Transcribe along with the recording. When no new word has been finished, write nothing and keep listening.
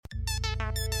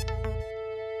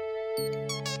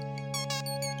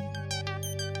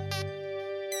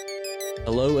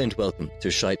Hello and welcome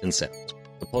to Shite and Sound,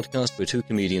 the podcast where two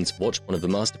comedians watch one of the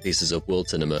masterpieces of world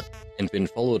cinema and then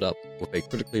follow it up with a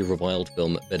critically reviled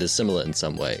film that is similar in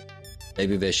some way.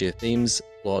 Maybe they share themes,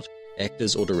 plot,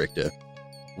 actors, or director.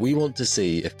 We want to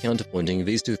see if counterpointing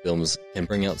these two films can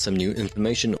bring out some new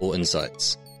information or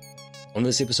insights. On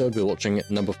this episode, we're watching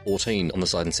number 14 on the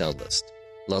Sight and Sound list,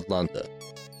 L'Atlanta,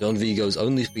 John Vigo's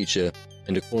only feature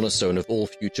and a cornerstone of all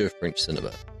future French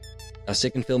cinema. Our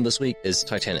second film this week is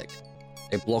Titanic,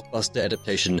 a blockbuster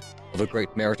adaptation of a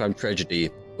great maritime tragedy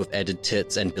with added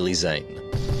tits and Billy Zane.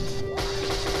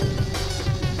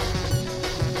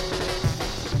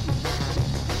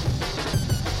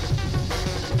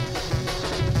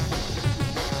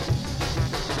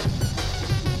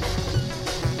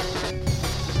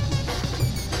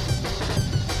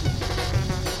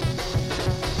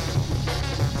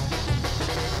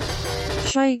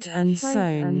 Shite and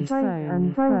Sound.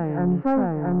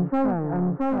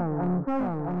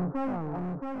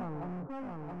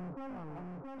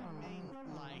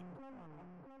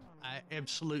 I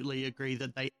absolutely agree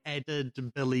that they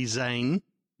added Billy Zane.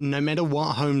 No matter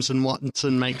what Holmes and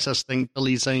Watson makes us think,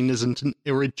 Billy Zane isn't an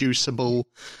irreducible,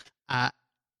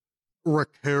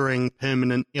 recurring,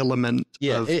 permanent element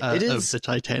of the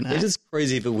Titanic. It is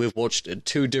crazy that we've watched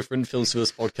two different films for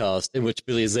this podcast in which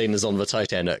Billy Zane is on the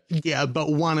Titanic. Yeah,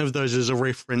 but one of those is a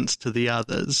reference to the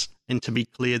others. And to be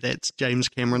clear, that's James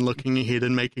Cameron looking ahead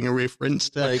and making a reference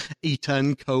to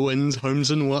Ethan Cohen's Holmes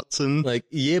and Watson.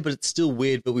 Yeah, but it's still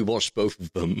weird that we watched both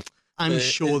of them. I'm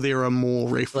sure there are more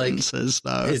references,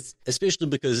 though. Especially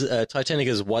because Titanic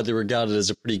is widely regarded as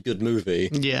a pretty good movie.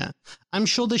 Yeah. I'm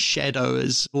sure the Shadow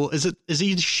is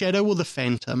he the Shadow or the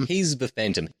Phantom? He's the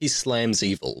Phantom. He slams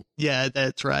evil. Yeah,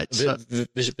 that's right.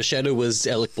 The Shadow was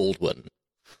Alec Baldwin.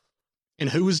 And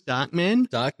who was Darkman?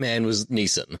 Darkman was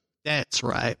Neeson. That's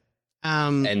right.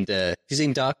 And have you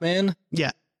seen Darkman?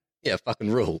 Yeah. Yeah,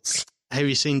 fucking rules. Have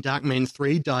you seen Darkman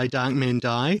 3, Die, Darkman,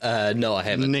 Die? No, I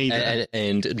haven't. Neither.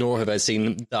 And nor have I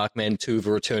seen Darkman 2,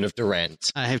 The Return of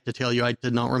Durant. I have to tell you, I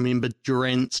did not remember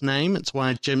Durant's name. It's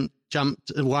why I jumped.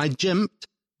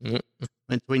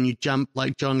 It's when you jump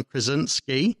like John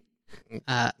Krasinski.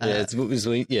 It's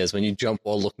when you jump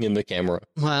while looking in the camera.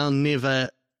 Well, never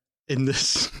in the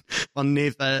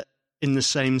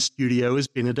same studio as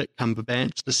Benedict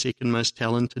Cumberbatch, the second most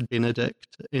talented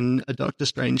Benedict in a Doctor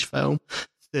Strange film.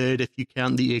 Third, if you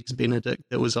count the ex-Benedict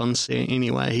that was on set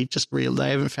anyway. They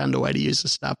haven't found a way to use the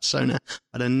star persona.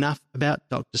 But enough about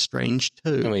Doctor Strange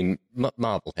 2. I mean,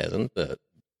 Marvel hasn't, but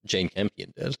Jane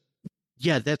Campion did.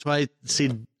 Yeah, that's why I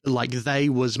said, they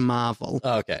was Marvel.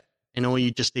 Oh, okay. And all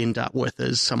you just end up with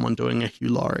is someone doing a Hugh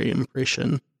Laurie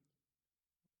impression.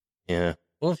 Yeah.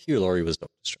 Well, if Hugh Laurie was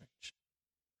Doctor Strange,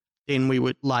 then we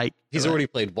would He's already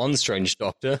played one Strange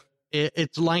Doctor.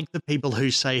 It's like the people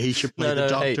who say he should play the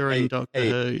Doctor in Doctor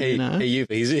Who.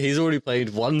 He's already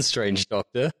played one Strange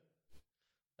Doctor.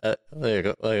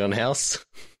 On House.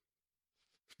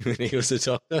 When he was a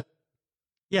Doctor.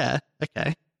 Yeah,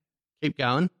 okay. Keep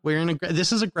going.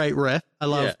 This is a great riff. I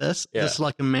love this. Yeah. This is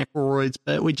like a McElroy's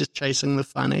bit. We're just chasing the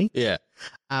funny. Yeah.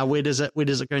 Where does it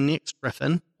go next,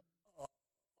 Griffin?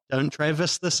 Don't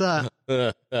Travis this up.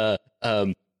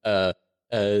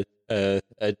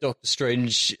 Doctor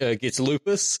Strange gets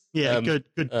lupus. Yeah, good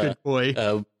boy.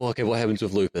 Okay, what happens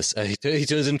with lupus? He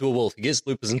turns into a wolf. He gets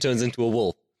lupus and turns into a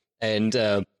wolf. And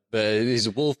he's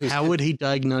a wolf. How would he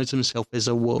diagnose himself as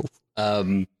a wolf?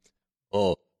 He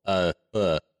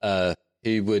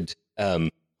would. Oh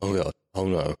god.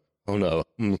 Oh no.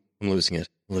 I'm losing it.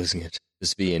 This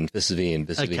is the end.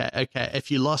 Okay. If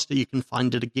you lost it, you can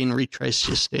find it again. Retrace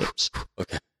your steps.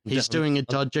 Okay. He's doing a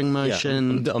dodging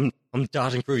motion. Yeah, I'm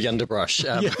darting through the underbrush.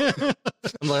 I'm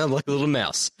like a little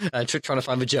mouse, trying to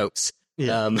find the jokes.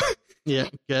 Yeah. Yeah,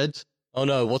 good. Oh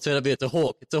no, what's that? It's a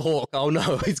hawk. Oh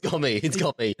no, it's got me.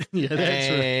 Yeah, that's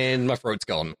and my throat's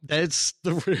gone. That's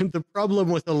the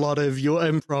problem with a lot of your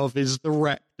improv is the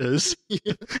raptors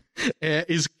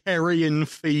is carrion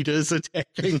feeders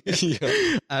attacking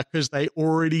because they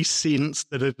already sense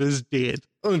that it is dead.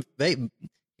 Oh,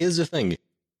 here's the thing.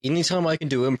 Anytime I can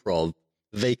do improv,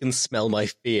 they can smell my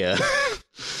fear.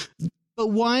 But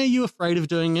why are you afraid of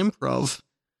doing improv?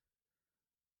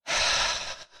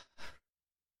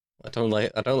 I don't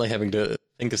like having to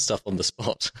think of stuff on the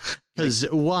spot. Because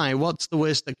why? What's the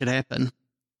worst that could happen?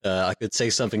 I could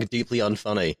say something deeply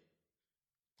unfunny.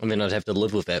 I mean, I'd have to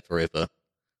live with that forever.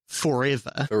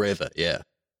 Forever, yeah.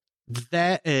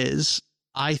 That is,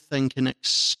 I think, an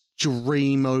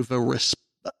extreme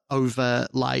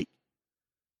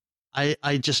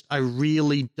I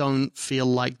really don't feel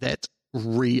like that's a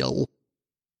real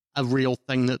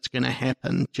thing that's going to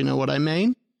happen. Do you know what I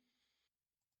mean?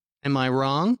 Am I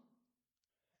wrong?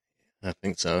 I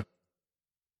think so.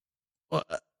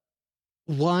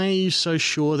 Why are you so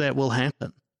sure that will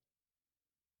happen?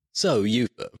 So,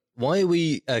 Yufa, why are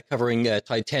we covering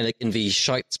Titanic in the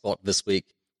shite spot this week?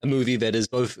 A movie that is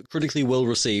both critically well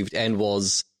received and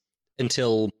was,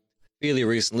 until fairly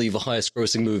recently, the highest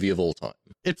grossing movie of all time.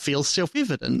 It feels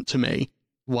self-evident to me.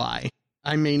 Why?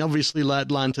 I mean, obviously,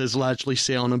 Atlanta is largely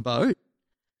set on a boat.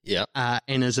 Yeah.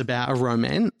 And is about a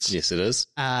romance. Yes, it is.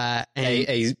 And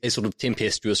A sort of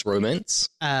tempestuous romance.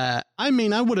 I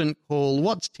mean, I wouldn't call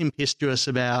what's tempestuous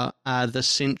about the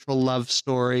central love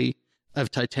story of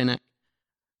Titanic,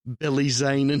 Billy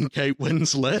Zane and Kate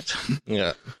Winslet.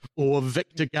 Yeah. Or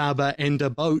Victor Garber and a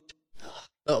boat.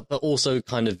 But also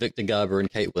kind of Victor Garber and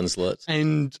Kate Winslet.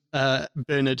 And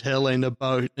Bernard Hill and a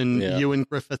boat, and Ewan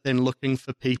Griffith and Looking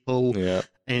for People. Yeah.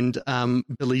 And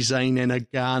Billy Zane and a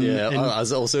gun. Yeah, and I was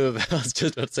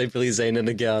just about to say Billy Zane and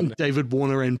a gun. David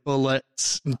Warner and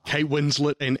bullets. And Kate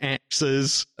Winslet and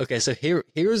axes. Okay, so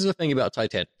here's the thing about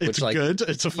Titanic. It's which, good.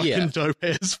 It's a fucking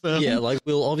dope-ass film. Yeah, like,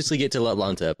 we'll obviously get to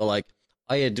Atlanta, but, like,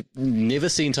 I had never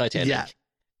seen Titanic. Yeah.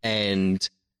 And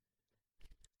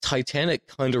Titanic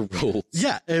kind of rules.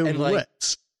 Yeah, it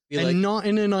works. And like, not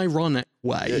in an ironic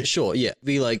way. Sure, yeah.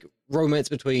 The, like, romance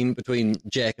between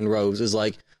Jack and Rose is,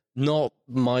 like, not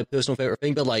my personal favorite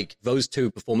thing, but, like, those two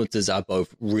performances are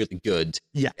both really good.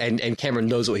 Yeah. And Cameron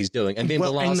knows what he's doing. And then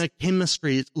and the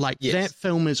chemistry, like, that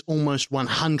film is almost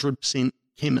 100%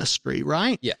 chemistry,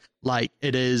 right? Yeah. Like,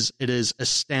 it is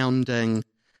astounding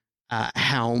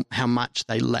how much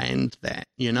they land that,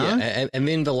 you know? Yeah, and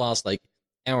then the last, like,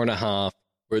 hour and a half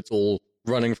where it's all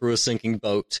running through a sinking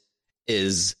boat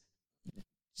is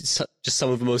just some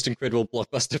of the most incredible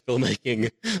blockbuster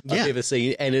filmmaking I've ever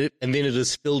seen, and then it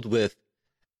is filled with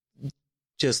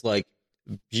just, like,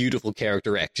 beautiful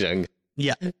character acting.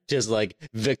 Yeah. Just like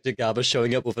Victor Garber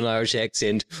showing up with an Irish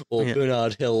accent, or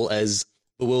Bernard Hill as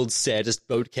the world's saddest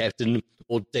boat captain,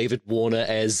 or David Warner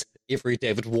as every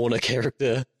David Warner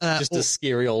character, just a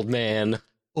scary old man.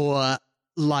 Or,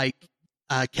 like,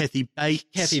 Kathy Bates.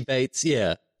 Kathy Bates,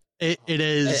 yeah. It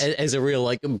is as a real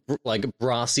like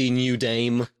brassy new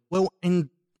dame. Well, and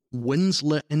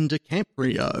Winslet and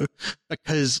DiCaprio,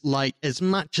 because, like, as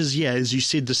much as as you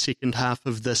said, the second half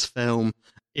of this film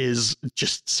is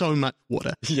just so much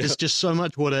water. Yeah. There's just so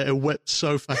much water. It whips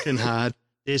so fucking hard.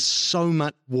 There's so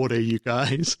much water, you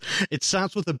guys. It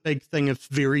starts with a big thing of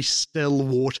very still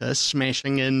water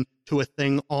smashing into a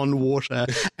thing on water.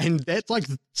 And that's like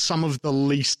some of the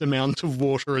least amount of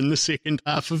water in the second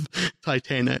half of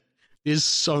Titanic. There's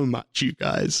so much, you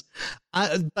guys.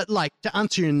 But, like, to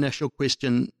answer your initial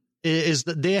question, is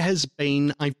that there has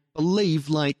been, I believe,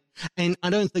 like, and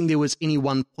I don't think there was any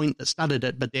one point that started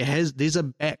it, but there's a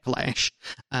backlash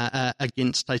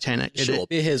against Titanic. Sure,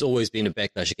 there has always been a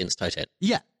backlash against Titanic.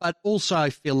 Yeah, but also I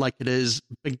feel like it is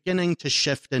beginning to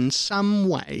shift in some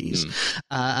ways,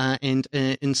 and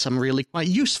in some really quite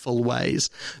useful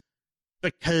ways,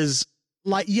 because,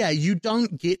 like, you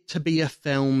don't get to be a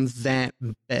film that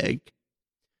big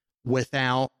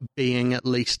without being at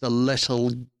least a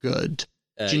little good.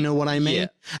 Do you know what I mean?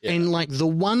 Yeah. And, like, the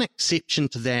one exception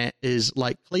to that is,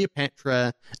 like,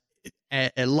 Cleopatra,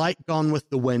 like Gone with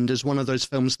the Wind, is one of those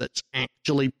films that's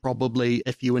actually probably,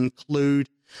 if you include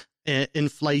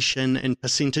inflation and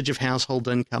percentage of household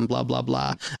income, blah, blah,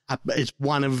 blah, it's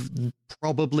one of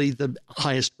probably the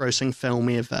highest grossing film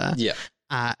ever. Yeah.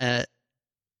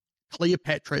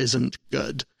 Cleopatra isn't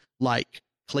good. Like,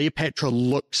 Cleopatra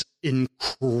looks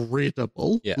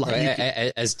incredible. Yeah, like,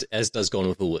 as does Gone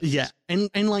with the Wind. Yeah,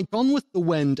 and like Gone with the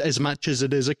Wind, as much as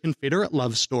it is a Confederate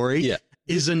love story,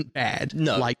 isn't bad.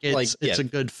 No, like, it's a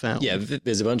good film. Yeah,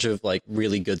 there's a bunch of, like,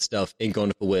 really good stuff in Gone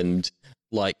with the Wind,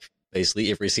 like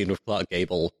basically every scene with Clark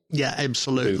Gable. Yeah,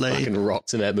 absolutely. Who fucking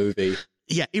rocks in that movie.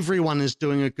 Yeah, everyone is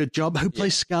doing a good job. Who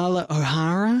plays Scarlett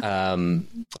O'Hara?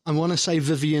 I want to say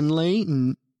Vivian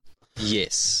Leigh.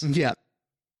 Yes. Yeah.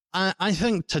 I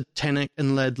think Titanic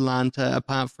and Atlanta,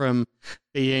 apart from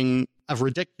being a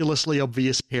ridiculously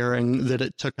obvious pairing that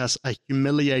it took us a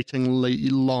humiliatingly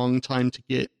long time to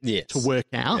get to work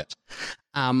out.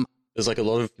 Yeah. There's, like, a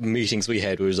lot of meetings we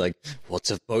had where it was like,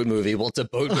 what's a boat movie? What's a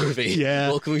boat movie?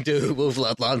 Yeah. What can we do with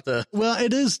Atlanta? Well,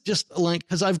 it is just, like,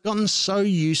 because I've gotten so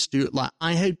used to it. Like,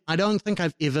 I don't think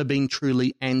I've ever been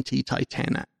truly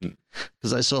anti-Titanic.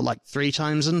 Because I saw it, like, 3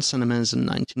 times in cinemas in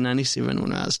 1997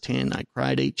 when I was 10. I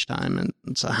cried each time, and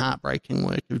it's a heartbreaking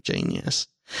work of genius.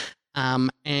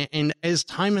 And as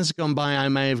time has gone by, I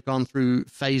may have gone through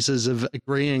phases of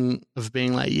agreeing, of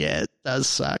being like, yeah, it does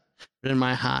suck. But in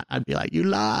my heart, I'd be like, you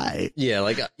lie.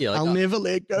 I'll never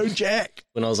let go, Jack.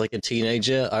 When I was like a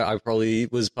teenager, I probably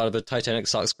was part of a Titanic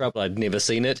sucks crowd, but I'd never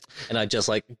seen it. And I'd just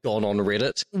like gone on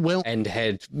Reddit and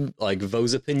had like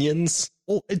those opinions.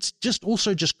 Well, it's just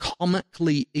also just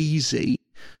comically easy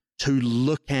to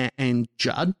look at and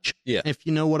judge, if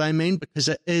you know what I mean, because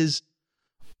it is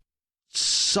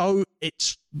so,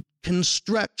 it's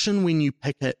construction when you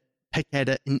pick at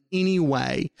it in any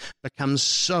way becomes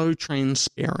so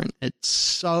transparent. It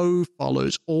so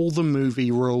follows all the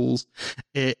movie rules.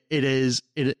 It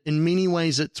in many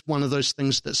ways, it's one of those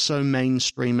things that's so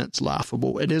mainstream it's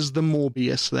laughable. It is the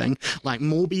Morbius thing. Like,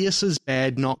 Morbius is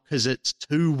bad not because it's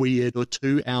too weird or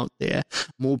too out there.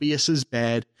 Morbius is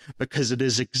bad because it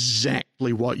is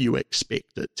exactly what you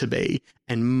expect it to be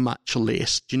and much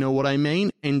less. Do you know what I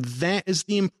mean? And that is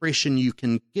the impression you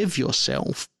can give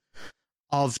yourself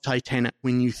of Titanic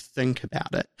when you think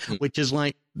about it, which is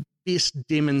like best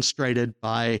demonstrated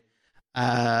by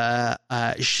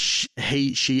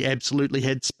she absolutely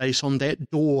had space on that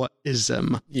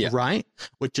door-ism, right?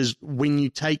 Which is when you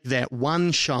take that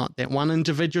one shot, that one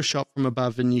individual shot from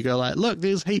above, and you go like, look,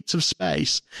 there's heaps of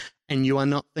space. And you are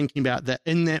not thinking about that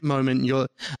in that moment. You're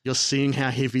seeing how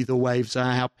heavy the waves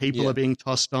are, how people are being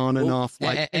tossed on and off.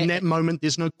 Like in that moment,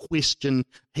 there's no question.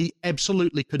 He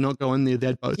absolutely could not go in there;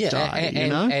 they'd both die. You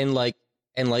know,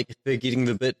 and they're getting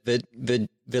the bit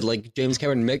that like James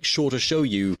Cameron makes sure to show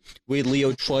you where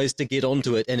Leo tries to get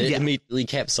onto it and it immediately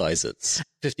capsizes.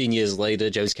 15 years later,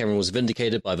 James Cameron was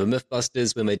vindicated by the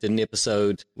Mythbusters when they did an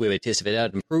episode where they tested it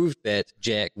out and proved that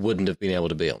Jack wouldn't have been able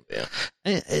to be on there.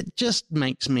 It just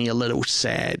makes me a little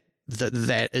sad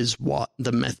that is what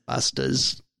the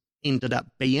Mythbusters ended up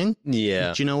being.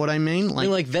 Yeah. Do you know what I mean?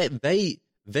 Like that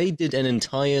they did an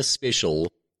entire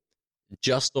special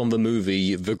just on the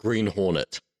movie The Green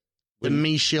Hornet. The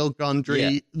Michel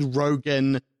Gondry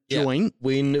Rogan joint.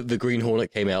 When The Green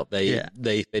Hornet came out, they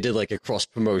did like a cross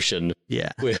promotion.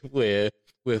 Where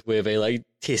they like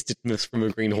tested myths from a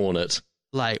Green Hornet.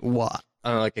 Like what?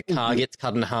 Like a car gets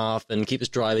cut in half and keeps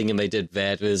driving, and they did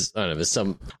that. There's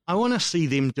some. I want to see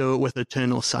them do it with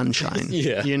Eternal Sunshine.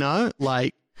 You know,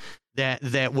 like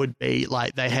that would be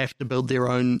like they have to build their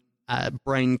own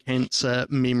brain cancer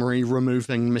memory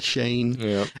removing machine,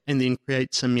 and then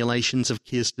create simulations of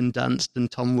Kirsten Dunst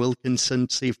and Tom Wilkinson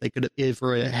to see if they could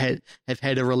ever have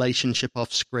had a relationship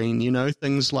off screen. You know,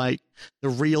 things like the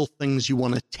real things you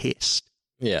want to test.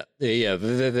 They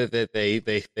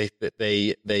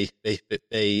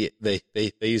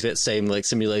use that same like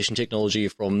simulation technology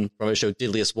from a show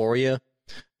Deadliest Warrior,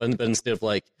 but instead of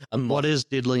like what is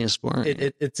Deadliest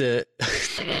Warrior? It's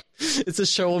a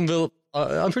show on the.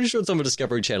 I'm pretty sure it's on the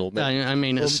Discovery Channel. I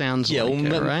mean, it sounds like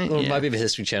it, right? Or it might be the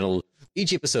History Channel.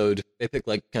 Each episode, they pick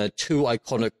like kind of two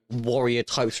iconic warrior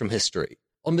types from history.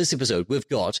 On this episode, we've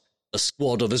got a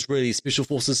squad of Israeli Special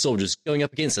Forces soldiers going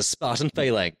up against a Spartan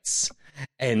phalanx.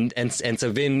 And so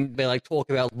then they like talk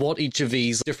about what each of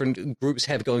these different groups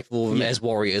have going for them as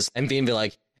warriors. And then they're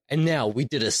like, and now we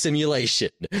did a simulation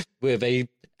where they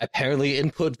apparently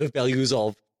input the values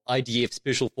of IDF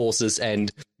Special Forces and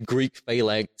Greek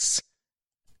phalanx.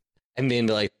 And then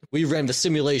they're like, we ran the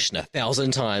simulation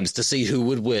 1,000 times to see who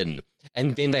would win.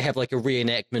 And then they have like a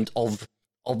reenactment of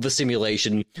the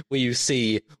simulation where you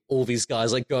see all these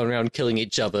guys like going around killing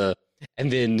each other. And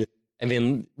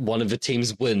then one of the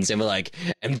teams wins. And we're like,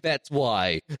 and that's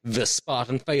why the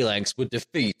Spartan phalanx would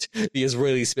defeat the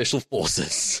Israeli Special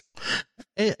Forces.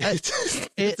 It's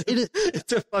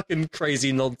a fucking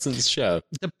crazy nonsense show.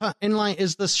 And like,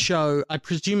 is this show, I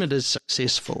presume it is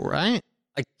successful, right?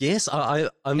 I guess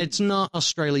it's not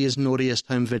Australia's Naughtiest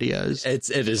Home Videos.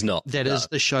 It is not. That is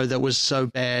the show that was so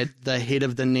bad. The head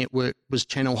of the network was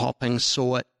channel hopping,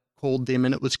 saw it, called them,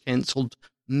 and it was cancelled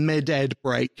mid-ad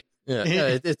break.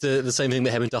 Yeah, it's the same thing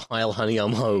that happened to Heil Honey,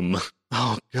 I'm Home.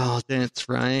 Oh God, that's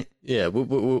right. Yeah,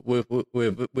 where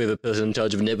the person in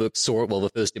charge of the network saw it while the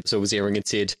first episode was airing and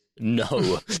said,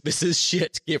 "No, this is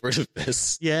shit. Get rid of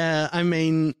this." Yeah, I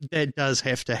mean that does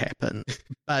have to happen,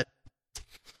 but.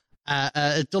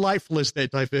 Delightful as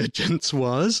that Divergence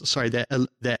was, sorry,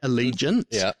 that Allegiance.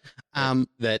 Yeah.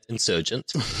 That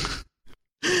Insurgent.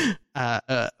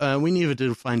 We never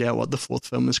did find out what the fourth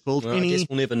film is called. Well, I guess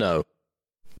we'll never know.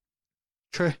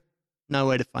 True. No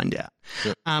way to find out.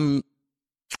 Yeah.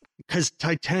 Because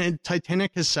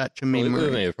Titanic is such a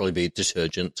memory. It would probably be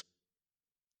detergent.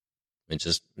 I mean,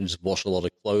 just wash a lot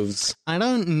of clothes. I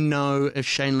don't know if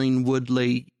Shailene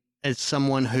Woodley, as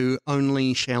someone who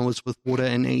only showers with water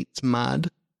and eats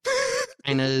mud,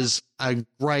 and is a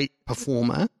great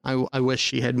performer. I wish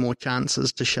she had more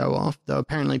chances to show off, though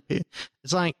apparently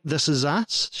it's like This Is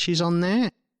Us. She's on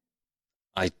there.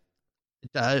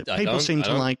 People seem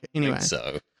to like it. Anyway,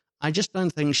 so. I just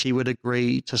don't think she would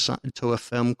agree to a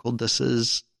film called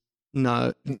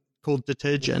called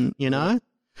Detergent, you know?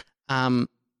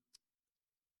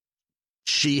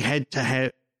 She had to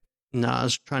have... No, I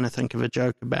was trying to think of a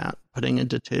joke about putting a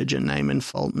detergent name in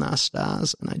Fault in Our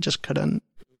Stars, and I just couldn't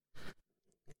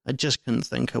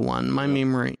think of one. My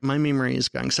memory is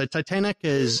going. So Titanic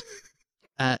is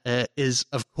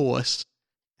of course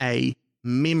a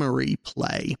memory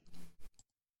play,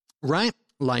 right?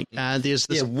 Like there's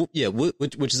this,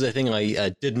 which is the thing I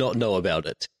did not know about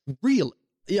it. Really?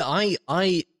 Yeah, I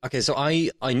knew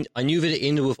that it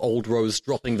ended with Old Rose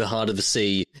dropping the heart of the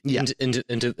sea into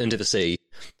the sea.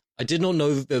 I did not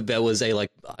know that there was I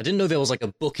didn't know there was like a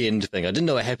bookend thing. I didn't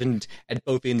know it happened at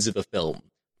both ends of the film.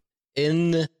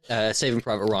 In Saving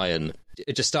Private Ryan,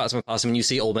 it just starts from the past and you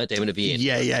see old Matt Damon at the end.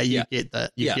 You get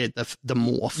the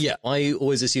morph. Yeah, I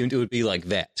always assumed it would be like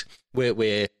that,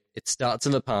 where it starts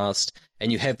in the past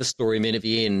and you have the story, and then at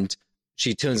the end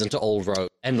she turns into Old Rose,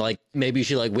 and like maybe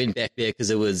she like went back there because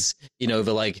it was, you know,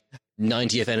 the like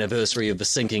 90th anniversary of the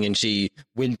sinking, and she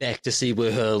went back to see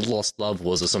where her lost love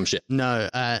was or some shit. No,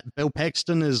 Bill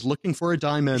Paxton is looking for a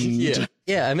diamond.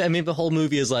 Yeah. I mean, the whole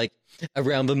movie is like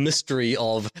around the mystery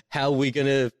of how we're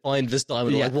gonna find this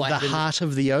diamond. Yeah, like what happened. Heart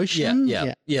of the ocean.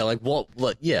 Yeah. Like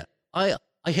what? Yeah. I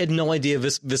had no idea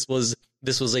this was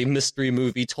a mystery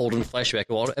movie told in flashback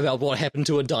about what happened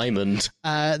to a diamond.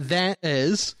 That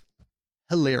is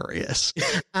hilarious.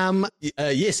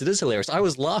 Yes, it is hilarious. I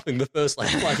was laughing the first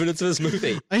 5 minutes of this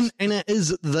movie, and it is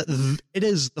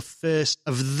the first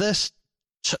of this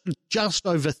just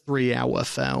over 3 hour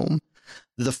film.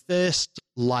 The first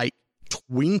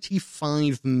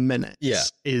 25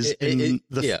 minutes is in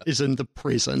the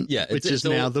present, which is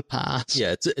now the past.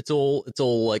 Yeah, it's all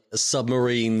like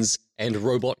submarines and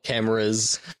robot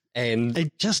cameras. And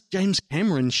just James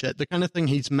Cameron shit, the kind of thing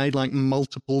he's made like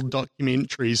multiple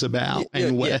documentaries about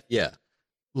with.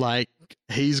 Like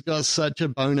he's got such a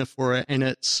boner for it, and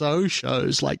it so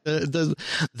shows. Like the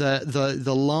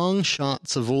long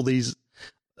shots of all these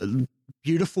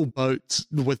beautiful boats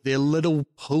with their little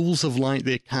pools of light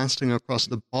they're casting across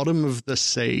the bottom of the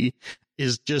sea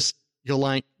is just, you're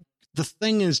like, the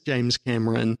thing is, James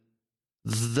Cameron,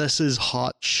 this is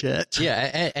hot shit.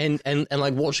 Yeah, and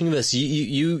like watching this,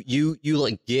 you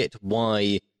like get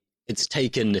why it's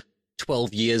taken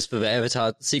 12 years for the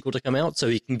Avatar sequel to come out, so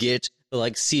he can get the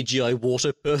like CGI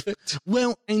water perfect.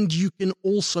 Well, and you can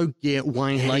also get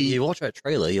why you watch that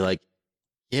trailer, you're like,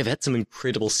 yeah, that's some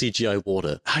incredible CGI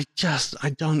water. I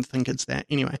don't think it's that.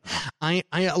 Anyway,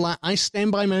 I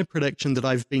stand by my prediction that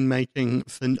I've been making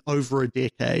for over a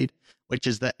decade, which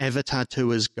is that Avatar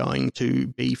 2 is going to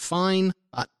be fine,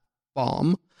 but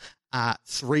bomb.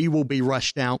 3 will be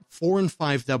rushed out. 4 and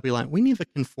 5, they'll be like, we never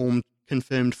confirmed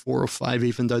 4 or 5,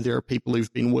 even though there are people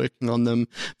who've been working on them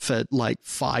for like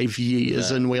 5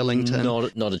 years in Wellington.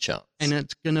 Not a chance. And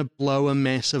it's going to blow a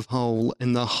massive hole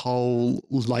in the whole,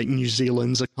 like, New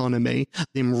Zealand's economy,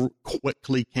 them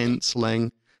quickly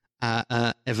cancelling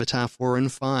Avatar 4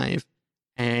 and 5.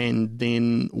 And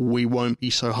then we won't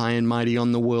be so high and mighty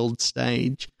on the world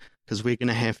stage because we're going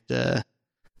to have to,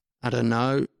 I don't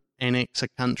know, annex a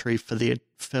country for their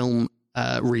film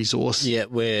resource. Yeah,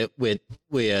 we're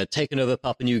taking over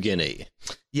Papua New Guinea.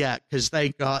 Yeah, because they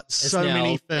got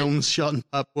many films shot in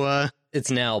Papua.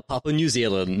 It's now Papua New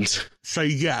Zealand. So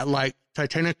yeah, like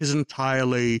Titanic is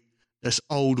entirely this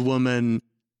old woman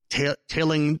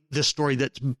telling the story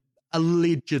that's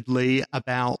allegedly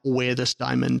about where this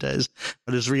diamond is,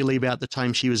 but is really about the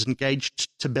time she was engaged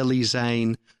to Billy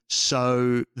Zane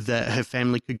so that her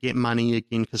family could get money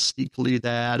again, because clearly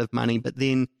they're out of money. But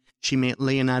then she met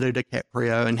Leonardo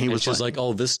DiCaprio, and he was like,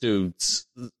 "Oh, this dude's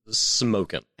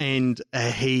smoking," and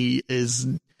he is,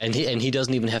 and he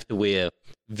doesn't even have to wear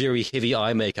very heavy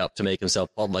eye makeup to make himself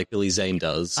hot like Billy Zane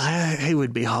does. He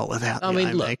would be hot without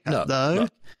eye makeup, though.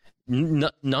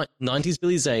 90s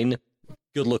Billy Zane,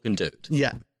 good-looking dude.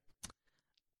 Yeah.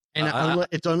 And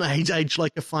it's on age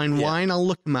like a fine wine. I'll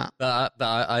look him up. But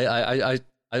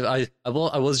I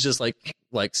was just like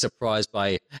surprised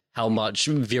by how much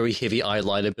very heavy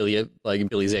eyeliner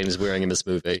Billy Zane is wearing in this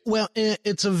movie. Well,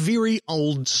 it's a very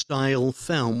old style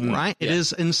film, right? It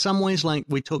is in some ways, like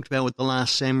we talked about with The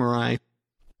Last Samurai,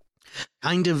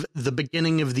 kind of the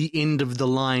beginning of the end of the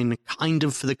line, kind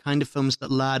of for the kind of films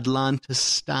that La Atlantis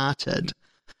started.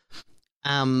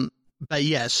 But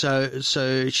yeah, so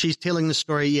she's telling the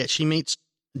story. Yeah, she meets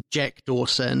Jack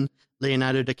Dawson,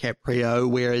 Leonardo DiCaprio,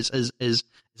 whereas is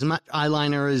as much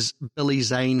eyeliner as Billy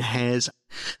Zane has,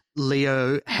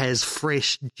 Leo has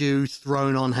fresh dew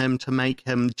thrown on him to make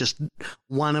him just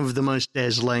one of the most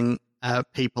dazzling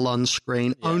people on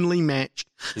screen, only matched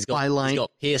by he's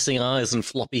got piercing eyes and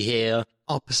floppy hair.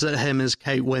 Opposite him is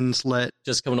Kate Winslet.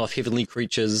 Just coming off Heavenly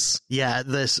Creatures. Yeah,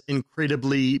 this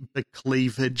incredibly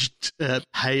becleavaged,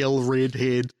 pale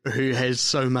redhead who has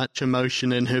so much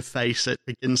emotion in her face it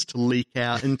begins to leak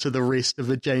out into the rest of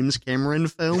a James Cameron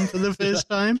film for the first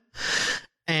time.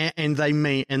 And they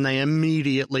meet, and they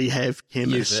immediately have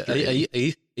chemistry.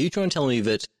 Are you trying to tell me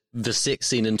that the sex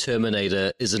scene in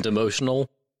Terminator isn't emotional?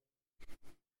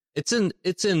 It's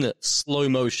in slow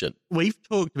motion. We've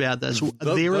talked about this.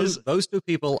 Those two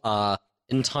people are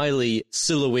entirely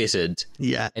silhouetted,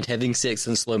 and having sex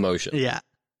in slow motion. Yeah,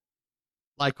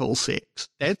 like all sex.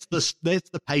 That's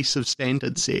the pace of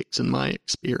standard sex in my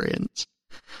experience.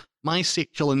 My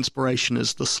sexual inspiration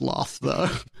is the sloth, though.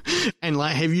 And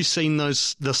like, have you seen the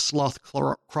sloth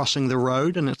crossing the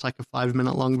road? And it's like a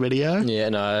 5-minute long video. Yeah,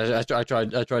 no, I tried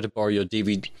to borrow your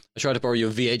DVD. I tried to borrow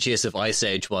your VHS of Ice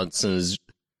Age once, and it was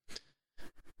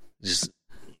just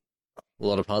a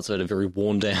lot of parts of it are very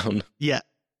worn down. Yeah,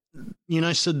 you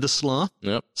know Sid the Sloth.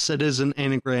 Yep. Sid is an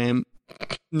anagram,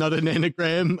 not an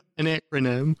anagram, an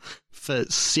acronym for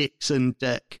sex and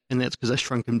dick, and that's because I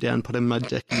shrunk him down, put him in my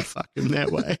dick, and fuck him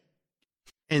that way.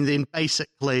 And then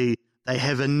basically they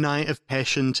have a night of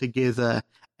passion together,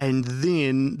 and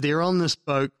then they're on this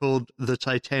boat called the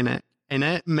Titanic, and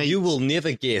it meets... You will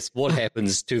never guess what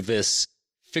happens to this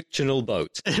fictional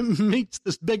boat. It meets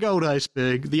this big old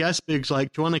iceberg. The iceberg's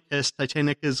like, do you want to kiss?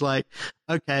 Titanic is like,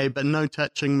 okay, but no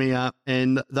touching me up.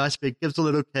 And the iceberg gives a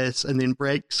little kiss and then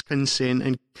breaks consent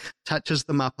and touches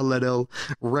them up a little,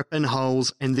 ripping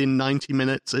holes. And then 90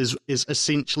 minutes is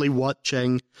essentially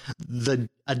watching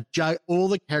all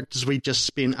the characters we just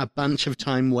spent a bunch of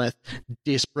time with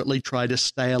desperately try to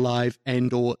stay alive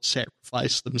and or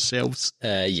sacrifice themselves.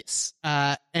 Yes.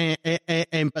 But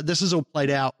this is all played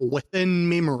out within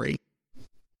memory.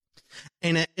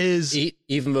 And it is...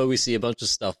 Even though we see a bunch of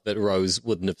stuff that Rose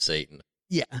wouldn't have seen.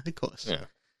 Yeah, of course. Yeah.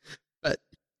 But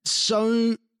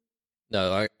so...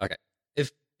 No, okay.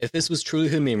 If this was truly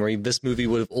her memory, this movie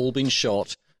would have all been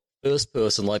shot first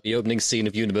person, like the opening scene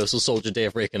of Universal Soldier Day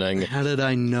of Reckoning. How did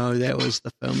I know that was the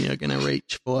film you're going to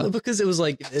reach for? Well, because it was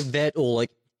like that or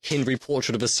like Henry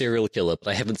Portrait of a Serial Killer, but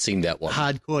I haven't seen that one.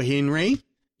 Hardcore Henry?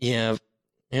 Yeah.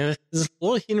 There's a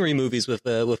lot of Henry movies with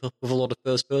a lot of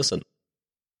first person.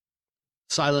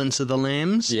 Silence of the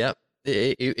Lambs? Yeah.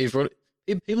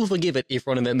 People forgive it if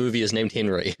one in that movie is named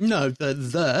Henry. No,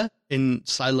 the in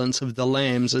Silence of the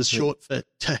Lambs is short for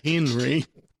to Henry.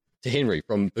 To Henry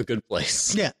from The Good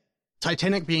Place. Yeah.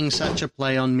 Titanic being such a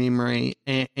play on memory,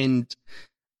 and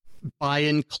by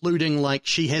including, like,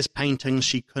 she has paintings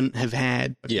she couldn't have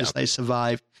had because they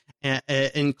survived,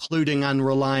 including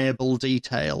unreliable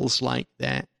details like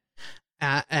that.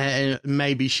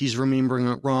 Maybe she's remembering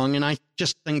it wrong, and I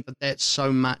just think that that's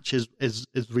so much, as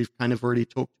we've kind of already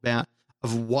talked about,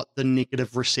 of what the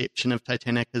negative reception of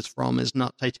Titanic is from is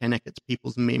not Titanic, it's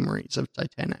people's memories of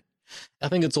Titanic. I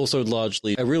think it's also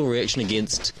largely a real reaction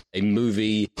against a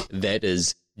movie that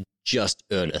is just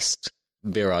earnest.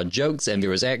 There are jokes and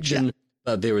there is action,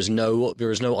 but there is no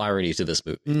irony to this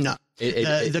movie. No.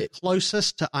 The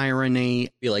closest to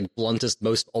irony... The like bluntest,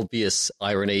 most obvious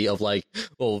irony of like,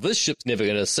 well, this ship's never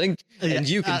going to sink, and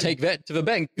you can take that to the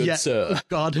bank, good sir.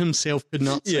 God himself could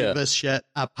not sink this shit.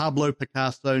 Pablo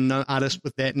Picasso, no artist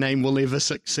with that name will ever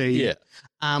succeed. Yeah.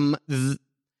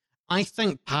 I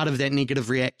think part of that negative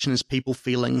reaction is people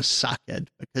feeling suckered,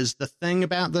 because the thing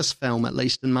about this film, at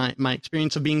least in my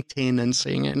experience of being 10 and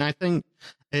seeing it, and I think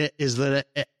it is that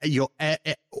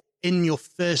in your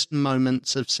first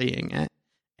moments of seeing it,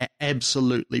 it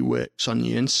absolutely works on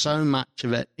you. And so much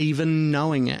of it, even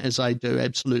knowing it as I do,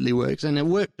 absolutely works. And it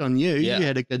worked on you. Yeah. You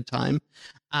had a good time.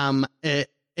 It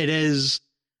is,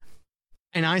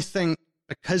 and I think,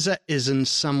 because it is in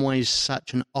some ways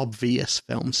such an obvious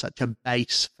film, such a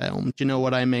base film, do you know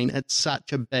what I mean? It's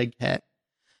such a big hit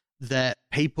that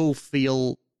people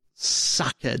feel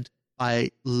suckered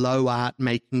by low art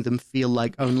making them feel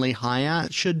like only high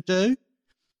art should do,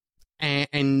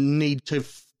 and need to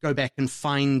go back and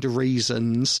find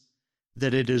reasons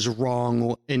that it is wrong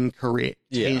or incorrect.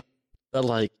 Yeah. But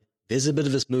like, there's a bit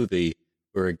of this movie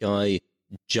where a guy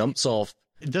jumps off.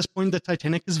 At this point, the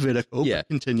Titanic is vertical. Yeah. But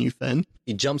continue, Finn.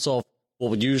 He jumps off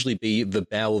what would usually be the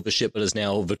bow of a ship, but is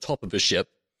now the top of a ship,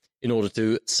 in order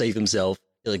to save himself.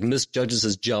 He like misjudges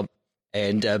his jump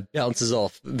and bounces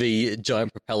off the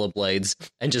giant propeller blades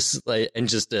and just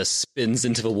spins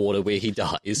into the water where he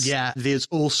dies. Yeah, there's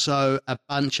also a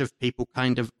bunch of people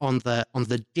kind of on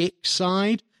the deck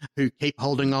side who keep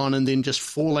holding on and then just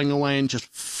falling away and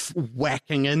just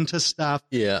whacking into stuff.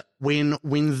 Yeah. When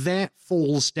that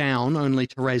falls down, only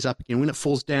to raise up again, when it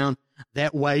falls down,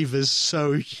 that wave is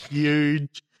so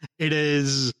huge. It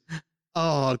is,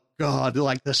 oh God,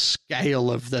 like the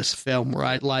scale of this film,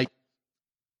 right? Like,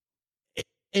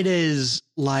 it is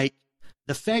like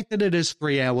the fact that it is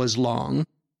 3 hours long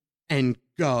and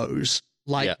goes,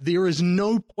 like, there is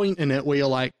no point in it where you're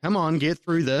like, come on, get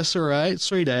through this, all right, it's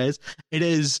 3 days. It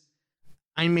is,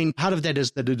 I mean, part of that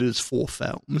is that it is 4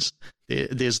 films.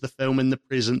 There's the film in the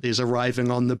present, there's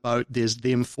arriving on the boat, there's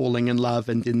them falling in love,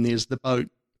 and then there's the boat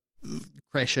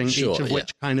crashing, each of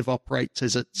which kind of operates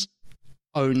as its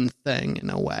own thing in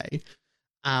a way.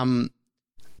 But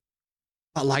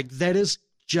like, that is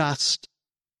just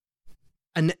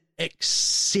an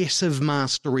excessive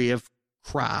mastery of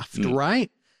craft,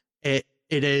 right? It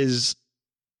is,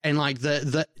 and like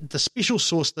the special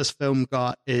sauce this film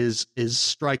got is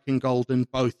striking gold in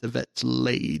both of its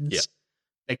leads,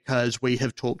 because we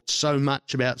have talked so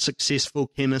much about successful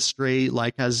chemistry,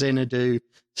 like our Xanadu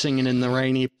Singing in the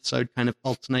Rain episode kind of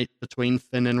alternates between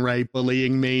Finn and Ray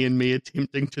bullying me and me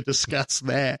attempting to discuss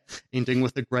that, ending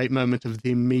with a great moment of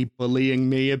them me bullying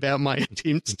me about my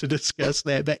attempts to discuss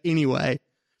that. But anyway,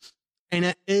 and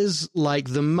it is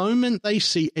like the moment they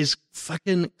see, as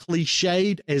fucking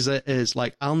cliched as it is,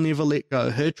 like, I'll never let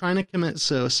go, her trying to commit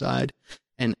suicide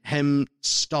and him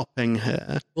stopping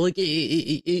her. Well, like,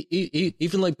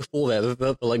 even like before that,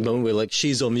 the like moment where like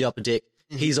she's on the upper deck,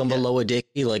 he's on the lower deck,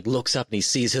 he like looks up and he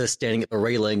sees her standing at the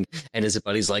railing, and his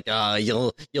buddy's like,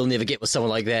 you'll never get with someone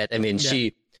like that. And then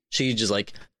she just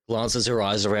like glances her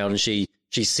eyes around and she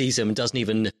sees him and doesn't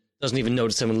even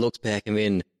notice him and looks back and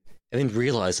then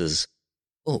realizes,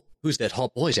 oh, who's that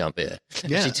hot boy down there?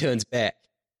 Yeah. And she turns back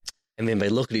and then they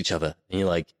look at each other and you're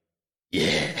like,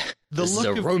 yeah, this is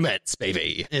a romance,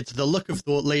 baby. It's the look of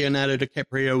thought Leonardo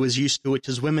DiCaprio was used to, which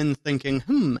is women thinking,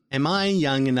 am I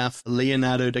young enough for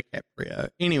Leonardo DiCaprio?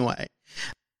 Anyway.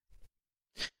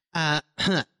 But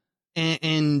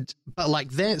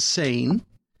like that scene,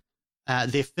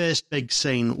 their first big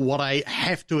scene, what I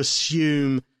have to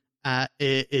assume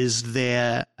is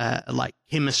their like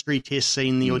chemistry test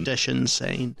scene, the audition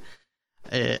scene,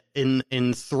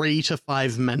 in 3 to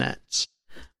 5 minutes,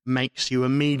 makes you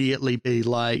immediately be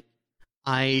like,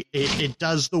 it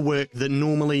does the work that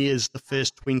normally is the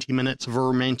first 20 minutes of a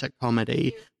romantic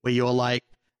comedy, where you're like,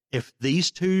 if these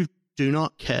two do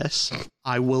not kiss,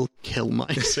 I will kill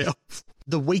myself.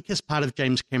 The weakest part of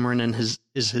James Cameron and his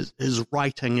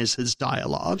writing is his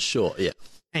dialogue. Sure, yeah.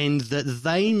 And that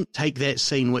they take that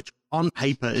scene, which on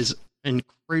paper is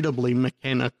incredibly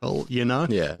mechanical, you know?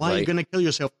 Yeah. Why are you going to kill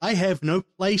yourself? I have no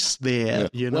place there,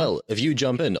 you know? Well, if you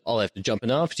jump in, I'll have to jump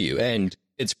in after you, and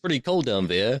it's pretty cold down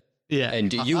there. Yeah.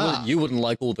 And you wouldn't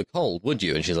like all the cold, would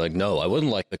you? And she's like, no, I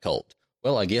wouldn't like the cold.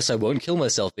 Well, I guess I won't kill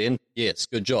myself then. Yes,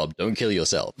 good job. Don't kill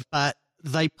yourself. But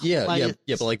they play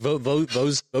but like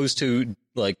those two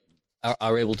like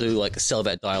are able to like sell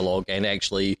that dialogue and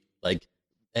actually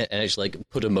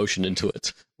put emotion into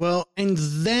it. Well, and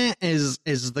that is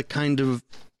the kind of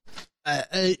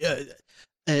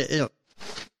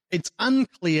it's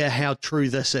unclear how true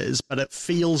this is, but it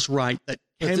feels right that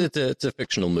it's a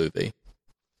fictional movie.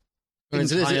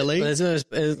 Entirely, it's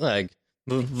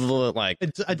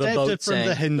adapted from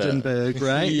the Hindenburg,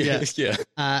 right? Yeah.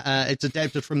 It's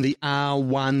adapted from the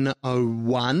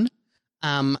R101.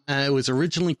 It was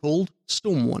originally called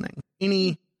Storm Warning.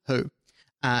 Anywho,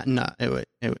 no,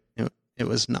 it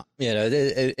was not. Yeah, no,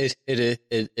 it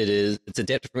is. It's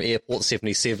adapted from Airport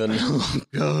 77. Oh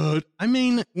God, I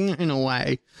mean, in a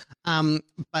way,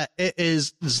 but it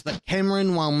is that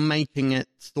Cameron, while making it,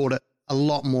 thought it a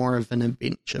lot more of an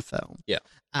adventure film. Yeah.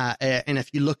 And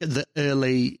if you look at the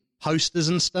early posters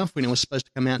and stuff, when it was supposed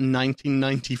to come out in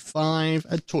 1995,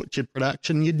 a tortured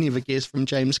production, you'd never guess from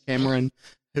James Cameron,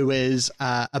 who is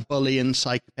a bully and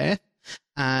psychopath,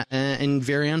 and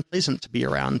very unpleasant to be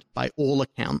around by all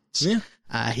accounts. Yeah.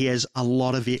 He has a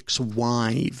lot of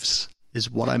ex-wives,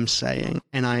 is what I'm saying.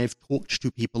 And I have talked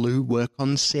to people who work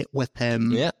on set with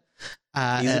him. Yeah.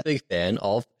 He's a big fan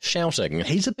of shouting.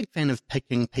 He's a big fan of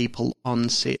picking people on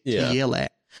set to yell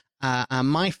at.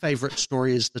 My favorite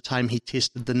story is the time he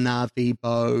tested the Na'vi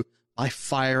bow by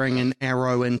firing an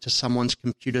arrow into someone's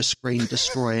computer screen,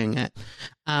 destroying it.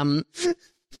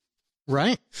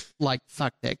 Right? Like,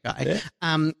 fuck that guy.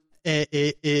 Yeah.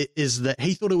 is that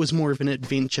he thought it was more of an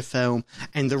adventure film,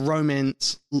 and the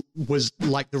romance was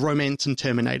like the romance in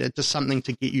Terminator, just something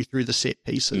to get you through the set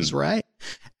pieces, right?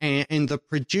 And the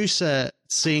producer,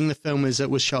 seeing the film as it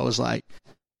was shot, was like,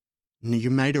 "You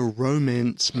made a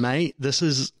romance, mate. This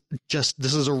is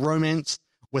a romance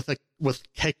with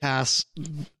kick-ass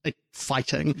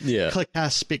fighting,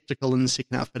 kick-ass spectacle in the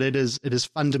second half, but it is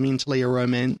fundamentally a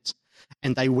romance."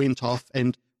 And they went off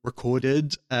and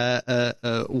recorded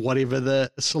whatever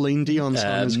the Celine Dion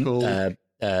song is called.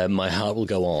 My Heart Will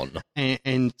Go On.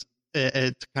 And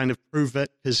to kind of prove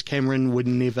it, because Cameron would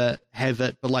never have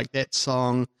it, but like that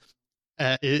song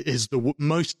is the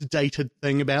most dated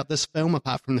thing about this film,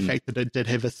 apart from the fact that it did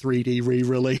have a 3D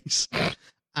re-release.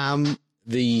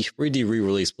 The 3D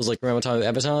re-release was like around the time of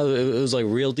Avatar. It was like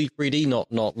real deep 3D,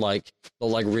 not like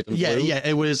red and blue. Yeah.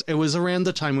 It was around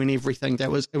the time when everything that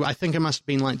was. I think it must have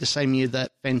been like the same year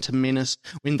that Phantom Menace,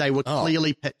 when they were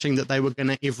clearly pitching that they were going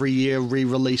to every year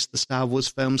re-release the Star Wars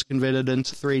films converted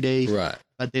into 3D. Right.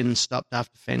 But then stopped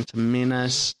after Phantom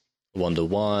Menace. I wonder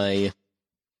why.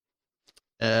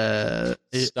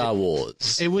 Star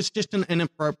Wars. It was just an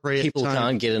inappropriate. People time.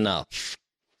 can't get enough.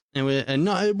 No,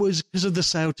 it was because of the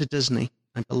sale to Disney,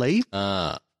 I believe.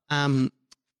 And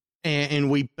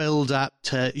we build up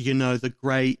to, the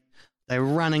great, they're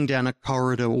running down a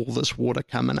corridor, all this water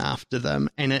coming after them.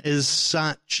 And it is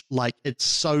it's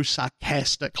so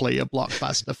sarcastically a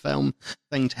blockbuster film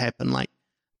thing to happen. Like,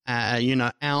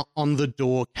 out on the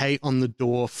door, Kate on the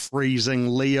door, freezing,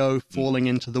 Leo falling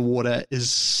into the water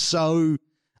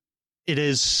it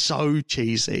is so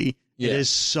cheesy. Yeah. It is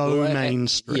so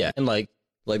mainstream. Yeah, and like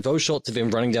those shots of him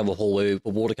running down the hallway with the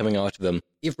water coming after them,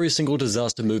 every single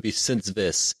disaster movie since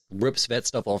this rips that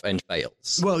stuff off and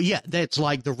fails. Well, yeah, that's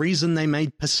like the reason they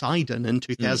made Poseidon in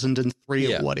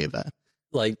 2003 or whatever.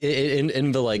 Like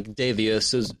in the like Day of the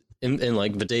Earth, in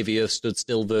like the Day of the Earth Stood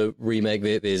Still, the remake,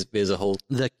 there's a whole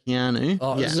the Keanu.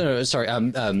 Oh yeah. No, sorry.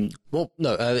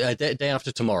 Day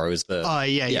After Tomorrow is the. Oh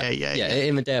yeah.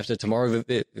 In the Day After Tomorrow,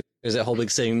 there's that whole big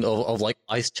scene of like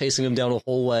ice chasing them down a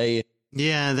hallway.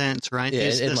 Yeah, that's right. Yeah,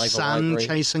 There's the sun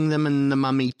chasing them in The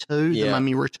Mummy 2, The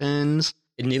Mummy Returns.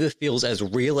 It never feels as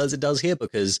real as it does here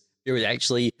because there is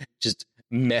actually just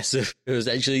massive, there's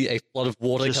actually a flood of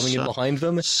water coming in behind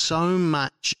them. So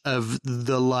much of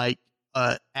the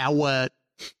hour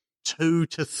 2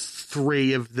 to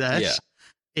 3 of this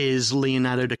is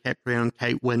Leonardo DiCaprio and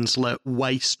Kate Winslet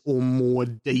waist or more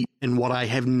deep in what I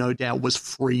have no doubt was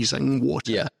freezing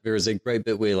water. Yeah, there is a great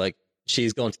bit where like,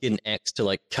 she's gone to get an axe to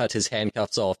like cut his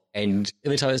handcuffs off, and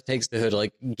every time it takes to her to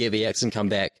like get the axe and come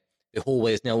back, the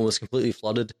hallway is now almost completely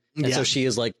flooded. And so she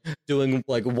is like doing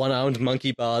like one-armed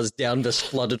monkey bars down this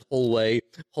flooded hallway,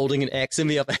 holding an axe in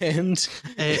the other hand.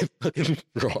 It fucking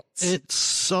rots. It's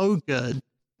so good,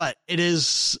 but it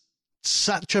is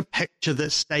such a picture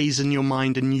that stays in your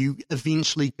mind, and you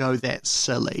eventually go, that's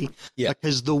silly. Yeah.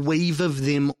 Because the weave of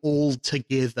them all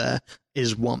together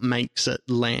is what makes it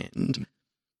land.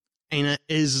 And it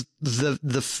is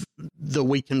the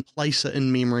we can place it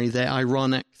in memory, that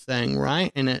ironic thing,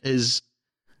 right? And it is,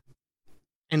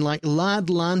 and like La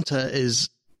Atlanta is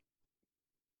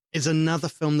another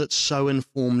film that's so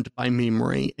informed by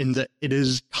memory, in that it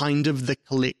is kind of the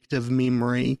collective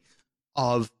memory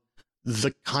of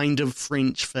the kind of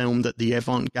French film that the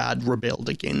avant-garde rebelled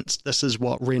against. This is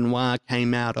what Renoir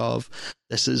came out of.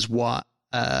 This is what,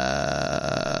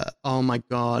 oh my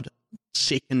God,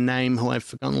 second name who I've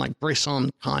forgotten, like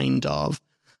Bresson, kind of.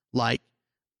 Like,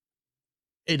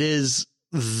 it is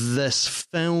this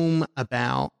film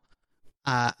about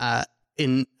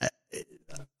in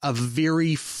a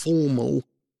very formal,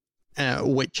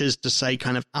 which is to say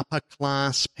kind of upper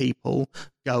class people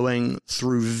going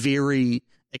through very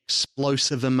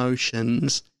explosive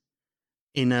emotions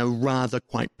in a rather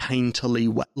quite painterly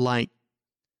way, like,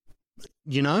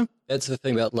 That's the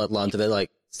thing about Atlanta, that like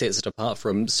sets it apart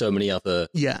from so many other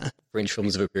French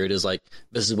films of the period, is like,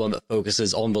 this is one that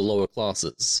focuses on the lower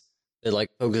classes. It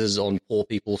like focuses on poor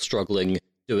people struggling,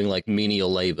 doing like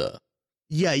menial labor.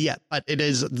 Yeah, but it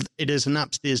is an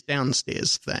upstairs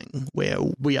downstairs thing where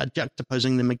we are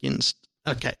juxtaposing them against.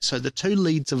 Okay, so the two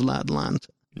leads of La Atlanta,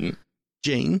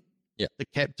 Jean, the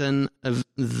captain of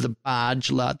the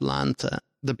barge La Atlanta.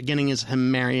 The beginning is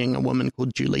him marrying a woman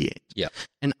called Juliet. Yeah,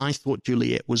 and I thought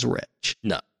Juliet was rich.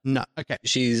 No, okay.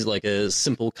 She's like a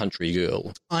simple country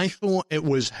girl. I thought it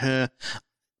was her.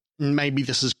 Maybe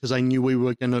this is because I knew we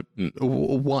were going to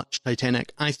watch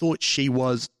Titanic. I thought she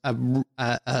was a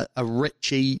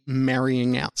Richie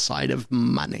marrying outside of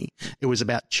money. It was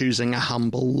about choosing a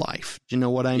humble life. Do you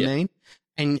know what I mean?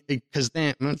 And because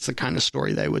that's the kind of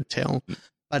story they would tell.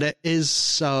 But it is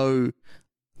so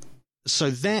so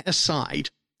that aside,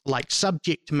 like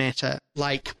subject matter,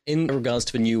 like in regards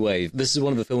to the new wave, this is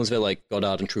one of the films where like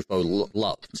Godard and Truffaut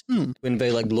loved. When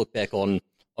they like look back on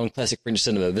classic French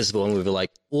cinema, this is the one where they're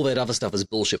like, all that other stuff is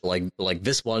bullshit, but like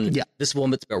this one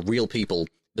that's about real people.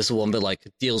 This is one that like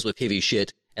deals with heavy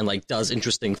shit and like does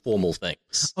interesting formal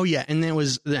things. Oh yeah, and that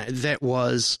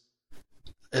was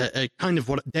kind of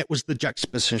that was the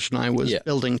juxtaposition I was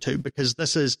building to, because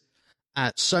this is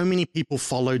so many people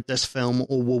followed this film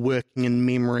or were working in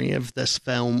memory of this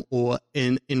film or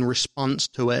in response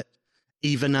to it,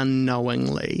 even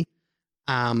unknowingly,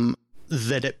 that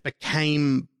it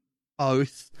became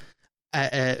both.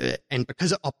 And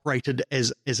because it operated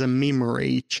as a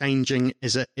memory, changing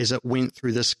as it went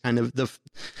through this kind of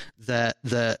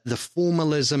the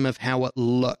formalism of how it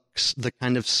looks, the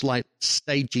kind of slight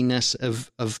staginess of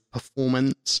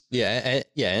performance.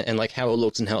 And like how it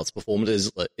looks and how it's performed is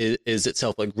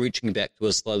itself like reaching back to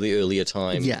a slightly earlier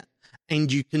time. Yeah, and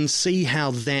you can see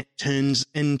how that turns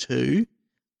into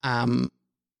the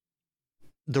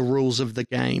rules of the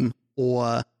game,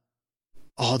 or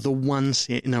the one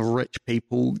set in a rich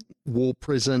people war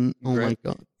prison. Oh my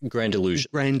God. Grand Illusion.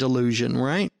 Grand Illusion,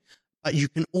 right? But you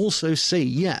can also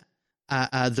see,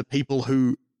 the people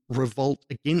who revolt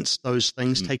against those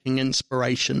things taking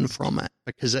inspiration from it,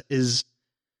 because it is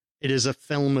a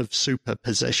film of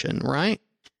superposition, right?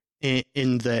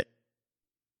 In that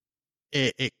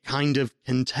it kind of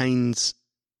contains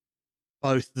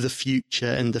both the future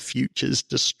and the future's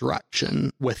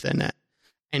destruction within it.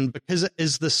 And because it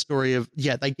is the story of,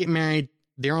 they get married,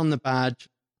 they're on the barge,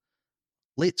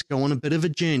 let's go on a bit of a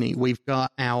journey. We've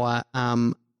got our,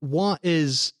 what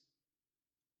is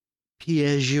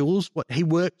Pierre Jules? What, he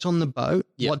works on the boat.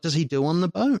 Yep. What does he do on the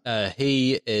boat?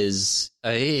 He is,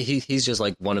 he's just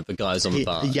like one of the guys on the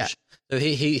barge. Yeah. So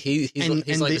he's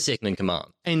like the second in command.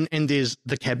 And there's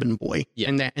the cabin boy.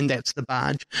 Yeah. And that's the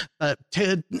barge. But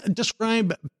to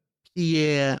describe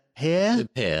Pierre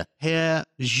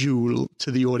Jules to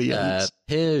the audience.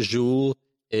 Pierre Jules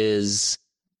is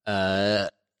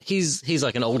he's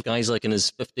like an old guy. He's like in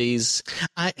his 50s.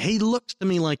 He looks to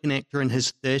me like an actor in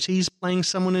his 30s playing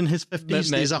someone in his 50s.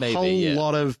 There's a whole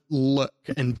lot of look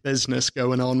and business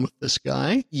going on with this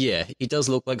guy. Yeah, he does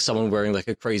look like someone wearing like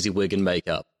a crazy wig and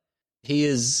makeup. He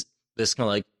is this kind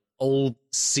of like old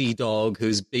sea dog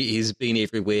he's been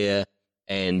everywhere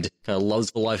and kind of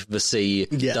loves the life of the sea,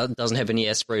 doesn't have any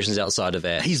aspirations outside of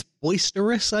that. He's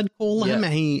boisterous, I'd call him.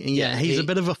 He's a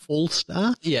bit of a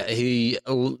Falstaff. Yeah, he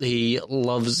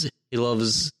loves,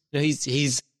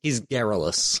 he's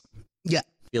garrulous. Yeah.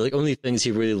 The like only things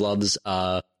he really loves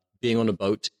are being on a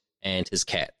boat and his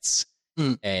cats.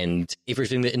 And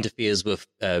everything that interferes with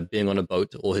being on a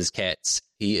boat or his cats,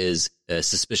 he is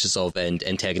suspicious of and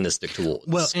antagonistic towards.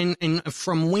 Well, and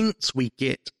from whence we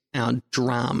get our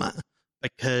drama,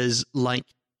 because like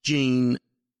Jean,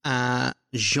 who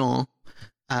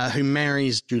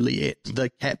marries Juliet,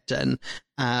 the captain,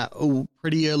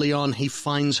 pretty early on he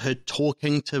finds her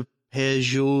talking to Pierre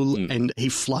Jules and he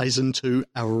flies into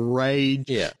a rage.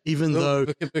 Yeah, even though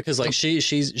because like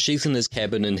she's in his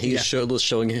cabin and he's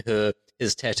showing her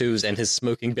his tattoos and his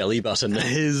smoking belly button.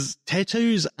 His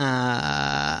tattoos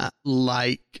are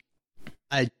like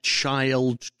a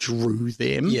child drew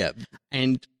them. Yeah,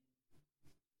 and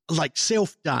like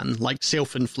self-done, like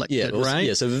self-inflicted, right?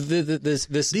 Yeah, so they're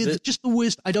just the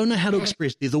worst. I don't know how to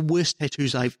express. They're the worst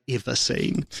tattoos I've ever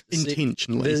seen,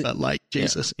 intentionally, but like,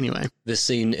 Jesus. Yeah. Anyway. This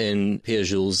scene in Pierre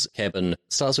Jules' cabin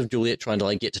starts with Juliet trying to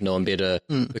like get to know him better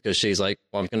because she's like,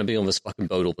 well, I'm going to be on this fucking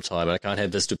boat all the time and I can't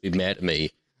have this to be mad at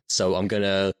me. So I'm going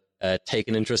to take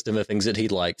an interest in the things that he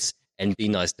likes and be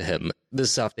nice to him.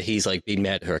 This is after he's like been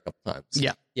mad at her a couple times.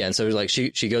 Yeah. Yeah, and so like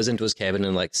she goes into his cabin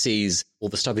and like sees all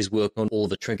the stuff he's worked on, all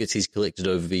the trinkets he's collected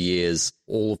over the years,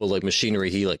 all the like machinery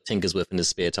he like tinkers with in his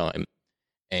spare time,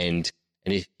 and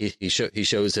he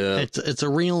shows her. It's a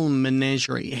real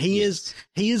menagerie. He is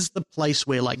the place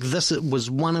where like this was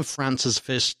one of France's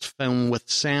first film with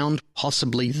sound,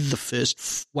 possibly the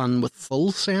first one with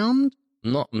full sound.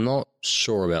 I'm not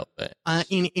sure about that.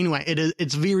 Anyway,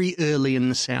 it's very early in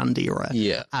the sound era.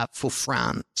 Yeah. For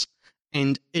France.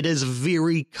 And it is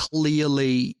very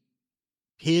clearly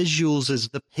Pierre Jules is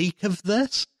the peak of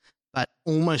this, but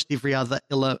almost every other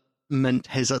element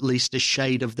has at least a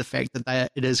shade of the fact that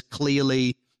it is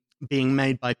clearly being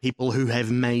made by people who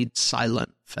have made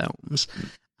silent films.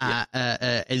 Yeah.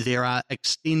 There are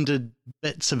extended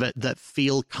bits of it that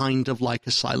feel kind of like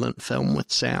a silent film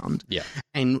with sound. Yeah.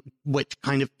 And which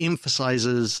kind of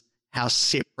emphasizes how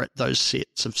separate those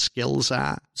sets of skills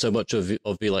are. So much of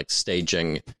the like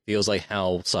staging feels like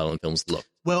how silent films look.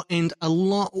 Well, and a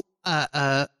lot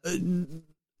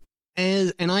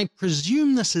and I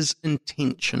presume this is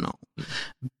intentional,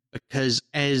 because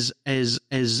as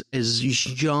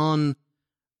Jean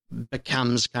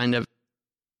becomes kind of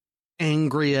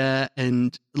angrier,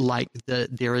 and like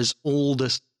there is all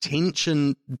this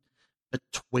tension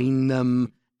between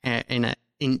them, and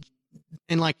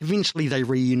like eventually they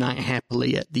reunite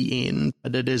happily at the end,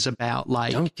 but it is about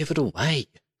like, don't give it away.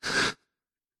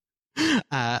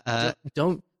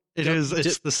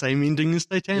 It's the same ending as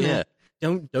Titanic. Yeah.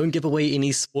 Don't give away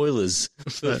any spoilers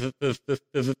for this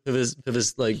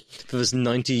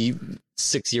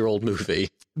 96-year-old movie.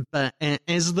 But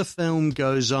as the film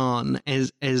goes on,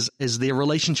 as their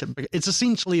relationship, it's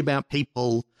essentially about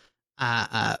people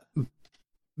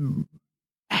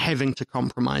having to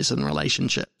compromise in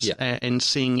relationships, and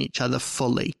seeing each other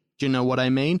fully. Do you know what I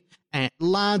mean?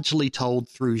 Largely told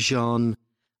through Jean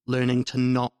learning to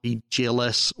not be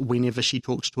jealous whenever she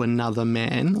talks to another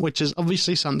man, which is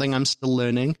obviously something I'm still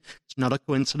learning. It's not a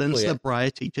coincidence that Briar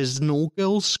teaches an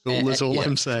all-girls school, is all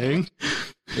I'm saying.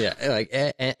 Yeah, like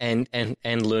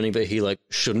and learning that he like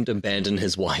shouldn't abandon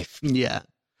his wife. Yeah.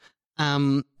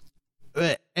 As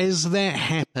that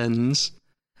happens,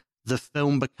 the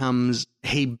film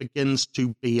he begins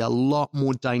to be a lot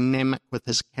more dynamic with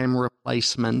his camera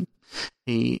placement.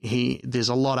 There's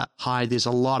a lot up high, there's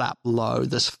a lot up low.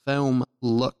 This film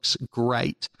looks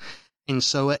great. And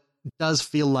so it does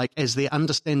feel like as their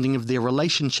understanding of their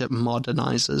relationship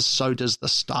modernizes, so does the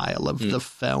style of the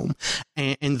film.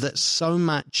 And that so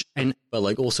much... But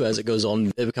like also as it goes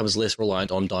on, it becomes less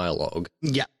reliant on dialogue.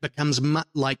 Yeah, becomes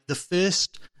like the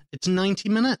first... It's 90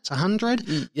 minutes,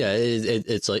 100? Yeah,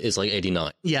 it's like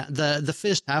 89. Yeah, the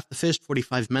first half, the first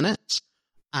 45 minutes...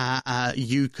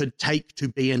 you could take to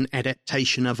be an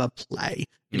adaptation of a play.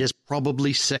 It is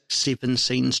probably 6-7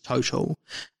 scenes total.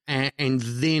 And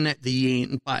then at the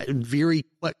end, but very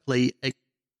quickly,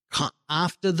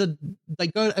 after they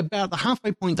go about the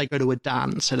halfway point, they go to a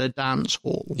dance at a dance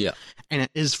hall. Yeah. And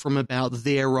it is from about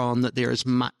there on that there is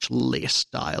much less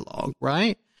dialogue,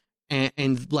 right?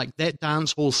 And like that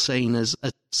dance hall scene is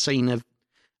a scene of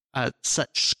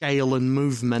such scale and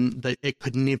movement that it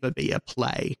could never be a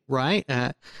play, right?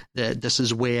 This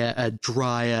is where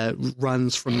Dreyer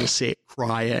runs from the set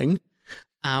crying.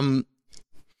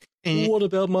 What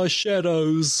about my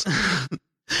shadows?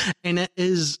 And it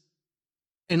is,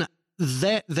 and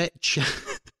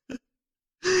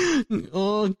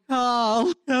oh,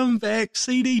 Carl, come back,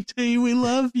 CDT, we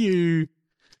love you.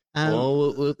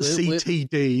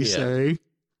 CTD, sorry.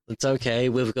 It's okay.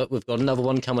 We've got another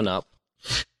one coming up.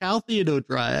 Carl Theodore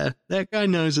Dreyer, that guy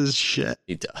knows his shit.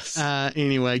 He does.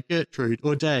 Anyway, Gertrude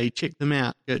or Day, check them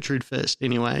out. Gertrude first.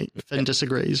 Anyway, Finn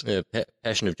disagrees.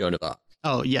 Passion of Joan of Arc.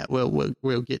 Oh yeah,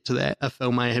 we'll get to that. A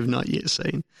film I have not yet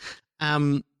seen.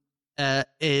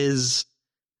 Is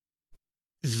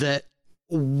that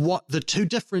what the two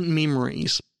different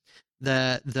memories?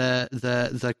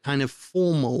 The kind of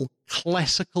formal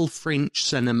classical French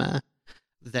cinema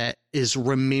that is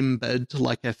remembered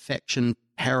like a faction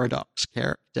paradox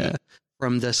character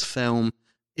from this film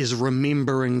is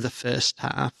remembering the first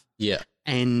half. Yeah.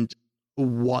 And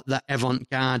what the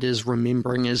avant-garde is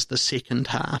remembering is the second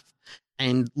half.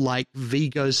 And like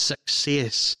Vigo's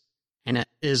success, and it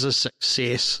is a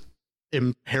success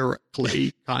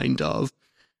empirically, kind of,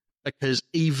 because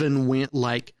even when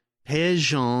like Père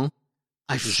Jean,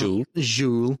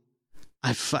 Jules,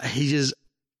 he is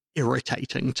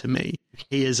irritating to me.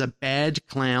 He is a bad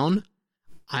clown.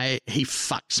 He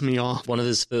fucks me off. One of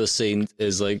his first scenes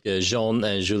is like Jean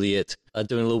and Juliette are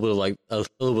doing a little bit of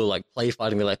play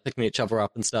fighting. They're like picking each other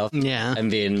up and stuff. Yeah.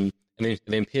 And then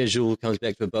Pierre Jules comes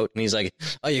back to the boat and he's like,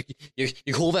 "Oh, you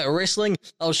call that wrestling?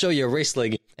 I'll show you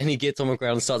wrestling." And he gets on the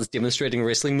ground and starts demonstrating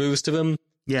wrestling moves to them.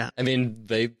 Yeah. And then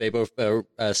they both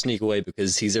sneak away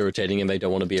because he's irritating and they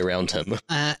don't want to be around him.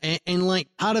 And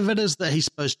like part of it is that he's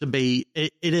supposed to be,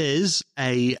 it is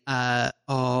a, I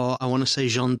want to say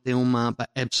Jean Dillma,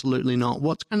 but absolutely not.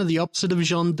 What's kind of the opposite of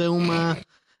Jean Dillma?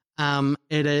 Come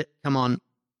on.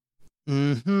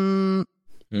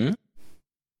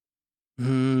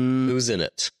 Who's in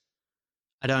it?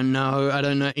 I don't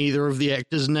know either of the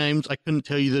actors' names. I couldn't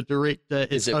tell you the director.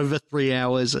 It's over 3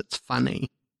 hours. It's funny.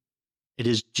 It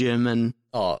is German.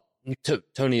 Oh,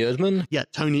 Tony Erdmann? Yeah,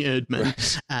 Tony Erdmann.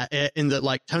 Right. In that,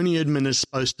 like, Tony Erdmann is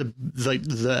supposed to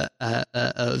the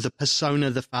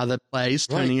persona the father plays.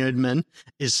 Tony Erdmann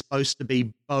is supposed to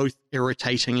be both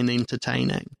irritating and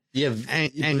entertaining. Yeah,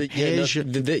 And Pierre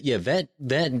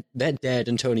that dad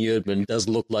and Tony Erdmann does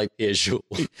look like Pierre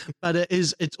Jules. But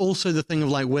it's also the thing of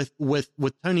like with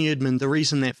Tony Erdmann, the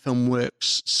reason that film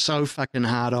works so fucking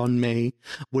hard on me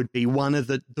would be one of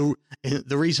the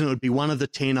reason it would be one of the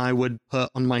 10 I would put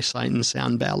on my Sight and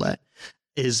Sound ballot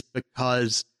is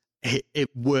because it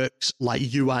works like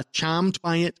you are charmed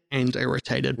by it and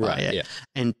irritated by it. Yeah.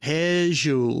 And Pierre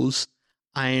Jules,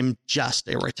 I am just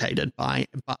irritated by,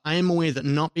 but I am aware that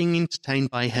not being entertained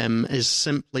by him is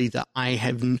simply that I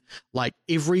have, like,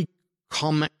 every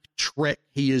comic trick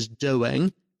he is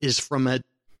doing is from a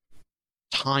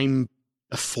time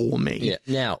before me. Yeah.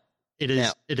 Now, it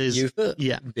is.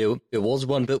 Yeah. There was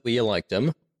one bit where you liked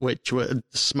him. Which were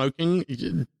smoking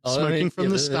from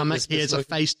the stomach. He has a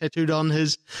face tattooed on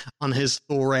his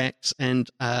thorax, and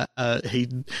he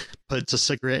puts a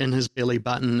cigarette in his belly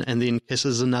button, and then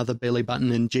kisses another belly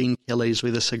button in Gene Kelly's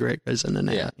where the cigarette goes in and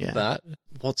out. Yeah. But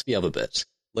what's the other bit?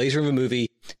 Later in the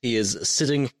movie, he is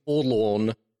sitting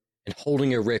forlorn and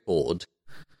holding a record.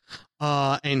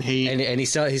 And he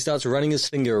starts running his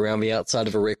finger around the outside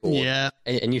of a record. Yeah.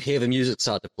 And you hear the music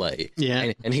start to play.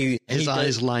 Yeah. And his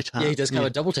eyes light up. Yeah, he does kind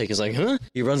of a double take. He's like, huh?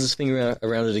 He runs his finger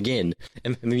around it again,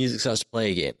 and the music starts to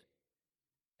play again.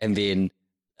 And then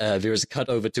there is a cut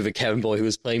over to the cabin boy who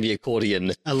was playing the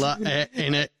accordion. A lot,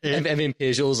 and then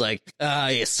Pierre Jules like,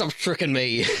 yeah, stop tricking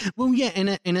me. Well, yeah,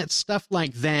 and it's stuff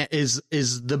like that is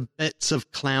the bits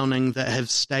of clowning that have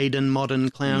stayed in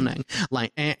modern clowning.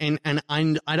 Like, and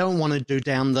I don't want to do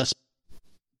down this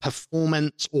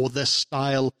performance or this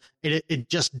style. It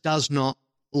just does not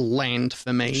land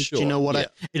for me. Sure, do you know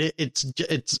what? Yeah.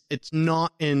 It's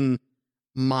not in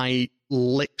my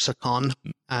lexicon,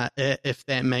 if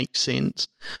that makes sense.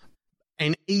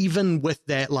 And even with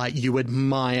that, like, you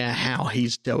admire how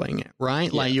he's doing it, right?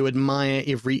 Yeah. Like, you admire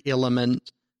every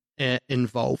element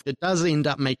involved. It does end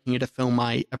up making it a film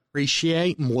I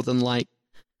appreciate more than, like,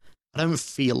 I don't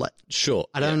feel it. Sure.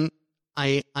 I don't.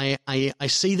 I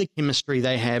see the chemistry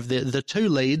they have. The two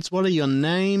leads. What are your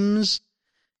names?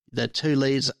 The two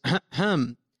leads.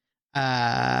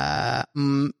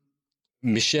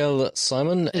 Michelle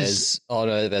Simon that's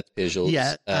Pierre Jules.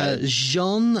 Yeah,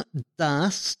 Jean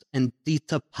Dast and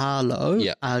Dita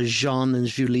Parlo are Jean and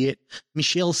Juliette.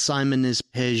 Michelle Simon is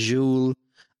Pierre Jules,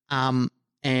 and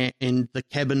the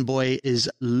cabin boy is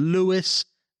Louis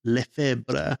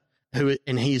Lefebvre,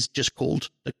 and he's just called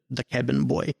the cabin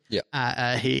boy.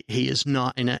 Yeah, he is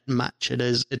not in it much.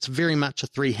 It's very much a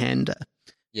three-hander.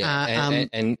 Yeah,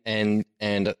 and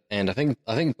I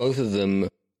think both of them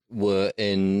were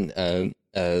in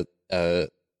both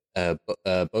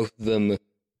of them,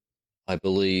 I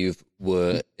believe,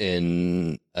 were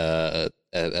in both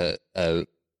of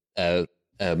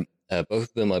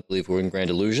them, I believe, were in Grand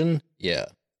Illusion. Yeah.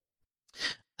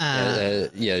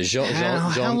 Jean,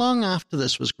 how long after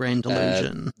this was Grand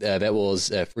Illusion? That was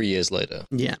 3 years later.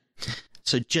 Yeah.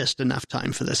 So just enough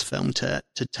time for this film to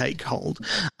take hold.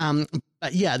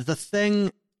 But yeah, the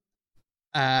thing,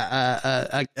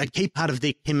 a key part of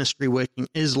their chemistry working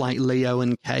is like Leo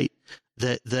and Kate,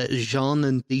 that Jean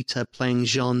and Dita playing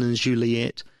Jean and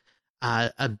Juliette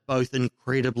are both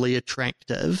incredibly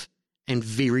attractive and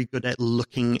very good at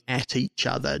looking at each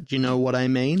other. Do you know what I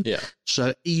mean? Yeah.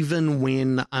 So even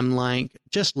when I'm like,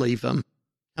 just leave him,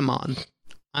 come on.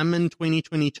 I'm in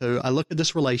 2022. I look at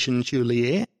this relation,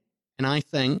 Juliette, and I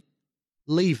think,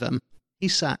 leave him. He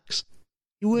sucks.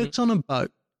 He works on a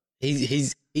boat.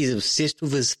 He's obsessed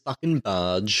with his fucking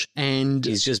barge, and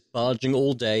he's just barging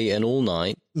all day and all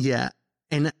night. Yeah,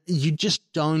 and you just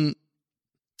don't.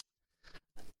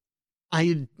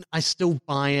 I still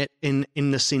buy it in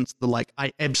the sense that, like,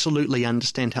 I absolutely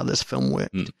understand how this film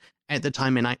worked at the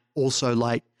time, and I also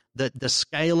like the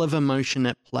scale of emotion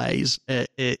it plays,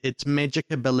 its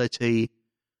magic ability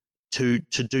to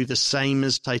do the same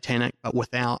as Titanic, but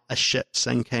without a ship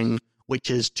sinking,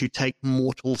 which is to take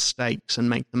mortal stakes and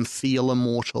make them feel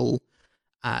immortal,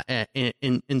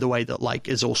 in the way that, like,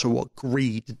 is also what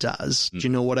greed does. Do you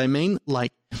know what I mean?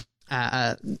 Like,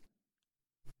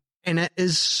 and it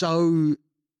is so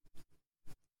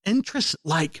interesting.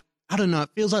 Like, I don't know, it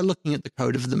feels like looking at the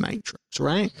code of the Matrix,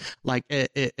 right? Like,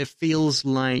 it feels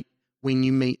like when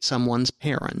you meet someone's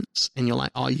parents and you're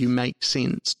like, oh, you make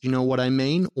sense. Do you know what I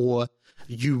mean? Or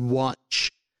you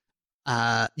watch,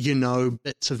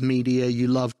 bits of media you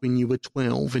loved when you were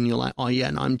 12 and you're like, oh yeah,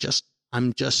 and I'm just,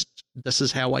 this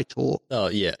is how I talk. Oh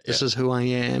yeah. This is who I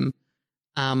am.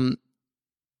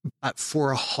 But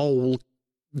for a whole,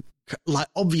 like,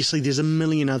 obviously there's a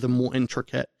million other more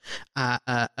intricate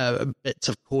bits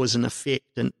of cause and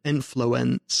effect and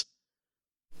influence,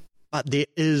 but there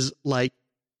is, like,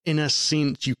 in a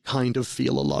sense, you kind of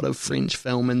feel a lot of French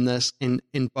film in this, in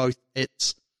both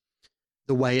its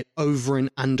the way it over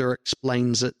and under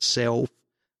explains itself,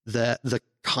 the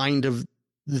kind of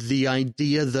the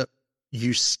idea that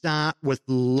you start with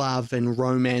love and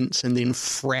romance and then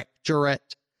fracture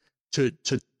it to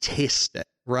test it,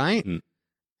 right?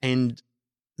 And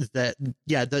that,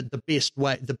 the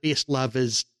best love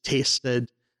is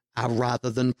tested rather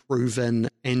than proven,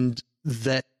 and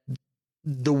that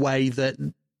the way that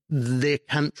their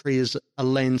country is a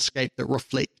landscape that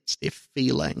reflects their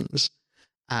feelings,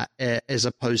 as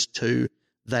opposed to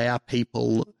they are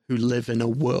people who live in a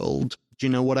world. Do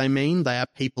you know what I mean? They are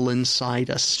people inside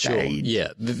a stage. Sure.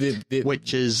 Yeah.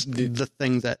 Which is the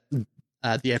thing that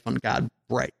the avant-garde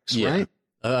breaks, right?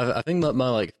 I think that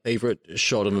my favorite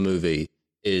shot of a movie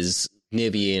is near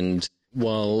the end,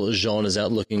 while Jean is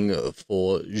out looking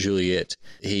for Juliette.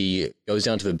 He goes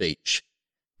down to the beach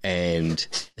and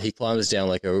he climbs down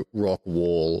like a rock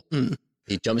wall.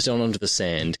 He jumps down onto the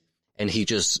sand and he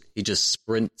just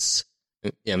sprints.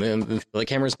 Yeah, the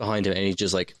camera's behind him and he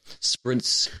just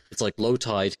sprints. It's low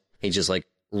tide. He just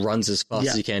runs as fast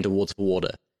as he can towards the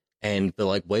water. And the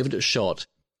way that it's shot,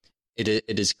 it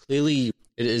is clearly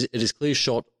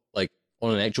shot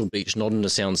on an actual beach, not on a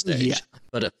soundstage. Yeah.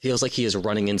 But it feels like he is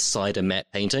running inside a matte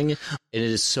painting, and it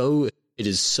is so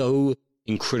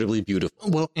incredibly beautiful.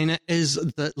 Well, and it is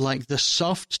the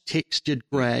soft textured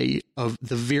grey of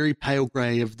the very pale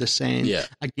grey of the sand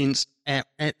against at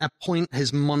a point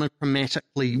his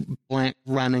monochromatically black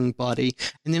running body,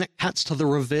 and then it cuts to the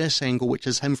reverse angle, which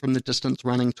is him from the distance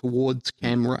running towards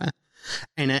camera,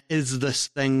 and it is this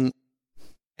thing.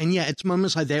 And it's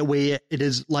moments like that where it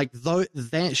is though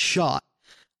that shot,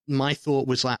 my thought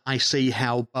was I see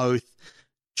how both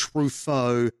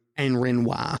Truffaut and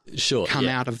Renoir come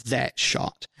out of that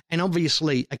shot. And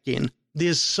obviously, again,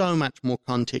 there's so much more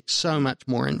context, so much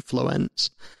more influence,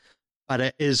 but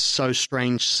it is so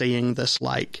strange seeing this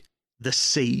the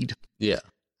seed. Yeah.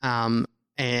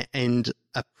 And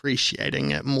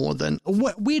appreciating it more than...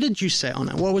 Where did you sit on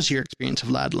it? What was your experience of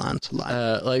La Atlanta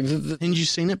like? Hadn't you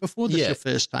seen it before? This your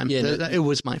first time? Yeah, it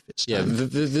was my first time. Yeah,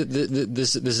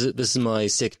 this is my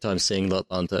second time seeing La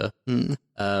Atlanta.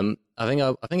 I think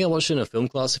I watched it in a film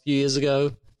class a few years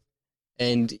ago,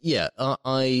 and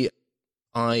I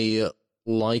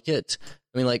like it.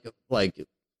 I mean,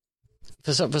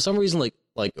 for some reason,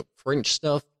 French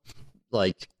stuff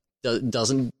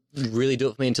doesn't really do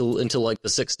it for me until the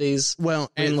 60s. Well,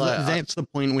 and that's the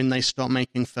point when they stop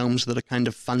making films that are kind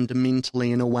of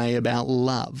fundamentally in a way about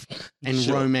love and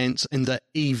romance, and that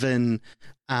even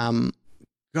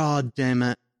God damn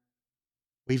it,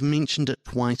 we've mentioned it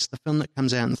twice, the film that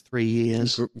comes out in 3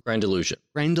 years, Grand Illusion,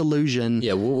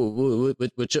 yeah,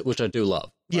 which I do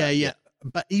love. Yeah,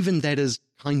 but even that is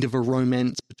kind of a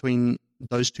romance between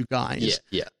those two guys.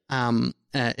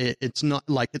 It's not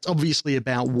it's obviously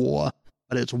about war,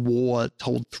 but it's war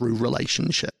told through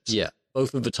relationships. Yeah,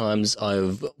 both of the times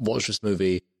I've watched this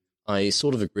movie, I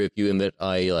sort of agree with you in that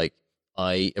I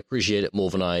appreciate it more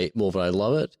than I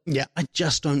love it. Yeah, I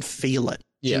just don't feel it.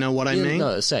 You know what I mean?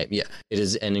 No, same. Yeah, it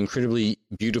is an incredibly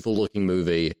beautiful looking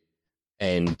movie,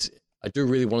 and I do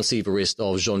really want to see the rest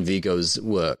of Jean Vigo's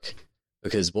work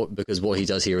because what he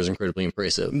does here is incredibly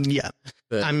impressive. Yeah,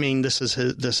 but, I mean, this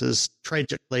is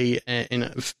tragically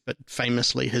but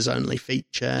famously his only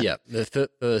feature. Yeah, the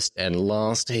first and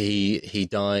last. He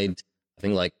died, I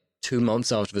think, 2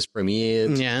 months after this premiere.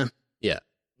 Yeah,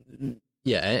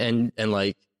 and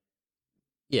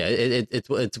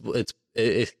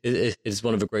it's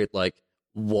one of the great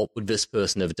what would this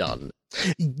person have done?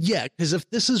 Yeah, because if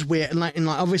this is where, and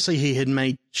obviously he had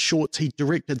made shorts, he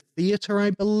directed theater,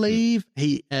 I believe.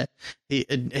 He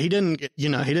didn't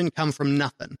come from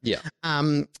nothing. Yeah.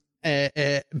 But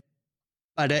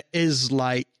it is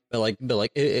if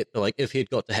he'd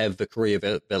got to have the career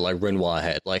that Renoir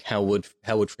had, how would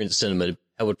French cinema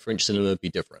be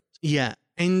different? Yeah,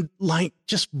 and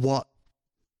just what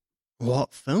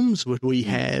films would we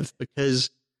have? Because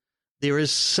there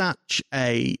is such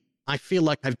a, I feel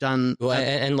like I've done... what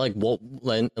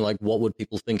would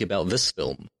people think about this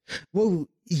film? Well,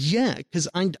 yeah, because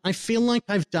I feel like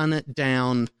I've done it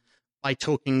down by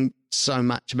talking so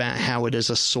much about how it is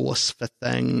a source for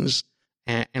things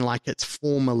and its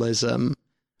formalism,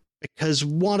 because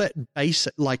what it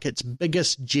its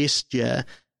biggest gesture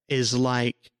is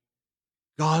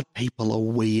God, people are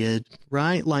weird,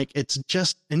 right? It's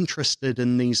just interested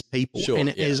in these people. Sure, and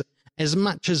it is, as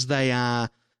much as they are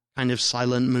kind of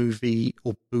silent movie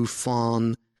or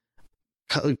Buffon,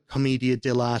 commedia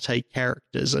dell'arte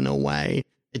characters in a way,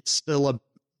 it's still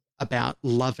about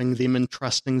loving them and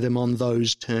trusting them on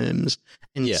those terms,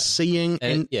 and seeing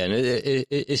and it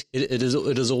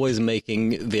is always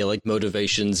making their like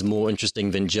motivations more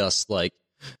interesting than just like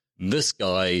this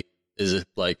guy's too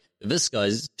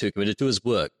committed to his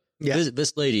work. Yeah.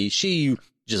 This lady, she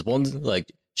just wants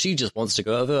to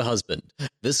go out with her husband.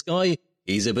 This guy,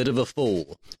 he's a bit of a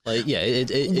fool. Like, yeah,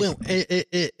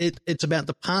 it's about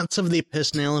the parts of their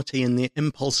personality and their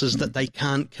impulses that they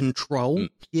can't control.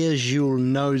 Pierre Jules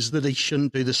knows that he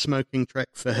shouldn't do the smoking trick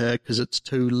for her because it's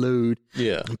too lewd.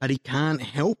 Yeah, but he can't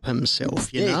help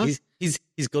himself. You know,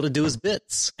 he's got to do his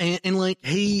bits. And like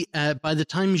by the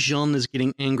time Jean is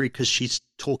getting angry because she's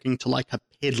talking to like a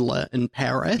peddler in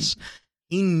Paris.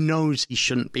 He knows he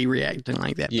shouldn't be reacting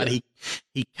like that, but he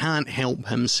can't help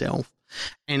himself.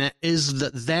 And it is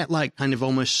that like kind of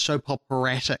almost soap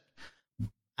operatic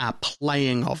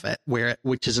playing of it,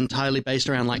 which is entirely based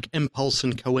around like impulse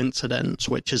and coincidence,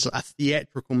 which is a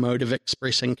theatrical mode of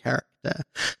expressing character,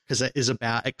 because it is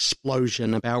about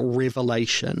explosion, about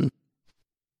revelation,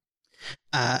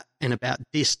 and about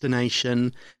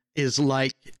destination, is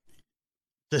like...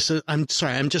 I'm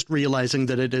sorry, I'm just realizing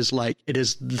that it is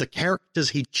the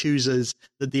characters he chooses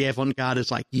that the avant-garde is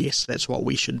like, yes, that's what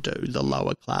we should do, the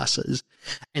lower classes.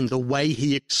 And the way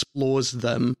he explores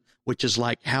them, which is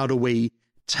like, how do we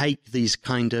take these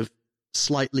kind of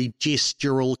slightly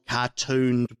gestural,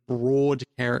 cartooned, broad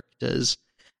characters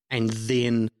and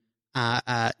then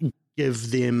give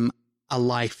them a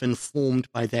life informed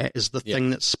by that is the thing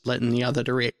that's split in the other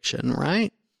direction,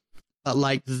 right? But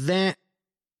like that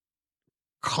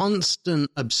constant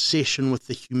obsession with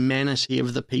the humanity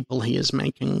of the people he is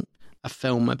making a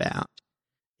film about,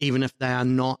 even if they are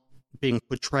not being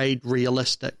portrayed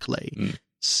realistically,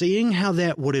 seeing how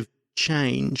that would have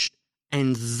changed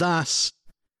and thus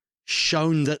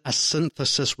shown that a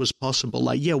synthesis was possible.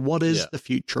 Like, what is the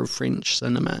future of French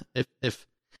cinema if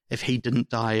he didn't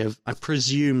die of, I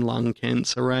presume, lung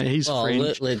cancer, right? He's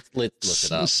French. Let's look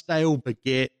it up. Stale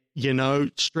baguette. You know,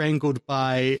 strangled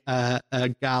by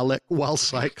garlic while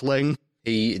cycling.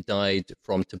 He died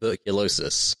from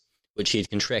tuberculosis, which he had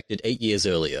contracted 8 years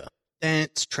earlier.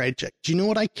 That's tragic. Do you know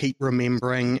what I keep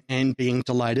remembering and being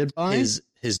delighted by? His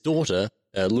daughter,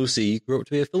 Lucy, grew up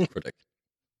to be a film critic.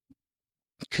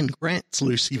 Congrats,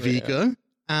 Lucy Vigo.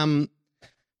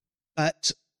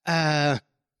 But oh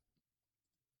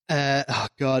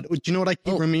God, do you know what I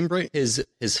keep remembering? His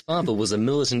father was a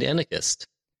militant anarchist.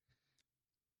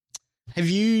 Have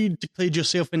you declared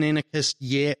yourself an anarchist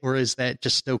yet, or is that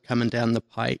just still coming down the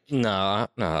pike? No, I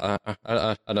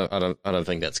don't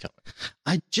think that's coming.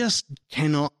 I just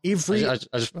cannot. I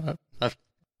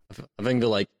think the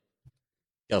like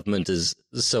government is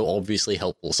so obviously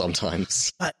helpful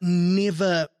sometimes, but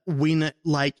never when it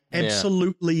like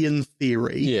absolutely in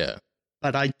theory. Yeah,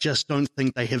 but I just don't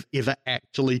think they have ever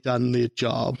actually done their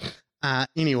job.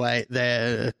 Anyway,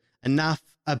 they're enough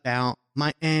about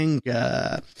my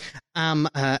anger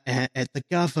at the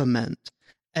government.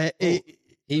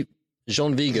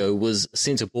 Jean Vigo was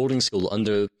sent to boarding school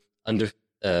he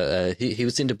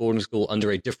was sent to boarding school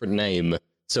under a different name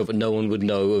so that no one would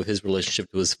know of his relationship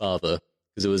to his father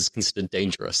because it was considered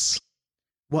dangerous.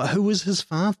 What? Who was his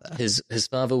father? His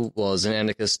father was an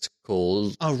anarchist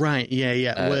called... Oh, right.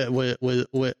 Yeah.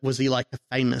 Was he like a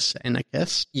famous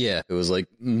anarchist? Yeah, who was like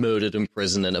murdered in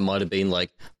prison, and it might have been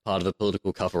like part of a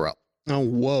political cover-up. Oh,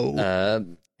 whoa.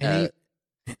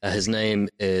 His name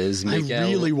is Miguel. I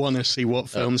really want to see what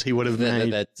films he would have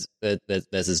made. That's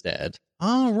his dad.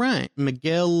 Oh, right.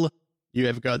 Miguel, you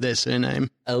ever got their surname?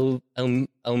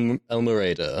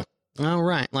 Almereda. Oh,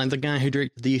 right. Like the guy who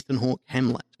directed the Ethan Hawke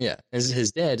Hamlet. Yeah.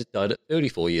 His dad died at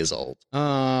 34 years old.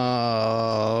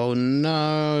 Oh,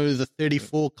 no. The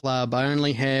 34 Club. I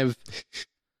only have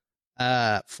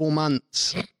 4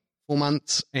 months. 4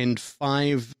 months and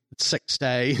 6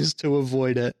 days to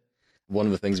avoid it. One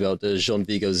of the things about Jean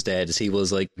Vigo's dad is he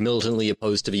was like militantly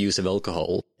opposed to the use of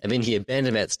alcohol, and then he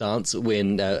abandoned that stance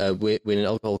when an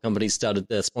alcohol company started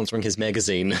sponsoring his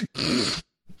magazine.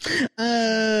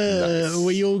 Nice.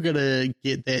 We all gotta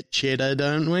get that cheddar,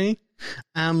 don't we?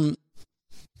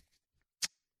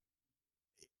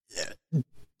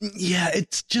 Yeah,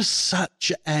 it's just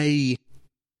such a...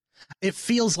 It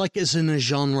feels like it's in a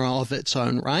genre of its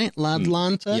own, right?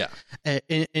 L'Atlanta. Yeah.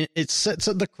 It sits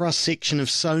at the cross-section of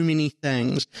so many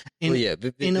things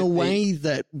in a way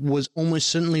that was almost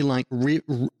certainly like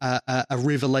a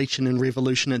revelation and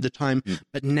revolution at the time,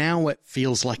 but now it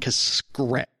feels like a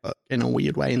scrapbook in a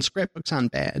weird way, and scrapbooks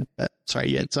aren't bad, but sorry,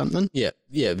 you had something? Yeah.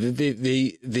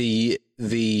 The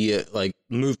like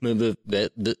movement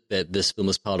that this film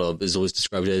is part of is always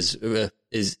described as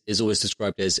is always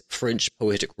described as French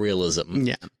poetic realism.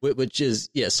 Yeah. Which is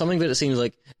something that it seems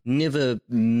like never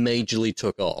majorly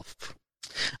took off.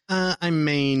 I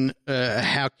mean,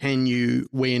 how can you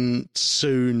when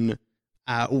soon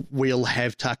we'll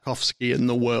have Tarkovsky in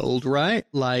the world, right?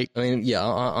 Like, I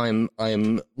mean,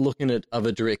 I'm looking at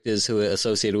other directors who are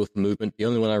associated with the movement. The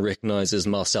only one I recognize is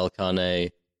Marcel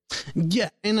Carné. Yeah,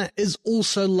 and it is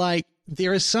also like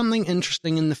there is something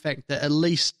interesting in the fact that, at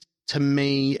least to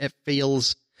me, it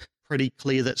feels pretty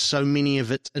clear that so many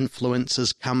of its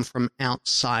influences come from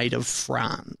outside of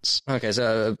France. Okay,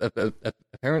 so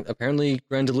apparently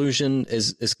Grand Illusion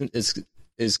is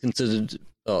considered.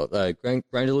 Grand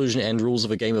Illusion and Rules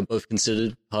of a Game are both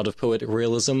considered part of poetic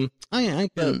realism. I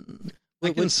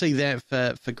can see that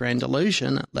for Grand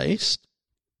Illusion, at least.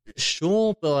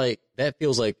 Sure, but like that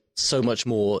feels like so much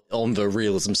more on the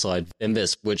realism side than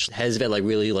this, which has that like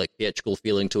really like theatrical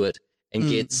feeling to it and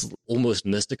gets almost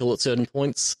mystical at certain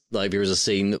points. Like there is a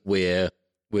scene where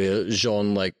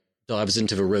Jean like dives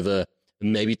into the river,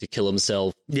 maybe to kill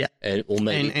himself. Yeah, or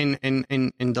maybe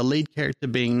and the lead character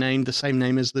being named the same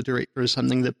name as the director is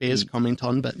something that bears comment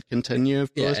on. But continue,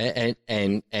 of course. Yeah,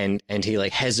 and he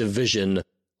like has a vision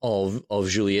of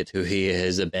Juliette, who he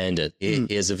has abandoned. He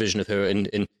has a vision of her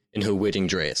in her wedding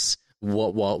dress,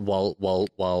 while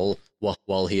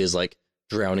he is like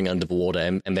drowning under the water,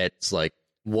 and that's like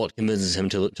what convinces him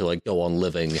to like go on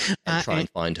living and try and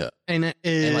find her. And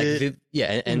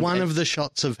one of the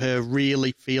shots of her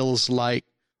really feels like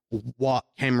what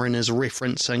Cameron is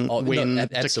referencing when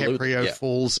DiCaprio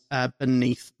falls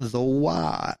beneath the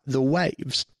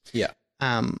waves. Yeah.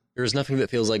 There is nothing that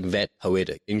feels like that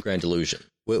poetic in Grand Illusion,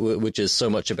 which is so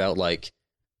much about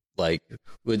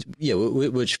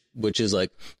which is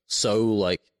like so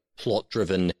like plot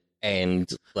driven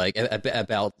and like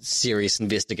about serious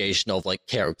investigation of like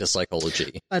character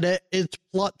psychology. But it's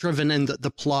plot driven in that the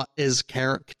plot is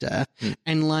character,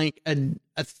 and like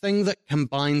a thing that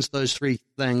combines those three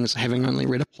things, having only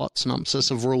read a plot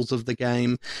synopsis of Rules of the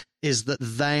Game, is that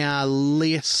they are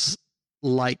less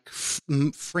like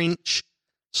French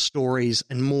stories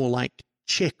and more like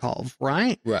Chekhov,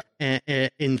 right? Right.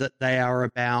 In that they are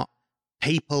about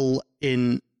people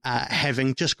in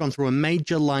having just gone through a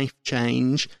major life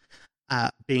change,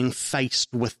 being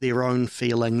faced with their own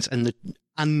feelings and the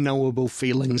unknowable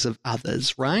feelings of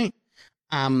others, right?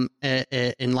 And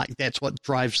like that's what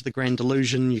drives the Grand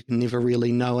Illusion. You can never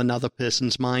really know another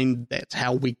person's mind. That's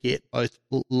how we get both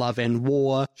love and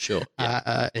war. Sure.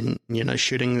 Yeah. And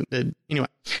shooting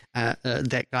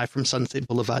that guy from Sunset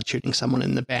Boulevard shooting someone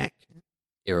in the back.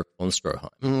 Eric von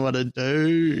Stroheim. What a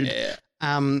dude. Yeah.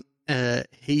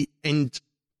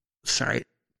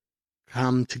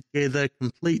 Come together,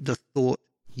 complete the thought,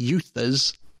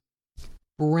 Euther's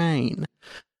brain.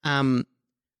 And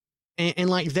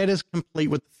like that is complete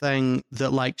with the thing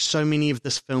that like so many of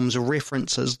this film's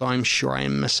references, though I'm sure I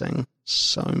am missing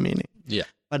so many. Yeah.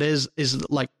 But is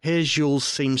like Père Jules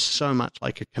seems so much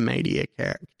like a Commedia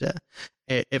character.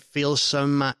 It feels so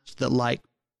much that like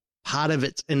part of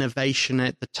its innovation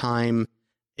at the time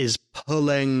is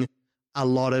pulling a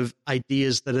lot of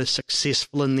ideas that are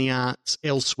successful in the arts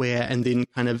elsewhere and then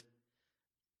kind of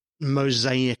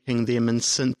mosaicing them and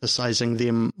synthesizing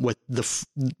them with the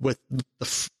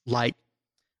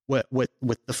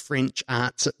French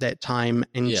arts at that time.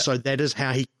 And so that is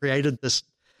how he created this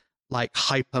like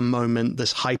hyper moment,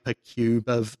 this hyper cube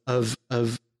of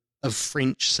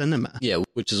French cinema. Yeah,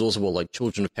 which is also what like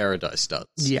Children of Paradise does.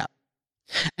 Yeah.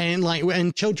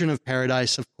 And Children of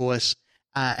Paradise, of course,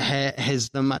 is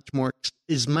much more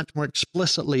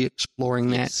explicitly exploring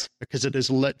that because it is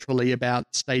literally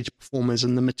about stage performers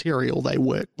and the material they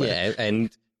work with. Yeah,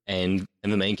 and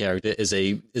the main character is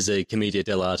a commedia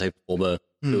dell'arte performer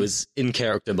who is in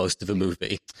character most of the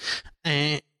movie.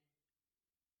 And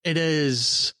it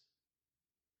is.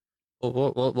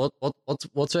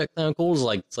 What's that clown called?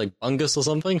 It's like Bungus or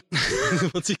something.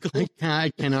 What's he called? I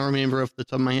cannot remember off the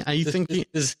top of my head. Are you thinking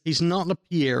he's not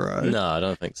LaPiero? No, I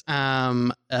don't think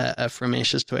so. From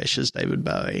Ashes to Ashes, David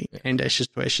Bowie, and Ashes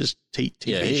to Ashes,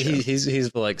 TV show. He's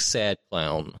the like sad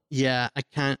clown. Yeah, I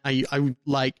can't. I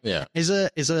like. Yeah. As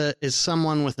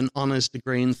someone with an honors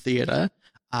degree in theatre,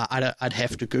 I'd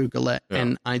have to Google it,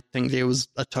 and I think there was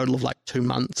a total of like 2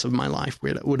 months of my life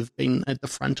where it would have been at the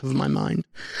front of my mind.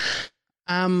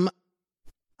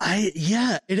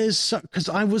 It is so, because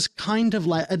I was kind of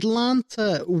like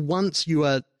Atlanta. Once you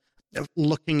are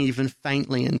looking even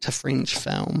faintly into French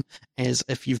film, as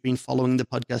if you've been following the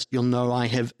podcast, you'll know I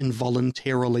have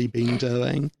involuntarily been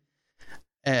doing.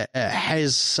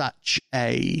 Has such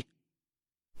a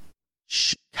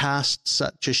cast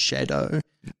such a shadow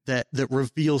that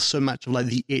reveals so much of like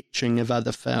the etching of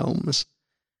other films.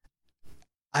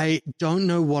 I don't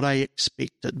know what I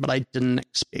expected, but I didn't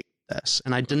expect this,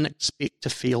 and I didn't expect to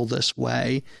feel this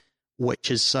way,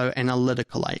 which is so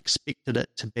analytical. I expected it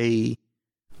to be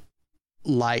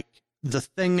like the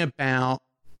thing about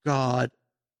God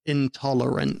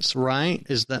intolerance, right?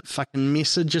 Is that fucking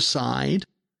message aside,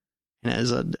 and it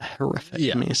is a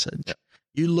horrific message. Yeah.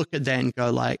 You look at that and go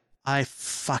like, I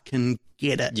fucking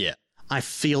get it. Yeah. I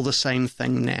feel the same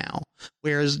thing now.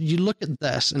 Whereas you look at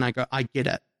this and I go, I get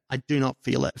it. I do not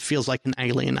feel it. It feels like an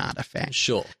alien artifact.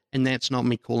 Sure. And that's not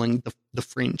me calling the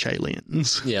French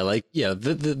aliens. Yeah, like, yeah,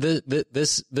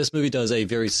 this movie does a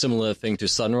very similar thing to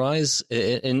Sunrise.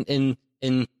 In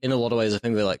a lot of ways, I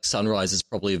think that like Sunrise is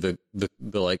probably the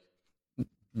film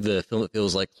that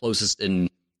feels like closest in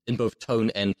both tone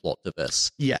and plot to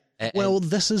this. Yeah. Well,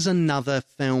 this is another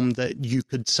film that you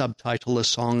could subtitle A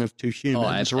Song of Two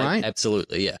Humans, right?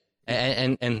 Absolutely, yeah.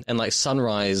 And like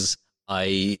Sunrise,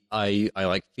 I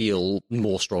like feel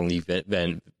more strongly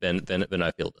than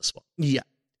I feel this one. Yeah.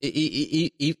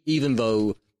 Even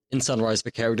though in Sunrise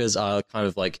the characters are kind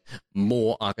of like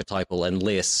more archetypal and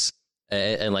less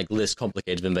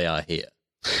complicated than they are here.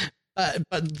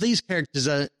 But these characters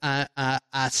are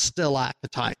still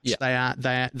archetypes. Yeah.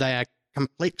 They are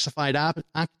complexified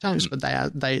archetypes, but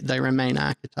they remain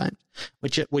archetypes,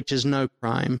 which is no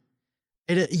crime.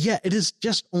 It is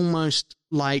just almost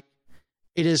like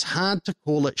it is hard to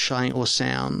call it shy or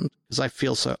sound because I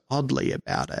feel so oddly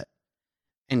about it,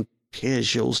 and Pierre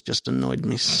Gilles just annoyed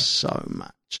me so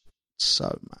much.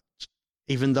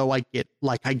 Even though I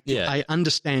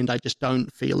understand, I just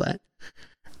don't feel it.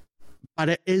 But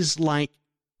it is like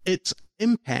its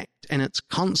impact and its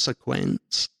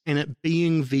consequence and it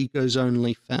being Viggo's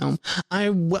only film.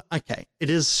 It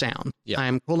is sound. Yeah. I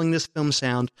am calling this film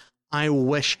sound. I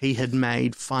wish he had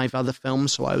made 5 other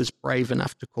films, so I was brave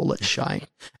enough to call it shy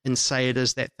and say it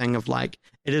is that thing of like,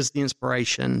 it is the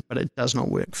inspiration, but it does not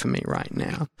work for me right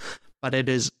now. But it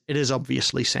is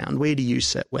obviously sound. Where do you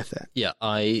sit with it? Yeah,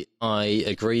 I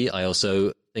agree. I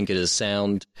also think it is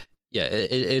sound. Yeah,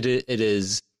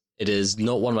 it is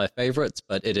not one of my favorites,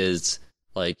 but it is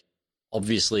like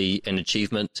obviously an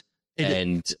achievement,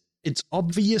 it's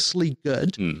obviously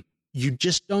good. You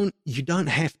just don't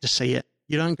have to see it.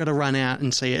 You don't got to run out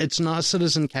and see it. It's not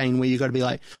Citizen Kane where you got to be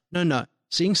like, no,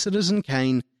 seeing Citizen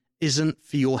Kane isn't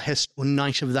for your or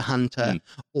Night of the Hunter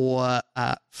or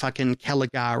fucking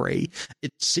Caligari.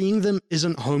 Seeing them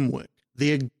isn't homework.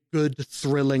 They're good,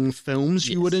 thrilling films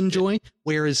you would enjoy. Yeah.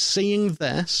 Whereas seeing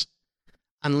this,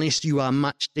 unless you are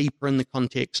much deeper in the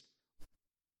context,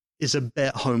 is a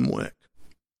bit homework.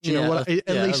 Do you know what?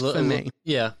 At least for me.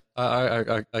 Yeah,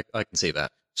 I can see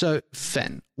that. So,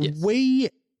 Finn, we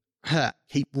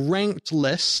keep ranked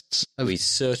lists we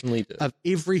certainly do. Of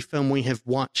every film we have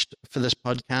watched for this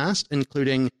podcast,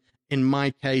 including, in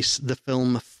my case, the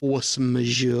film Force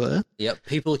Majeure. Yep,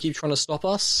 people keep trying to stop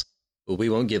us, but we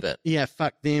won't give it. Yeah,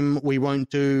 fuck them. We won't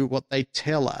do what they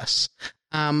tell us.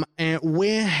 And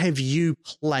where have you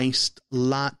placed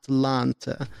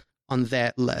L'Atlante on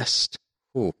that list?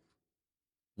 Ooh,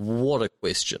 what a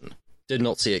question. Did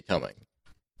not see it coming.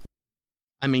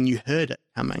 I mean, you heard it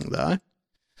coming, though.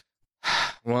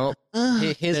 Well,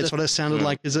 that's what it sounded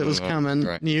like as it was coming.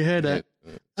 Right. You heard it.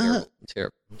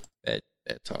 Terrible. Bad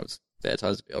times. Bad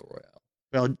times at Belle Royale.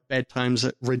 Well, bad times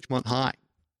at Ridgemont High.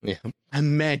 Yeah.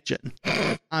 Imagine.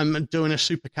 I'm doing a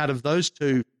supercut of those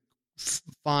two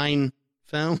fine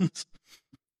films.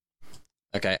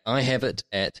 Okay, I have it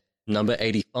at number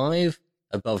 85,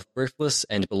 above Breathless,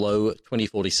 and below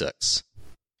 2046.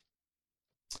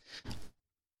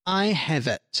 I have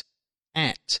it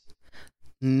at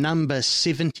number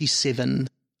 77,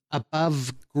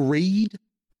 above Greed,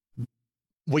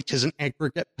 which is an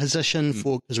aggregate position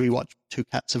because we watched 2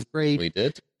 cuts of Greed. We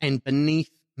did. And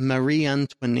beneath Marie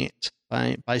Antoinette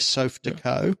by Soph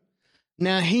Decaux.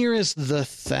 Now, here is the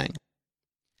thing.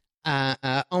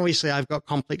 Obviously, I've got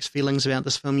complex feelings about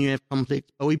this film. You have complex,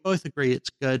 but we both agree it's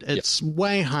good. It's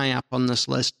way high up on this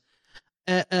list.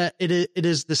 It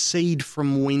is the seed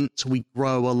from whence we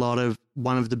grow a lot of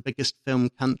one of the biggest film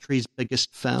country's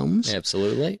biggest films.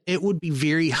 Absolutely. It would be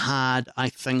very hard, I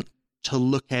think, to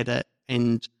look at it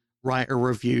and write a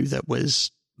review that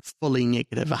was fully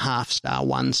negative, a 0.5 star,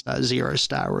 1 star, 0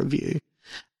 star review.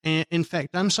 And in fact,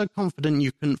 I'm so confident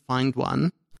you couldn't find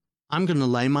one. I'm going to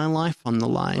lay my life on the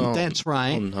line. That's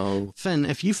right. Oh, no. Finn,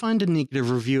 if you find a negative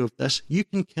review of this, you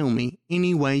can kill me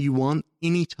any way you want,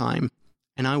 anytime.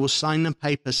 And I will sign the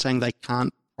paper saying they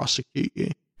can't prosecute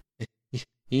you.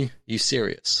 You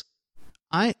serious?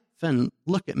 Finn,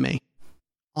 look at me.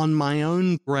 On my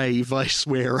own grave, I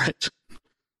swear it.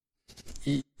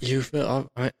 I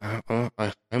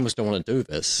almost don't want to do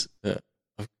this.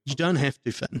 You don't have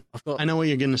to, Finn. I know what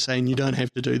you're going to say, and you don't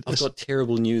have to do I've this. got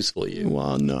terrible news for you.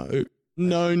 Well, no.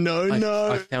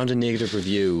 I found a negative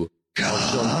review of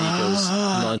John Beaker's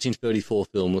 1934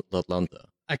 film L'Atlanta.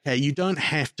 Okay, you don't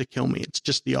have to kill me. It's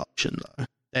just the option, though.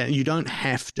 You don't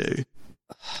have to.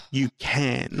 You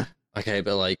can. Okay,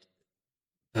 but like,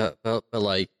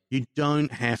 you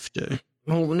don't have to.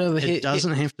 well, no, but It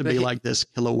doesn't have to be like this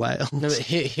killer whale. No, but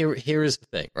here is the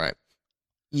thing, right?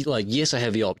 Yes, I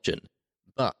have the option,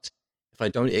 but if I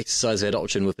don't exercise that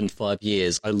option within 5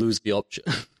 years, I lose the option.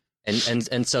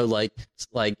 And so what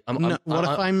if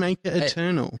I make it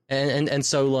eternal? And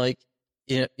so like,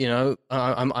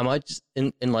 I might just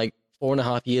in like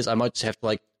 4.5 years, I might just have to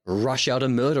like rush out a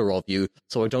murder of you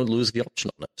so I don't lose the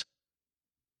option on it.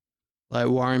 Like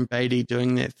Warren Beatty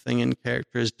doing that thing in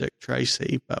character as Dick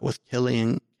Tracy, but with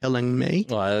killing me.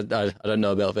 Well, I don't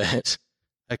know about that.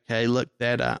 Okay, look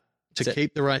that up. To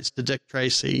keep the rights to Dick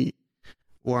Tracy,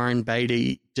 Warren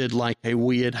Beatty did like a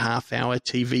weird half-hour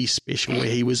TV special where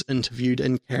he was interviewed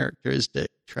in character as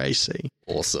Dick Tracy.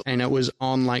 Awesome. And it was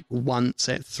on like once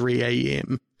at 3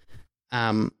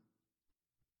 a.m.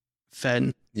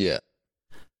 Finn. Yeah.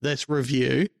 This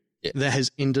review that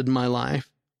has ended my life,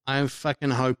 I fucking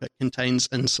hope it contains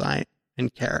insight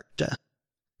and character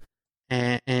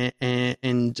and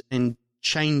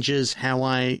changes how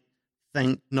I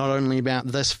think not only about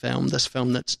this film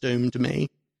that's doomed me,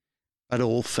 but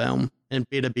all film. It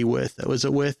better be worth it. Was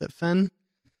it worth it, Finn?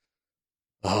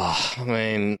 Oh, I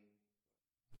mean,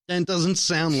 That doesn't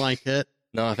sound like it.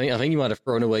 no, I think you might have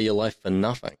thrown away your life for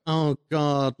nothing. Oh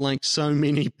God, like so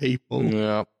many people.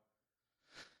 Yeah.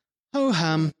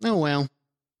 Oh well.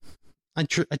 I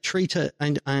treat it,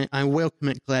 and I welcome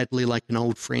it gladly like an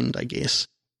old friend, I guess.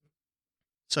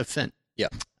 So Finn. Yeah.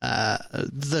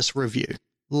 This review.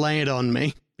 Lay it on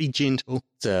me. Be gentle.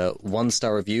 It's a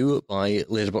 1-star review by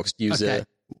Letterboxd user. Okay.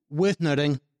 Worth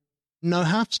noting, no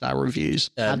half-star reviews.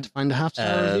 Hard to find a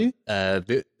half-star review?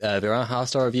 There are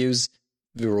half-star reviews.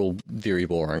 They're all very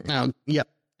boring. Oh, yep.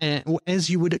 As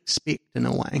you would expect, in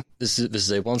a way. This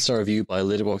is a 1-star review by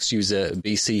Letterboxd user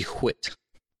BC Whit.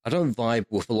 I don't vibe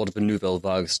with a lot of the Nouvelle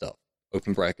Vague stuff,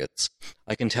 open brackets.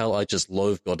 I can tell I just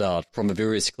loathe Godard from the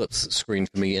various clips screened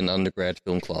for me in undergrad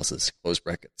film classes, close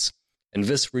brackets. And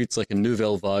this reads like a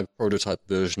Nouvelle Vague prototype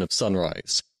version of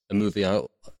Sunrise, a movie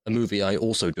I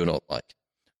also do not like.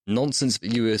 Nonsense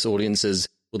that US audiences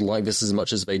would like this as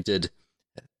much as they did.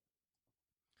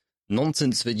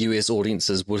 Nonsense that US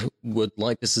audiences would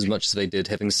like this as much as they did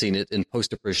having seen it in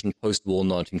post-depression, post-war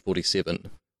 1947.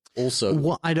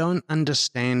 Also, I don't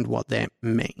understand what that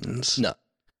means. No.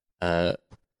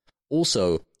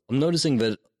 Also, I'm noticing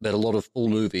that a lot of full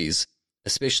movies,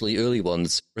 especially early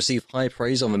ones, receive high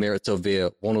praise on the merits of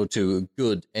their one or two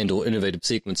good and or innovative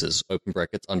sequences, open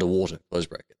brackets, underwater, close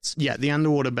brackets. Yeah, the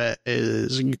underwater bit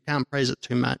is, you can't praise it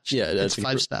too much. Yeah, it's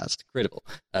 5 stars. It's incredible.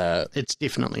 It's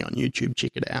definitely on YouTube.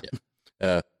 Check it out.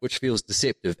 Yeah. Which feels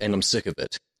deceptive, and I'm sick of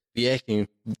it. The acting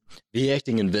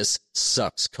in this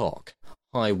sucks cock.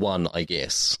 High 1, I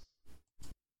guess.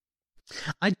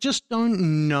 I just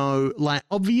don't know. Like,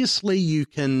 obviously, you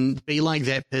can be like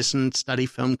that person, study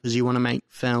film because you want to make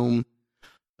film,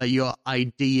 but your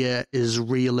idea is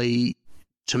really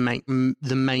to make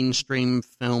the mainstream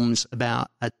films about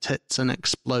tits and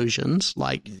explosions,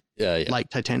 like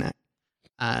Titanic,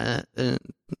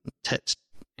 tits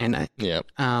and it. Yeah.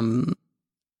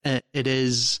 It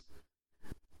is.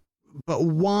 But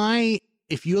why?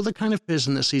 If you're the kind of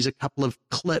person that sees a couple of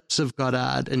clips of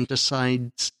Godard and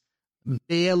decides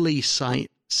barely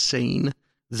sight seen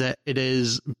that it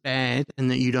is bad and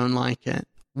that you don't like it,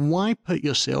 why put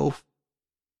yourself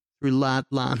through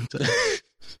L'Atlanta?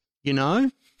 You know?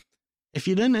 If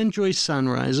you didn't enjoy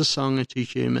Sunrise, A Song of Two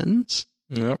Humans,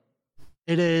 Yep.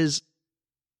 it is,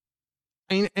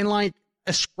 and like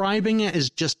ascribing it as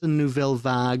just a Nouvelle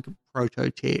Vague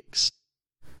proto-text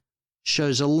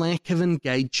shows a lack of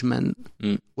engagement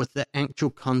with the actual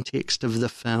context of the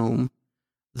film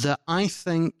that I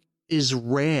think is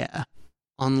rare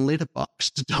on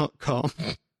letterboxd.com.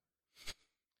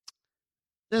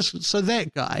 So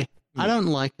that guy, I don't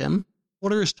like him.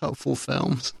 What are his top 4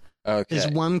 films? Okay.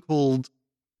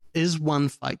 Is one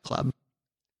Fight Club.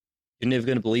 You're never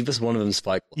going to believe this. One of them's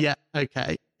Fight Club. Yeah,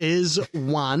 okay. Is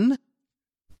one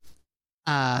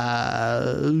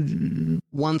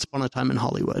Once Upon a Time in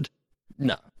Hollywood?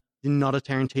 No. Not a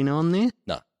Tarantino on there?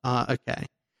 No. Okay.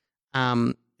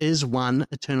 Is one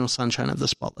Eternal Sunshine of the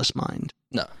Spotless Mind?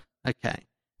 No. Okay.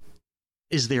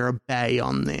 Is there a Bay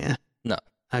on there? No.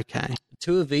 Okay.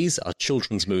 two of these are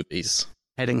children's movies.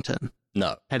 Paddington.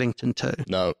 No. Paddington 2.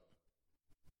 No.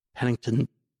 Paddington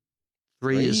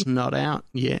 3 is not out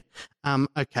yet.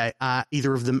 Okay, are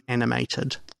either of them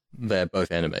animated? They're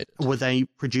both animated. Were they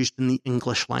produced in the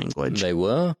English language? They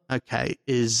were. Okay,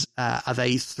 are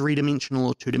they 3-dimensional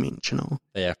or 2-dimensional?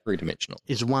 They are 3-dimensional.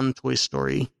 Is one Toy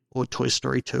Story or Toy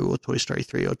Story 2 or Toy Story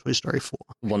 3 or Toy Story 4?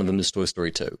 One of them is Toy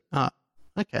Story 2.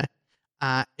 Okay.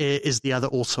 Is the other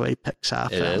also a Pixar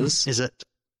film? Is. Is it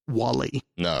WALL-E?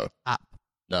 No. Up?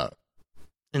 No.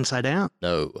 Inside Out?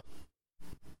 No.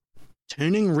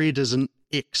 Turning Red is an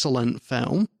excellent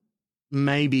film.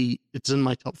 Maybe it's in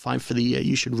my top 5 for the year.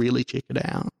 You should really check it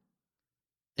out.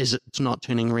 It's not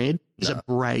Turning Red? Is No. it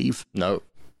Brave? No.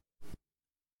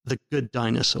 The Good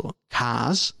Dinosaur?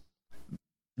 Cars?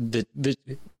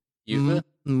 Eupha?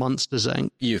 Monsters,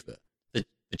 Inc. Eupha.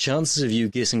 The chances of you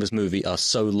guessing this movie are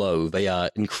so low, they are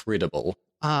incredible.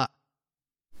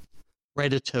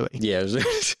 Ratatouille. Yeah.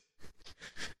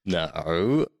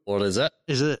 No. What is it?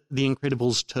 Is it The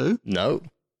Incredibles 2? No.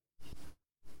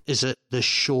 Is it the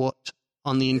short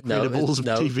on The Incredibles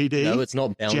no, DVD? No, it's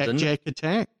not Bounden. Jack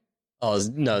Attack? Oh,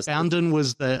 no. It's Bounden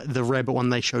was the rabbit one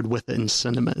they showed with it in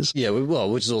cinemas. Yeah,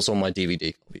 well, which is also on my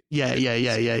DVD copy.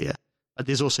 Yeah. But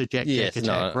there's also Jack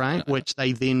Attack, right? No. Which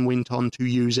they then went on to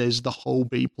use as the whole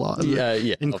B plot of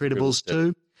Incredibles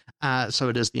 2. So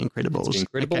it is The Incredibles. It's The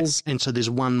Incredibles. Okay. And so there's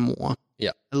one more.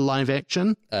 Yeah. Live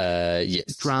action?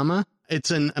 Yes. Drama?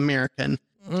 It's an American.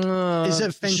 Is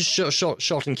it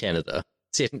shot in Canada?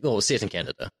 Set in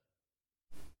Canada.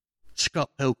 Scott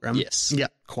Pilgrim? Yes. Yeah,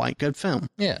 quite good film.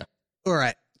 Yeah. All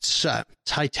right, so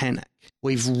Titanic.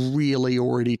 We've really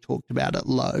already talked about it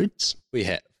loads. We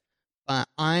have. But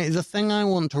the thing I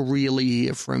want to really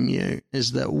hear from you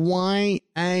is that why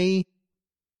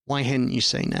hadn't you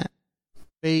seen it?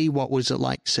 B, what was it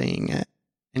like seeing it?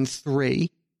 And 3,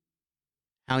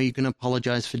 how are you going to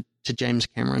apologize to James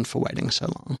Cameron for waiting so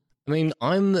long? I mean,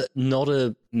 I'm not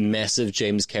a massive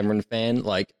James Cameron fan.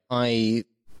 Like, do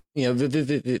you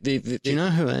know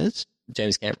who is?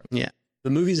 James Cameron. Yeah. The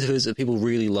movies of his that people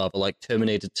really love are like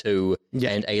Terminator 2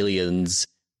 and Aliens,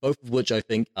 both of which I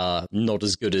think are not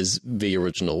as good as the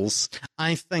originals.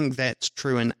 I think that's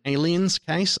true in Aliens'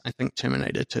 case. I think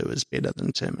Terminator 2 is better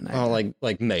than Terminator. Oh, like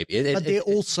maybe. But they're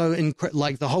also,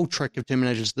 like, the whole trick of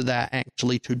Terminator is that they're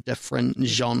actually two different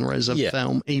genres of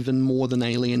film, even more than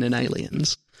Alien and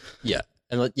Aliens. Yeah.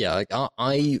 And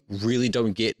I really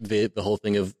don't get the whole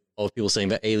thing of people saying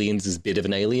that Aliens is better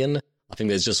than Alien. I think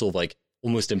that's just sort of like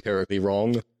almost empirically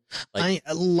wrong. It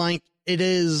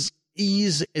is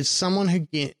easy as someone who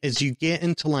as you get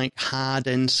into like hard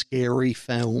and scary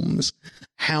films,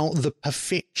 how the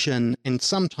perfection and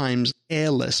sometimes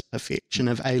airless perfection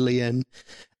of Alien,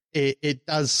 it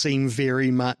does seem very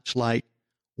much like,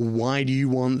 why do you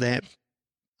want that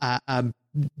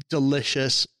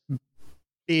delicious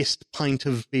best pint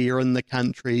of beer in the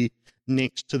country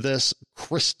next to this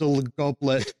crystal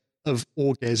goblet of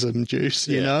orgasm juice,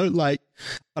 you know?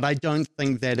 But I don't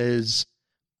think that is...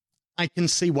 I can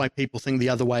see why people think the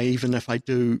other way, even if I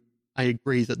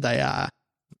agree that they are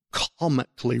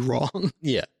comically wrong.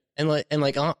 Yeah. I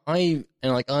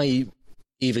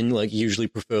even like usually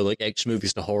prefer like action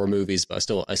movies to horror movies, but I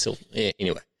still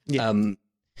anyway. Yeah.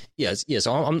 Yes.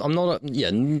 I'm not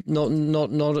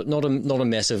a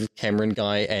massive Cameron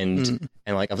guy, and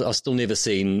like I've still never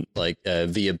seen like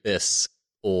The Abyss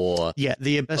or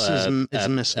The Abyss is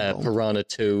missable. Piranha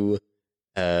 2.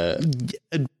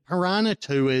 Piranha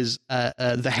 2 is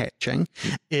The Hatching.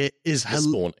 It is The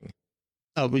Spawning.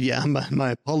 Oh, but yeah,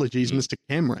 my apologies, Mr.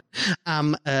 Cameron.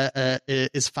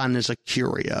 Is fun as a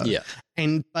curio. Yeah.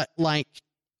 But like,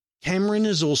 Cameron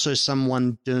is also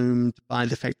someone doomed by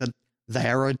the fact that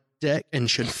they're a dick and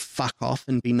should fuck off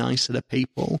and be nicer to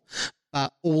people,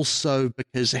 but also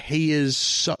because he is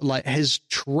so, like, his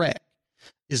trick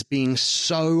is being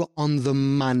so on the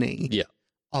money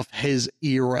of his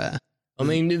era. I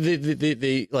mean, by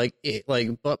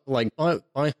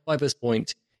this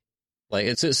point, like,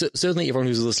 it's certainly everyone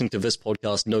who's listening to this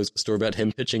podcast knows the story about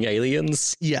him pitching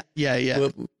Aliens. Yeah.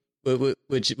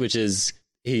 Which is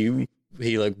he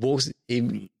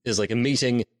is like a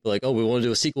meeting like, oh, we want to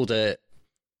do a sequel to.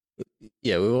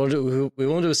 Yeah, we want to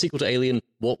do a sequel to Alien.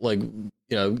 What, like, you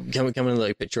know, come in and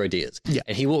like pitch your ideas. Yeah,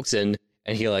 and he walks in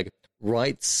and he like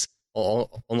writes on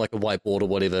like a whiteboard or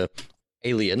whatever,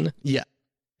 Alien. Yeah.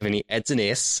 And then he adds an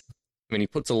S, and then he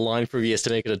puts a line through the S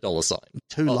to make it a $sign.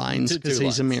 2 lines, because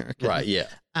he's American. Right, yeah.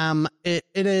 It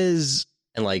is...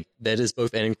 And, like, that is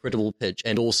both an incredible pitch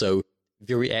and also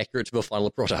very accurate to the final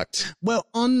product. Well,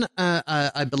 on,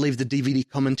 I believe, the DVD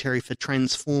commentary for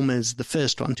Transformers, the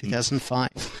first one, 2005,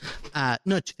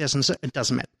 2006, it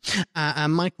doesn't matter,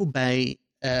 Michael Bay,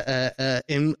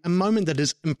 in a moment that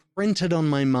is imprinted on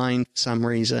my mind for some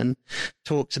reason,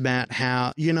 talks about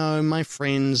how, my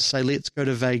friends say, let's go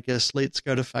to Vegas, let's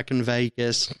go to fucking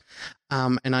Vegas.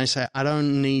 And I say, I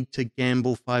don't need to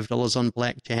gamble $5 on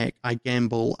blackjack. I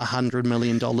gamble $100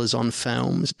 million on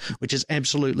films, which is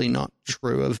absolutely not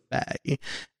true of Bay,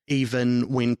 even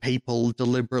when people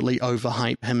deliberately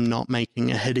overhype him not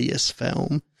making a hideous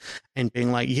film and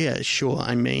being like, yeah, sure,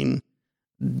 I mean,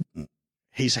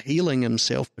 he's healing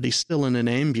himself, but he's still in an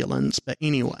ambulance. But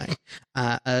anyway,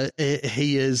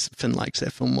 he is. Finn likes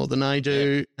that film more than I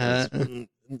do.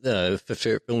 For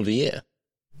favorite film of the year.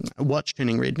 Watch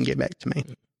Turning Red and get back to me.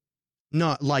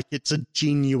 Not like it's a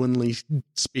genuinely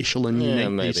special and unique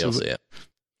maybe piece I'll of see it.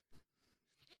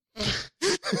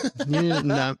 You're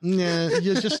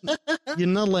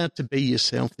not allowed to be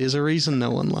yourself. There's a reason no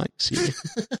one likes you.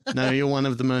 No, you're one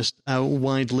of the most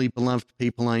widely beloved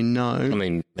people I know. I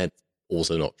mean, that's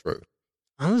also not true.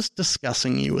 I was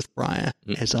discussing you with Briar,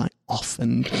 as I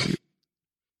often do.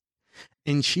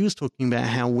 And she was talking about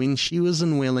how when she was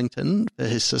in Wellington for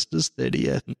her sister's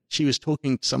 30th, she was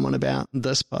talking to someone about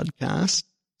this podcast,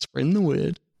 spreading the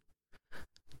word.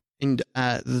 And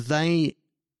they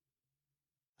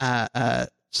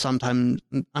sometimes,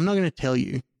 I'm not going to tell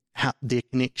you how their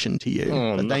connection to you,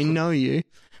 but they know you.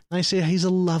 They say he's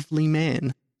a lovely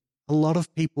man. A lot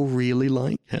of people really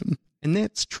like him. And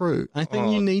that's true. I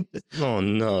think you need to. Oh,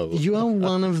 no. You are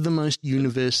one of the most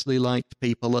universally liked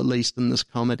people, at least in this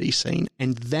comedy scene.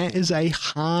 And that is a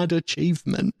hard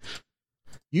achievement.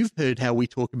 You've heard how we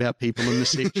talk about people in the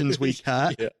sections we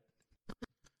cut. Yeah.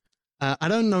 I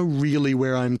don't know really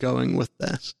where I'm going with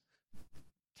this.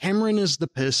 Cameron is the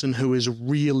person who is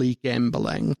really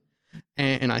gambling.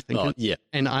 And I think,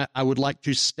 and I would like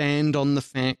to stand on the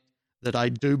fact that I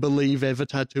do believe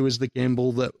Avatar 2 is the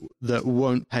gamble that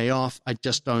won't pay off. I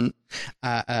just don't.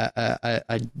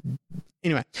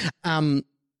 Anyway,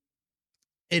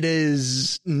 it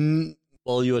is.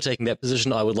 While you are taking that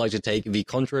position, I would like to take the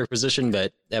contrary position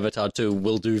that Avatar 2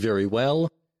 will do very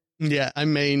well. Yeah, I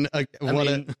mean,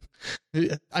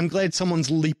 I'm glad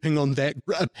someone's leaping on that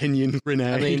opinion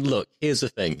grenade. I mean, look, here's the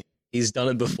thing. He's done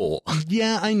it before.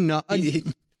 Yeah, I know.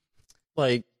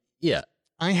 Yeah.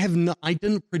 I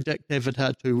didn't predict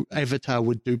Avatar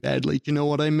would do badly. Do you know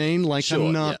what I mean? Like, sure,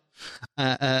 I'm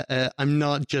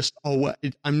not just,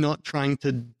 I'm not trying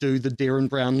to do the Darren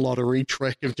Brown lottery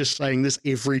trick of just saying this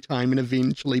every time and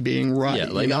eventually being right. Yeah,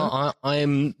 like, I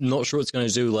am not sure it's going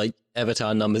to do, like,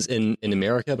 Avatar numbers in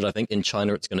America, but I think in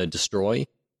China it's going to destroy.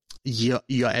 Yeah,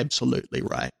 you're absolutely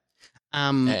right.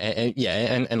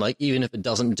 And like, even if it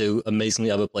doesn't do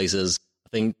amazingly other places, I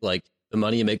think, like, the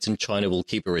money it makes in China will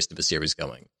keep the rest of the series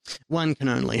going. One can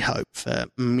only hope for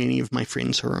many of my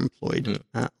friends who are employed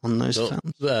on those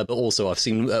films. But also, I've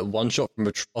seen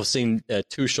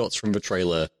two shots from the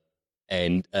trailer,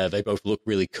 and they both look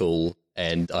really cool,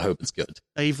 and I hope it's good.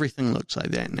 Everything looks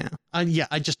like that now. I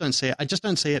just don't see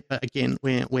it. But again,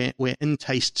 we're in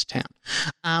taste town.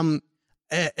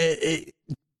 The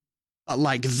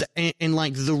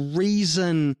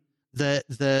reason.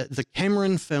 The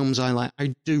Cameron films I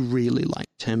do really like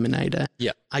Terminator.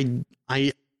 Yeah.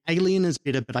 Alien is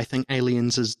better, but I think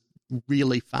Aliens is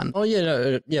really fun. Oh yeah,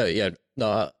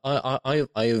 no. I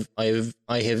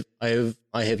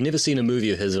have never seen a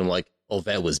movie of his and I'm like, oh,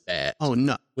 that was bad. Oh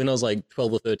no. When I was like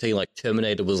 12 or 13, like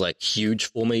Terminator was like huge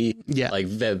for me. Yeah. Like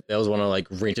that was one I like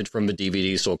rented from the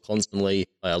DVD store constantly.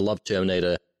 I loved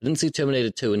Terminator. I didn't see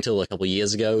Terminator 2 until a couple of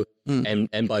years ago,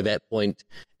 and by that point,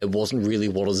 it wasn't really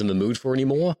what I was in the mood for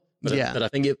anymore. But I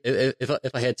think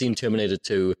if I had seen Terminator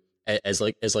 2 as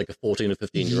like a 14 or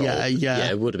 15-year-old,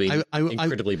 it would have been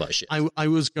incredibly my shit. I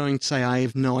was going to say I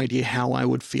have no idea how I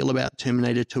would feel about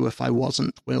Terminator 2 if I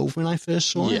wasn't 12 when I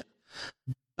first saw it.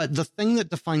 But the thing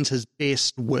that defines his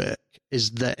best work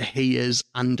is that he is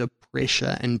under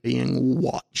pressure and being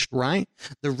watched, right?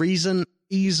 The reason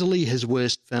easily his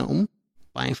worst film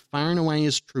by far and away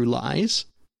is True Lies.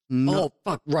 No. Oh,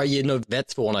 fuck, right, yeah, no,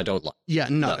 that's the one I don't like. Yeah,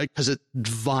 no, because it's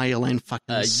vile and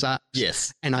fucking sucks.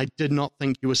 Yes. And I did not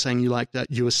think you were saying you liked it.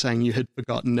 You were saying you had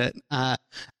forgotten it. But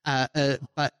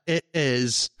it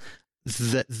is...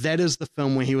 That is the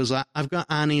film where he was like, I've got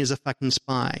Arnie as a fucking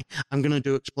spy. I'm going to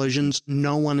do explosions.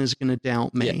 No one is going to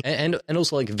doubt me. Yeah, and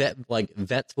also, that's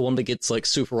the one that gets, like,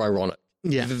 super ironic.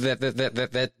 Yeah.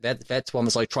 That's one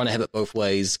that's, like, trying to have it both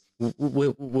ways.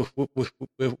 Whereas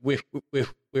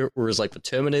the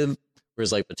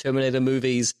Terminator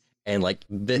movies and, like,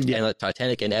 and like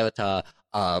Titanic and Avatar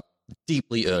are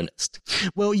deeply earnest.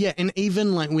 Well, yeah, and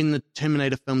even like when the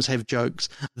Terminator films have jokes,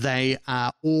 they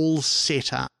are all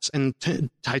setups, and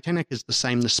Titanic is the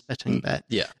same, the spitting bit.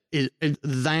 Yeah.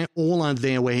 They all are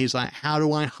there where he's like, how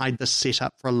do I hide the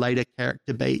setup for a later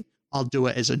character beat? I'll do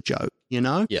it as a joke, you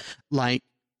know? Yeah. Like,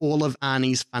 all of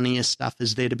Arnie's funniest stuff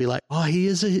is there to be like, oh, he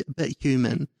is a bit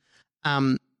human.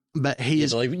 But he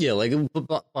is... by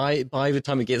the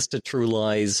time it gets to True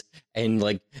Lies and,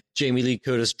 like, Jamie Lee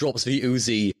Curtis drops the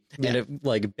Uzi and it,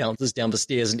 like, bounces down the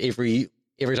stairs, and every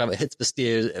time it hits the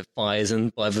stairs, it fires,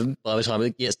 and by the time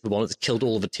it gets to the one, it's killed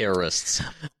all of the terrorists.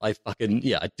 I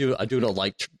do not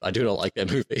like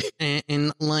that movie.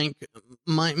 And like,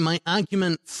 my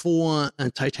argument for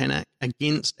Titanic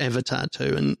against Avatar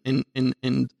 2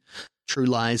 and True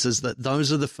Lies is that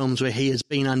those are the films where he has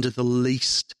been under the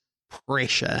least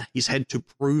pressure. He's had to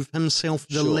prove himself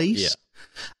the least.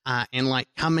 Yeah. And like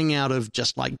coming out of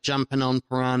just like jumping on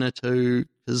Piranha 2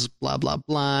 because blah, blah,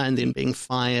 blah, and then being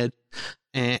fired.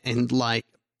 And like,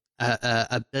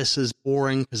 Abyss is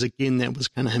boring because, again, that was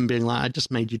kind of him being like, I just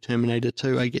made you Terminator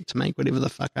 2. I get to make whatever the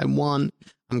fuck I want.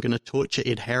 I'm going to torture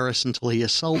Ed Harris until he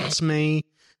assaults me.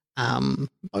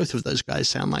 Both of those guys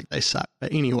sound like they suck.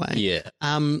 But anyway. Yeah.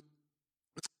 And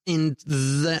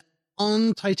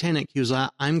on Titanic, he was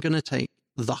like, I'm going to take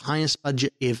the highest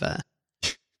budget ever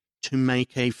to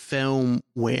make a film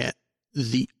where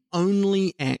the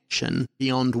only action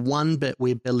beyond one bit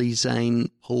where Billy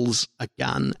Zane pulls a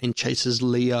gun and chases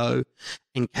Leo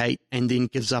and Kate and then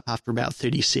gives up after about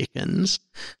 30 seconds.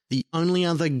 The only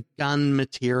other gun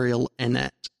material in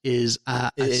it is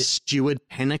a steward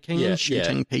panicking and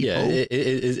shooting people. Yeah,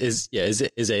 is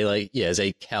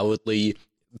a cowardly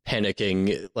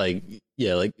panicking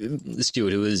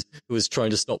steward who was trying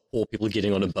to stop poor people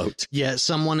getting on a boat. Yeah,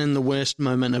 someone in the worst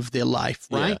moment of their life,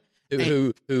 right?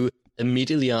 Yeah. Who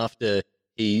immediately after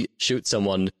he shoots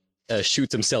someone,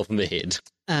 shoots himself in the head.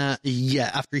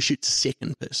 After he shoots a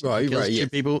second person. Right, two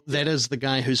people. That is the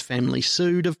guy whose family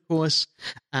sued, of course,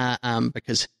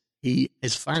 because he,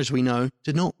 as far as we know,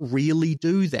 did not really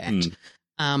do that.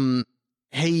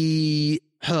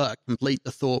 Complete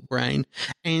the thought brain,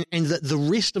 and that the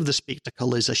rest of the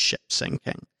spectacle is a ship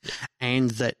sinking, and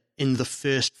that in the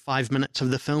first 5 minutes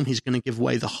of the film, he's going to give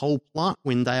away the whole plot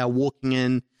when they are walking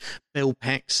in. Bill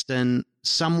Paxton,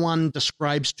 someone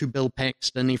describes to Bill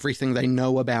Paxton everything they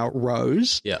know about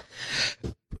Rose,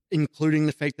 including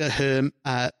the fact that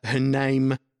her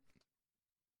name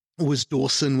was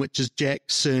Dawson, which is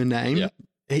Jack's surname. Yeah.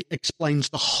 He explains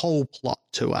the whole plot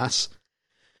to us.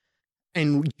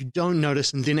 And you don't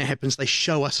notice, and then it happens, they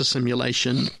show us a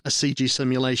CG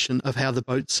simulation of how the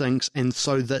boat sinks, and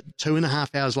so that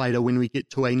 2.5 hours later, when we get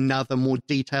to another more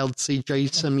detailed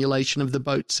CG simulation of the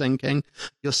boat sinking,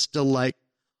 you're still like,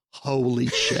 holy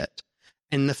shit.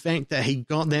 And the fact that he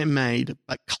got that made,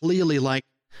 but clearly, like,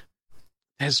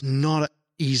 that's not an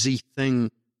easy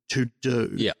thing to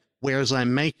do. Yeah. Whereas I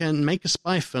make a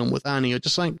spy film with Arnie, or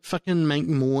just like fucking make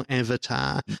more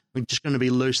Avatar. We're just going to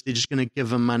be loose. They're just going to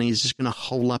give him money. He's just going to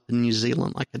hole up in New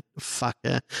Zealand like a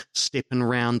fucker, stepping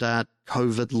around our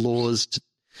COVID laws to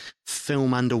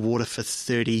film underwater for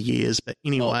 30 years. But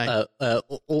anyway. I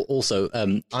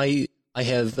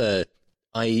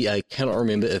cannot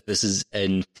remember if this is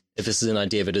an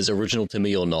idea that is original to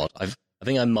me or not. I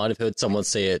think I might have heard someone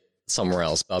say it somewhere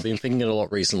else, but I've been thinking it a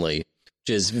lot recently.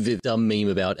 Which is the dumb meme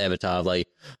about Avatar, like,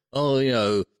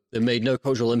 they made no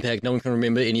cultural impact. No one can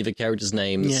remember any of the characters'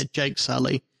 names. Yeah, Jake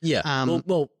Sully. Yeah.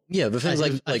 The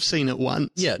things I've seen it once.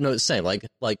 Yeah, no, it's the same. Like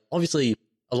obviously,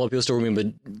 a lot of people still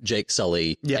remember Jake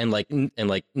Sully and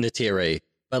Neytiri.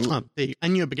 But I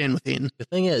knew it began with N. The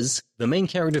thing is, the main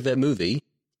character of that movie,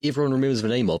 everyone remembers the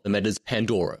name of, and that is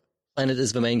Pandora. Planet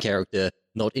is the main character,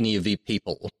 not any of the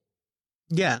people.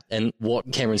 Yeah. And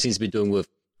what Cameron seems to be doing with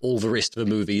all the rest of the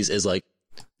movies is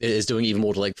doing even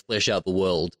more to like flesh out the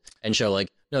world and show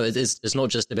like, no, it's not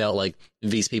just about like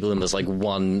these people in this like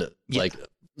one like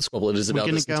squabble. It is about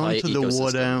this entire ecosystem. We're going to go into the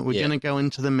water. We're going to go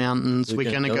into the mountains.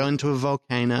 We're going to go into a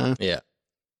volcano. Yeah.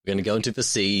 We're going to go into the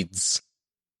seeds.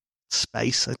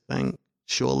 Space, I think.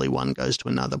 Surely one goes to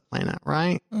another planet,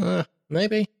 right?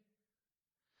 Maybe.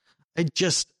 It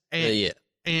just...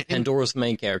 Pandora's the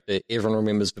main character. Everyone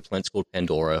remembers the planet's called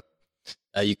Pandora.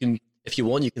 If you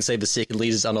want, you can say the second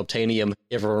lead is unobtainium.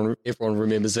 Everyone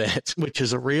remembers that. Which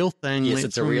is a real thing. Yes,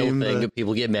 it's a real thing.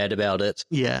 People get mad about it.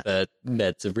 Yeah. But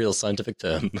that's a real scientific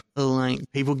term. Like,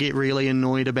 people get really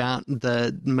annoyed about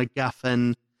the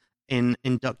MacGuffin in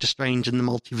Doctor Strange and the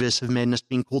Multiverse of Madness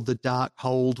being called the Dark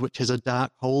Hold, which has a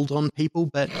dark hold on people.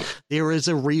 But there is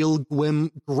a real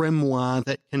grimoire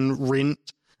that can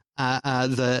rent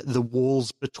the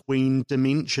walls between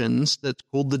dimensions that's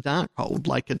called the Darkhold.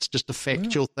 Like, it's just a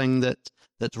factual thing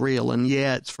that's real. And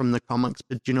yeah, it's from the comics,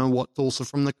 but do you know what's also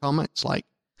from the comics? Like,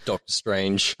 Doctor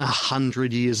Strange.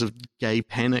 100 years of gay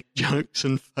panic jokes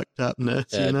and fucked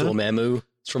upness, you know? Dormammu.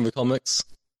 It's from the comics.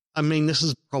 I mean, this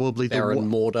is probably Baron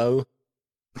Mordo.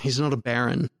 He's not a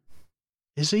baron.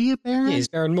 Is he a baron? Yeah, he's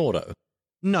Baron Mordo.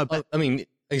 No, but I mean,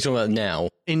 are you talking about now?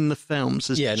 In the films,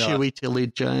 is Chiwetel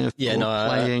Ejiofor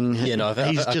playing?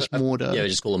 He's just Mordo. Yeah, we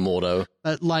just call him Mordo.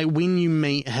 But like when you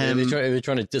meet him, they're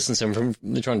trying to distance him from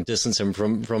the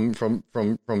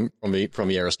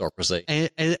aristocracy.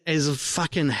 As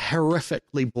fucking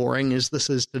horrifically boring as this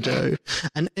is to do,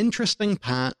 an interesting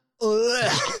part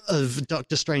of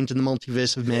Doctor Strange in the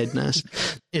Multiverse of Madness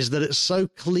is that it's so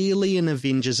clearly an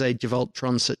Avengers Age of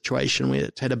Ultron situation where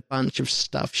it's had a bunch of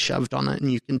stuff shoved on it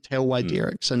and you can tell why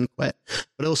Derrickson quit.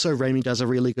 But also Raimi does a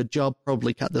really good job.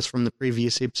 Probably cut this from the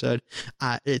previous episode.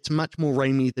 It's much more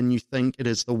Raimi than you think. It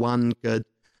is the one good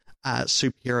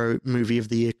superhero movie of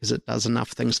the year because it does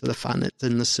enough things that are fun. It's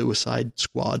in the Suicide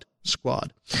Squad.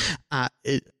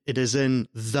 It is in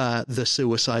the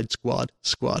Suicide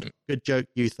Squad. Good joke,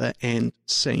 Uther, and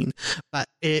scene. But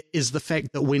it is the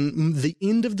fact that when the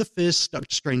end of the first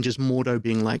Doctor Strange is Mordo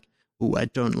being like, "Oh, I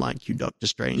don't like you, Doctor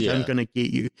Strange. I'm going to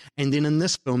get you." And then in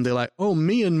this film, they're like, "Oh,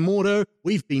 me and Mordo,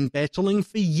 we've been battling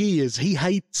for years. He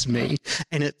hates me."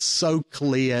 And it's so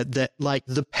clear that, like,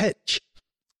 the pitch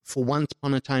for Once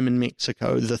Upon a Time in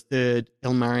Mexico, the third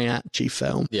El Mariachi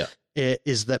film,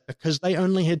 is that because they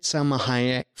only had Salma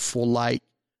Hayek for like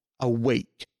a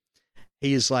week,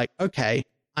 he is like, okay,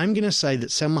 I'm going to say that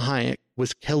Salma Hayek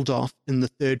was killed off in the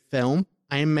third film.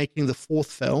 I am making the fourth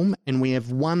film, and we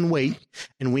have 1 week,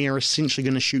 and we are essentially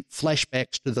going to shoot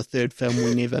flashbacks to the third film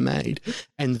we never made.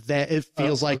 And that it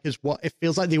feels like is what it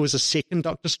feels like. There was a second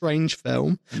Doctor Strange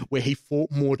film where he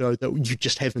fought Mordo that you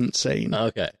just haven't seen.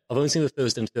 Okay, I've only seen the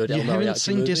first and third. You haven't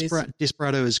seen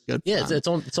Desperado is good. Yeah, it's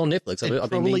on Netflix. I've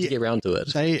been meaning to get around to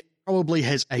it. They probably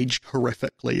has aged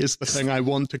horrifically. Is the thing I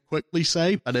want to quickly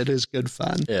say, but it is good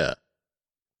fun. Yeah.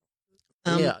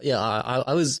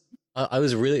 I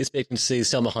was really expecting to see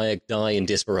Salma Hayek die in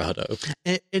Desperado.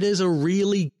 It is a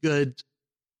really good,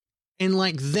 and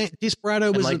like that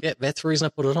Desperado was that's the reason I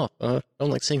put it off. I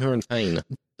don't like seeing her in pain.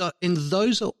 And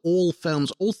those are all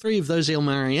films. All three of those El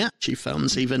Mariachi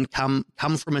films even come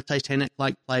from a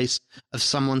Titanic-like place of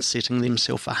someone setting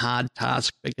themselves a hard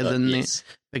task bigger than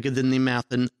their mouth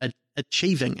and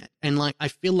achieving it. And like I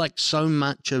feel like so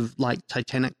much of like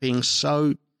Titanic being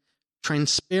so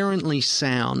transparently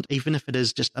sound, even if it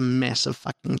is just a massive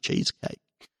fucking cheesecake,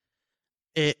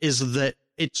 is that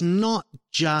it's not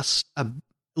just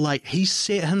like he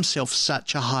set himself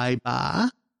such a high bar.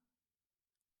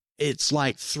 It's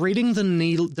like threading the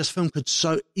needle. This film could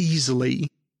so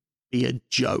easily be a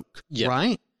joke,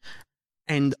 right?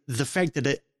 And the fact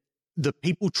that the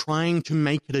people trying to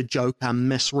make it a joke are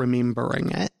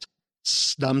misremembering it,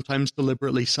 sometimes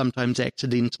deliberately, sometimes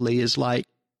accidentally, is like,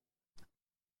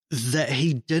 that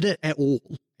he did it at all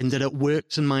and that it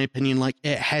works, in my opinion. Like,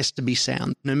 it has to be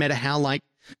sound, no matter how like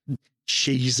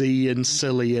cheesy and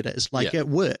silly it is. Like, it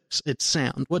works. It's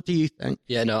sound. What do you think?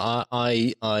 Yeah, no,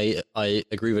 I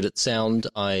agree with its sound.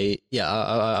 I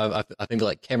think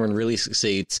like Cameron really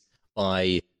succeeds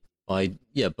by like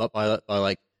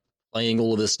playing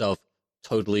all of this stuff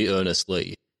totally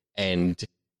earnestly and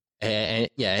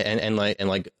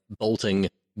bolting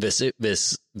this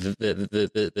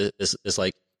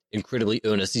like incredibly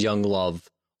earnest young love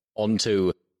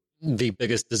onto the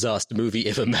biggest disaster movie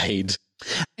ever made,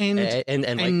 and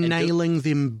nailing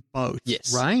them both.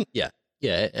 Yes, right. Yeah,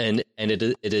 and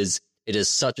it is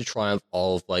such a triumph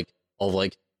of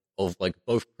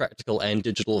both practical and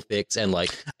digital effects, and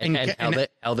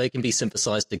how they can be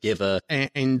synthesized together.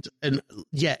 And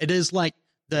it is like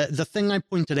the thing I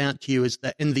pointed out to you is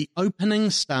that in the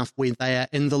opening stuff where they are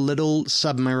in the little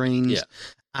submarines.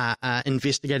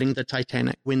 Investigating the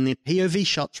Titanic, when they're POV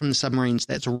shots from the submarines,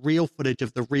 that's real footage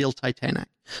of the real Titanic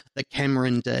that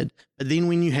Cameron did. But then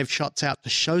when you have shots out to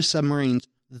show submarines,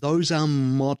 those are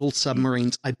model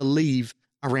submarines, I believe,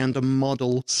 around a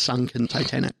model sunken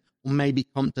Titanic, or maybe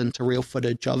comped into real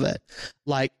footage of it.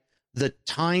 Like, the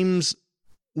times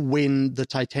when the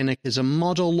Titanic is a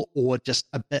model or just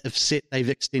a bit of set they've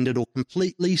extended or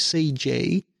completely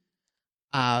CG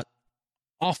are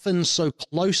often so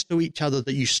close to each other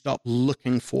that you stop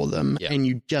looking for them and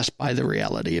you just buy the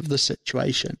reality of the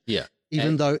situation. Yeah.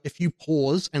 Even though if you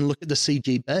pause and look at the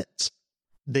CG bits,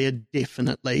 they're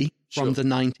definitely from the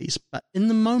 90s. But in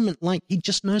the moment, like, he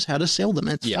just knows how to sell them.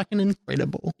 It's fucking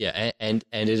incredible. Yeah, and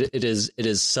it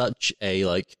is such a,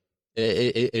 like,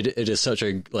 it is such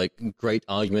a like great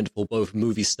argument for both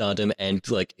movie stardom and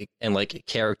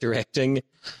character acting,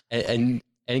 and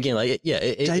again, like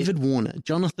David Warner,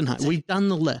 Jonathan Hyde, we've done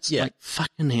the list. Yeah. Like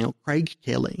fucking hell, Craig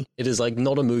Kelly. it is like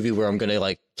not a movie where I'm gonna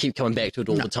like keep coming back to it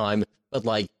all the time, but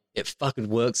like it fucking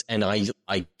works, and I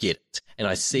get it, and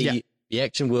I see the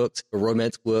action works, the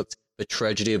romance works, the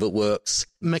tragedy of it works.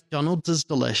 McDonald's is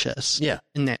delicious. Yeah.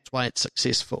 And that's why it's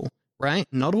successful, right?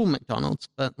 Not all McDonald's,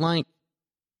 but like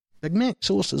Big Mac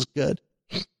sauce is good.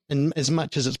 And as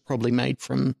much as it's probably made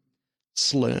from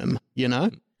Slurm, you know?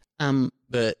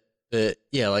 But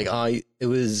yeah, like I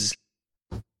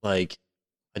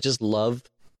just love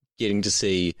getting to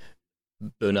see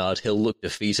Bernard Hill look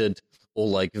defeated, or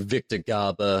like Victor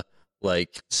Garber,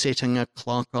 like Setting a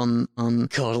clock on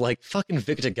God, like fucking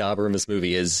Victor Garber in this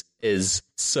movie is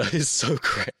so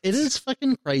great. It is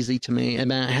fucking crazy to me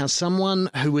about how someone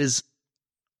who is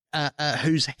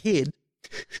whose head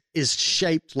is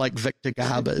shaped like Victor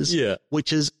Garber's, Yeah.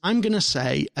 which is, I'm going to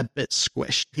say, a bit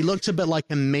squished. He looks a bit like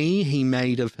a me he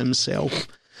made of himself,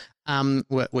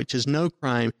 which is no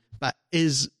crime, but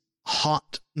is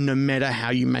hot no matter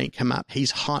how you make him up.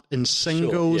 He's hot in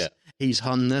singles. Sure, yeah. He's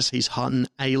hot in this. He's hot in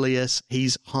Alias.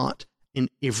 He's hot in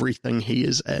everything he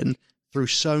is in through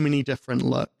so many different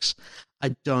looks.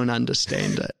 I don't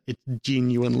understand it. It's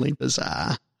genuinely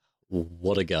bizarre.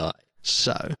 What a guy.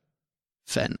 So,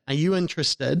 Finn, are you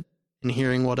interested in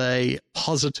hearing what a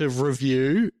positive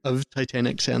review of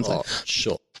Titanic sounds like?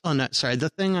 Sure. Oh, no, sorry. The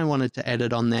thing I wanted to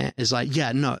edit on that is like,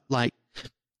 yeah, no, like,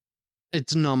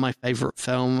 it's not my favorite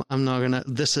film. I'm not going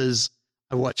to,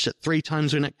 I watched it 3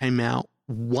 times when it came out,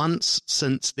 once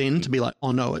since then to be like,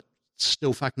 oh no, it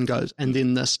still fucking goes. And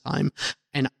then this time,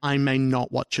 and I may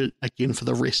not watch it again for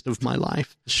the rest of my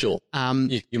life. Sure.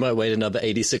 You might wait another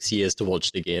 86 years to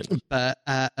watch it again. But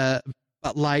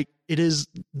like, it is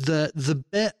the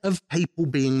bit of people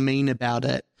being mean about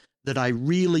it that I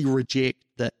really reject,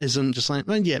 that isn't just like,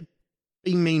 well, yeah,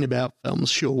 being mean about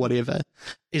films, sure, whatever,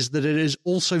 is that it is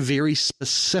also very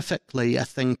specifically a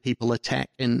thing people attack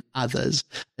in others.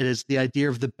 It is the idea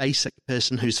of the basic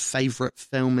person whose favorite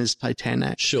film is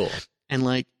Titanic. Sure. And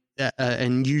like,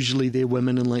 and usually they're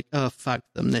women, and like, oh, fuck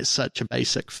them, that's such a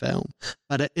basic film.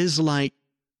 But it is like,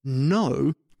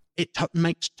 no, it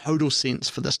makes total sense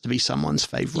for this to be someone's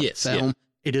favorite film. Yeah.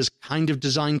 It is kind of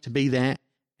designed to be that,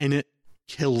 and it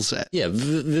kills it. Yeah,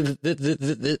 this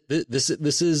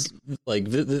is like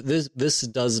this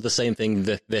does the same thing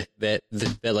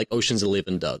that like Ocean's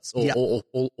 11 does, or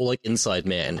like Inside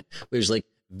Man, where it's like,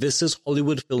 this is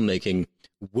Hollywood filmmaking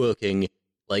working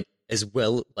like as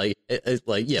well, like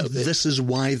yeah. This is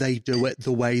why they do it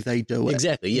the way they do it.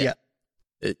 Exactly. Yeah.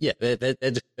 Yeah, that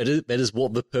is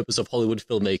what the purpose of Hollywood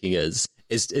filmmaking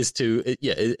is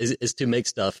to make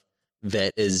stuff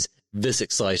that is this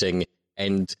exciting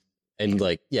and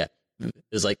like, yeah,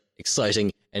 is like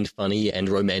exciting and funny and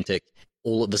romantic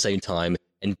all at the same time,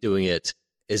 and doing it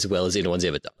as well as anyone's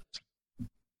ever done it.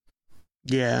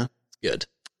 Yeah. Good.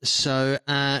 So,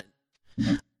 a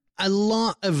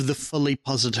lot of the fully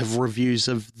positive reviews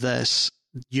of this,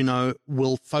 you know,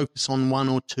 will focus on 1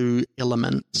 or 2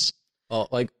 elements.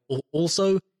 Like,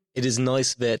 also, it is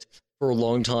nice that for a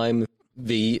long time,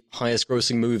 the highest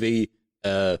grossing movie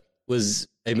was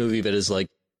a movie that is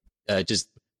like just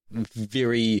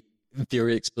very,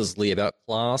 very explicitly about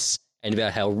class and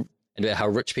about how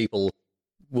rich people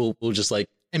will just like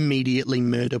immediately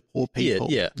murder poor people.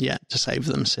 Yeah. To save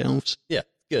themselves. Yeah,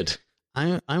 good.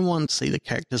 I want to see the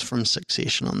characters from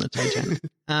Succession on the Titanic.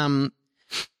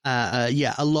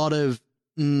 Yeah, a lot of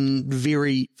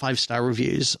very 5-star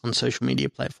reviews on social media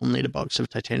platform Letterboxd of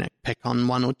Titanic pick on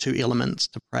 1 or 2 elements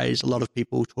to praise. A lot of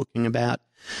people talking about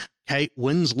Kate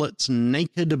Winslet's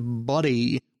naked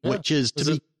body, which is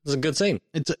it's a good scene.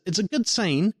 It's a good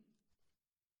scene.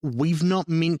 We've not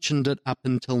mentioned it up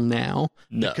until now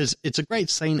because it's a great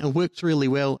scene. It works really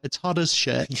well. It's hot as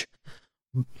shit.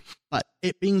 But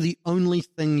it being the only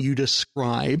thing you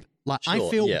describe, like, sure, I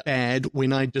feel bad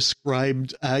when I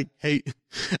described Kate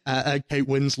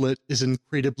Winslet as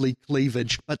incredibly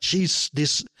cleavage, but she's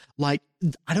this, like,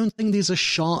 I don't think there's a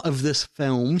shot of this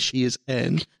film she is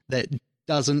in that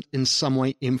doesn't in some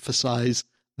way emphasize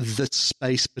the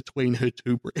space between her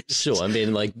 2 breasts. Sure, and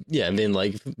then like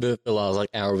the last like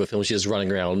hour of the film, she's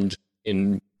running around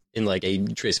in like a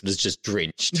dress that is just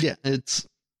drenched. Yeah,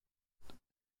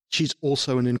 she's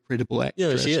also an incredible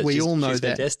actress. Yeah, she is. We all know she's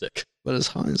that. Fantastic. But it's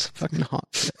hot. It's fucking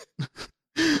hot.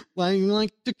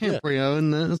 like DiCaprio,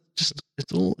 and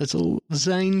it's all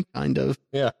Zane kind of.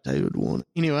 Yeah. David Warner.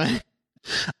 Anyway,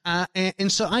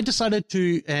 and so I decided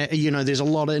to, there's a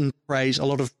lot in praise, a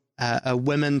lot of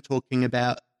women talking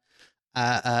about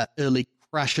early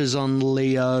crushes on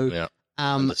Leo. Yeah,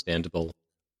 Um, understandable.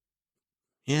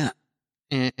 yeah.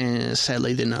 And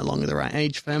sadly, they're no longer the right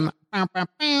age for him. And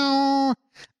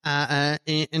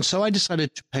so I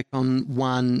decided to pick on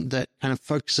one that kind of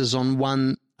focuses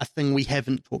on a thing we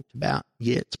haven't talked about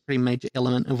yet. It's a pretty major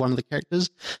element of one of the characters.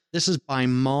 This is by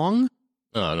Mong.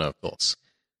 Oh, no, of course.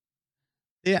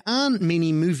 There aren't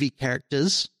many movie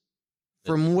characters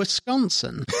from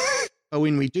Wisconsin. But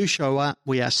when we do show up,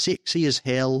 we are sexy as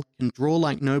hell, can draw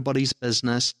like nobody's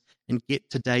business, and get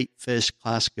to date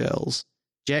first-class girls.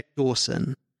 Jack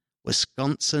Dawson,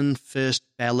 Wisconsin First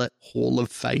Ballot Hall of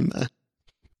Famer.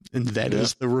 And that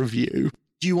is the review.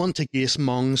 Do you want to guess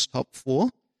Mong's top 4?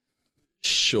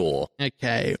 Sure.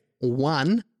 Okay,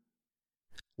 1.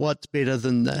 What's better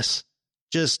than this?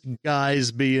 Just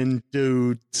guys being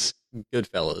dudes.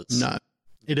 Goodfellas. No.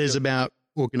 It is about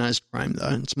organized crime,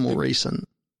 though. It's more recent.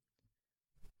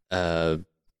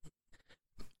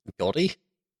 Gotti?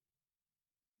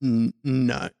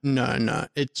 No.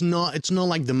 It's not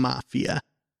like the Mafia.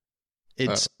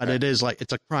 But it is like,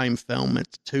 it's a crime film.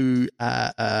 It's two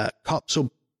cops or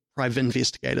private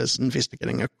investigators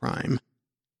investigating a crime.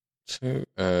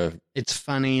 It's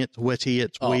funny, it's witty,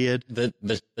 it's weird. The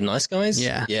Nice Guys?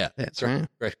 Yeah, that's right.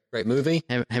 Great movie.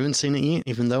 Haven't seen it yet,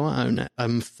 even though I own it.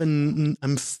 I'm film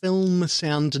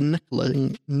sound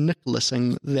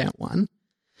Nicholasing that one.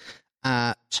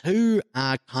 2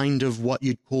 are kind of what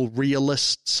you'd call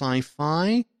realist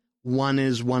sci-fi. One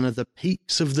is one of the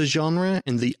peaks of the genre,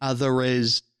 and the other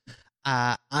is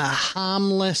a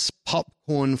harmless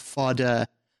popcorn fodder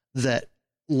that,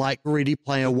 like Ready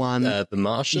Player One. The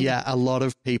Martian? Yeah, a lot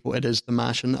of people, it is The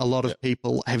Martian. A lot of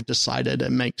people have decided it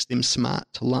makes them smart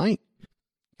to like.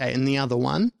 Okay, and the other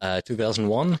one?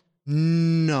 2001?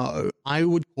 No, I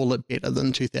would call it better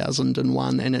than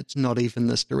 2001, and it's not even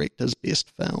this director's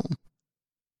best film.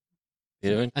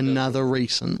 Another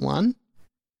recent one.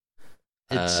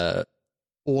 It's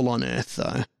All on Earth,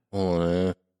 though. All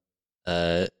on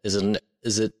Earth.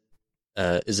 Is it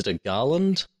a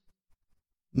Garland?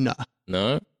 No.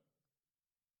 No.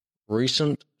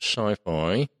 Recent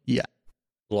sci-fi. Yeah.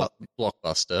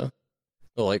 Blockbuster.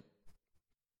 Or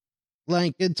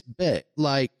like it's big.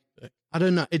 Like, I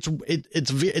don't know.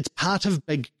 It's part of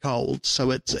Big Cold,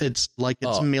 so it's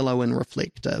mellow and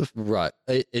reflective. Right.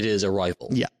 It is Arrival.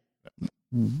 Yeah.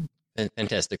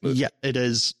 Fantastic movie. Yeah, it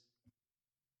is.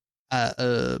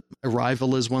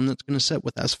 Arrival is one that's going to sit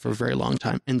with us for a very long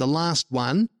time. And the last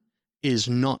one is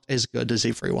not as good as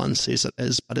everyone says it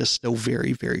is, but is still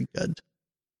very, very good.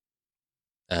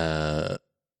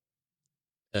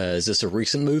 Is this a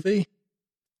recent movie?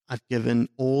 I've given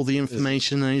all the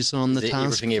information is on the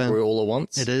task. Everything Everywhere All at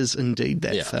Once? It is indeed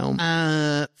that film.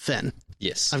 Finn.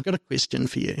 Yes. I've got a question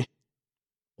for you.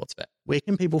 What's that? Where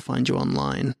can people find you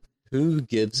online? Who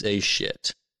gives a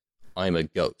shit? I'm a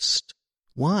ghost.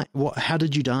 Why? What? How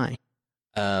did you die?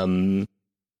 Gina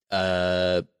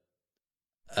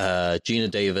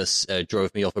Davis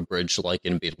drove me off a bridge like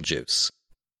in Beetlejuice.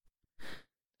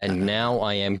 And now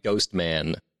I am Ghost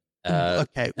Man.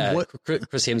 Okay. What?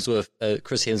 Chris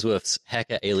Hemsworth's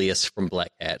hacker alias from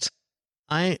Black Hat.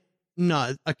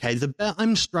 No. Okay. The bit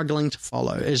I'm struggling to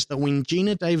follow is that when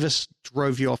Gina Davis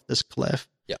drove you off this cliff,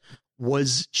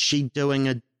 was she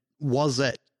doing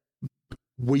were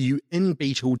you in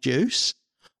Beetlejuice?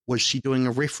 Was she doing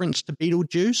a reference to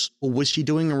Beetlejuice, or was she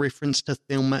doing a reference to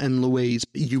Thelma and Louise,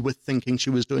 but you were thinking she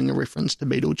was doing a reference to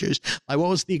Beetlejuice? Like, what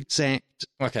was the exact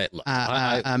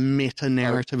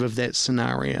meta-narrative of that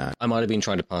scenario? I might have been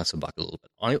trying to pass the buck a little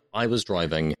bit. I was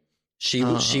driving. She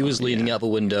was leaning out the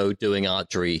window doing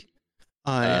archery.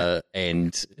 And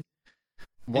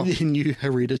then you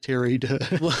hereditaried her.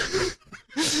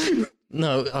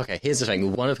 No, okay, here's the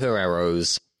thing. One of her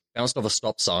arrows bounced off a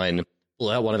stop sign,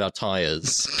 blew out one of our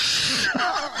tires.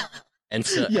 And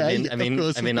so, I went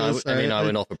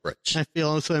off a bridge. I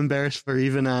feel so embarrassed for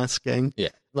even asking. Yeah.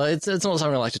 Like, it's not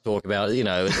something I like to talk about, you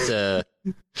know,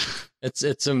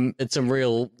 it's some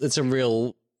real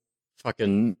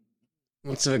fucking,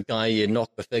 what's the guy you knock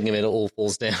the thing and it all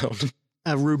falls down?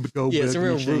 A Rube Goldberg Yeah, it's a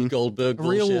real machine. Rube Goldberg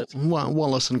bullshit. A real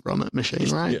Wallace and Gromit machine,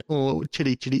 right? Yeah. Or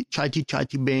chitty chitty, chitty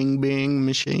chitty bang bang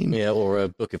machine. Yeah, or a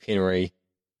Book of Henry.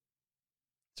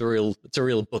 It's a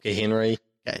real Book of Henry.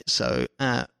 Okay, so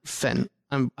Finn,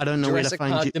 I don't know Jurassic where to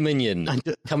find Park you. Dominion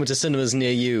coming to cinemas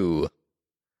near you.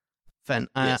 Finn,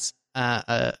 yes.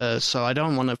 So I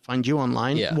don't want to find you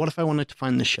online. Yeah. What if I wanted to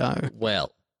find the show?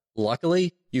 Well,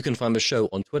 Luckily, you can find the show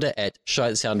on Twitter at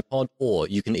ShiteSoundPod, or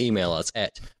you can email us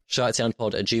at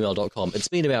shitesoundpod@gmail.com. It's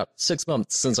been about 6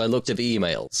 months since I looked at the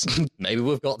emails. Maybe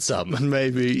we've got some.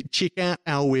 Maybe. Check out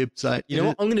our website. You know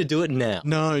what? I'm going to do it now.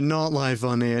 No, not live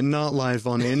on air. Not live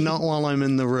on air. Not while I'm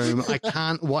in the room. I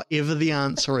can't, whatever the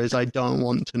answer is, I don't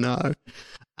want to know.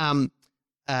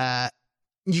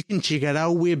 You can check out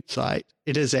our website.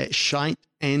 It is at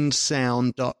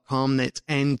shiteandsound.com. That's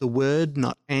and the word,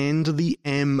 not and the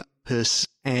and.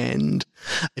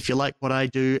 If you like what I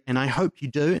do, and I hope you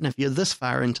do, and if you're this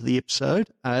far into the episode,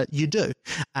 you do.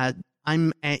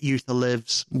 I'm at Youtha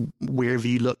Lives, wherever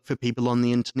you look for people on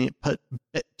the internet. Put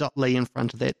bit.ly in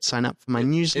front of that, sign up for my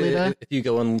newsletter. If you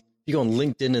go on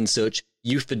LinkedIn and search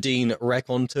Euphedine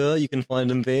Raconteur, you can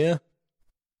find him there.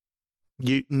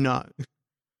 No.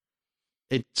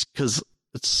 It's because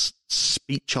it's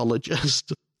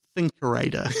speechologist,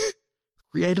 thinkerator,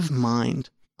 creative mind.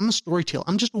 I'm a storyteller.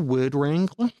 I'm just a word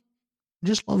wrangler. I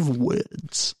just love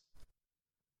words.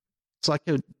 It's like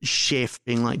a chef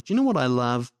being like, do you know what I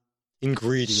love?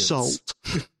 Ingredients. Salt.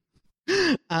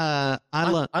 I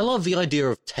love the idea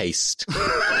of taste.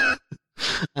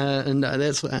 And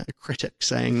that's a critic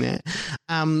saying that.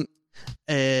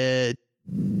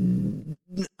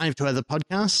 I have two other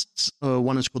podcasts.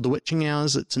 One is called The Witching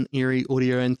Hours. It's an eerie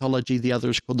audio anthology. The other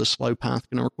is called The Slow Path.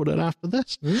 Going to record it after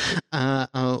this.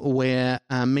 Where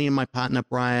me and my partner,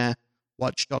 Briar,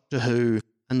 watch Doctor Who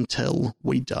until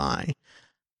we die.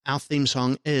 Our theme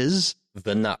song is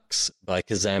The Nux by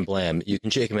Kazam Blam. You can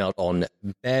check him out on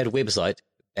Bad Website,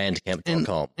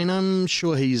 bandcamp.com. And I'm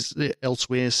sure he's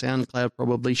elsewhere. SoundCloud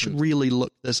probably should really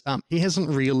look this up. He hasn't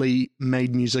really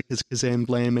made music as Kazam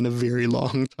Blam in a very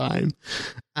long time.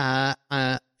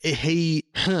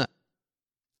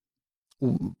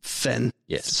 Finn.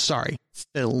 Yes. Sorry.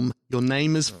 Film. Your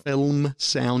name is Film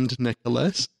Sound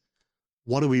Nicholas.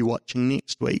 What are we watching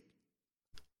next week?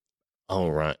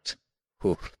 All right.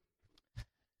 Whew.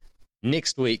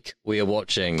 Next week, we are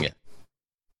watching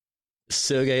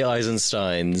Sergei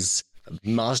Eisenstein's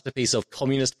masterpiece of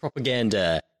communist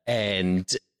propaganda and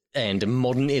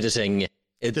modern editing.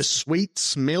 The sweet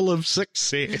smell of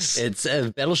success. It's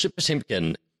Battleship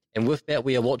Potemkin, and with that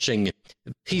we are watching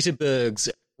Peter Berg's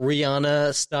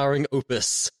Rihanna starring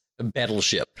opus,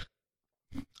 Battleship.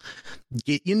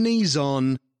 Get your knees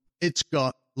on. It's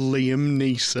got Liam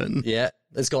Neeson. Yeah,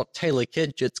 it's got Taylor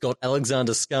Kitsch, it's got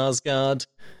Alexander Skarsgård.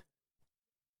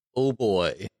 Oh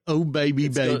boy. Oh baby,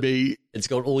 baby. It's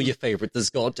got all your favorites. It's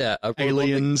got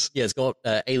aliens. It's got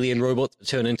alien robots that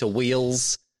turn into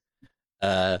wheels.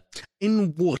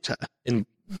 In water.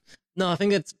 No, I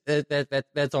think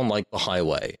that's on like the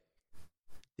highway.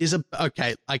 I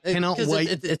cannot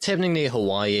wait. It's happening near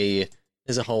Hawaii.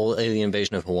 There's a whole alien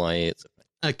invasion of Hawaii.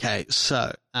 Okay,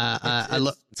 so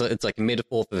it's like a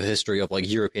metaphor for the history of like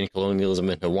European colonialism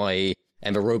in Hawaii,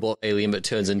 and the robot alien that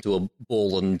turns into a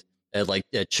ball and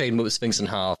chain whips things in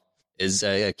half is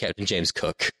Captain James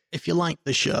Cook. If you like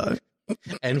the show.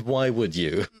 And why would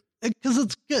you? Because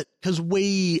it's good. Because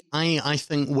I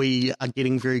think we are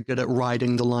getting very good at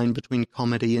riding the line between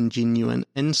comedy and genuine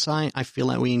insight. I feel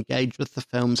like we engage with the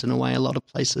films in a way a lot of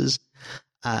places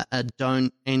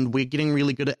don't. And we're getting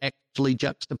really good at actually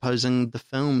juxtaposing the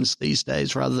films these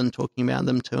days rather than talking about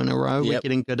them two in a row. Yep. We're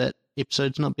getting good at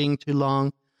episodes not being too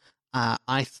long.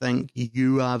 I think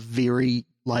you are very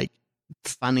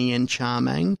funny and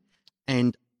charming,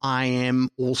 and I am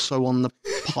also on the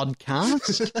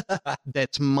podcast.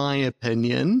 That's my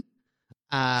opinion.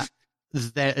 That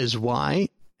is why.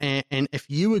 And if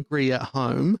you agree at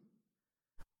home,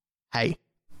 hey,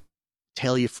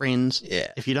 tell your friends.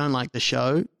 Yeah. If you don't like the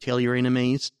show, tell your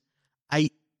enemies.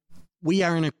 We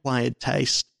are an acquired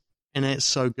taste, and it's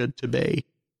so good to be.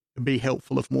 It'd be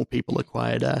helpful if more people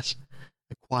acquired us.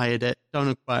 Acquired it. Don't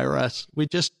acquire us. We're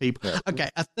just people. Yeah. Okay,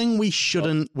 a thing we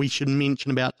should mention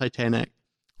about Titanic.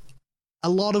 A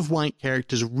lot of white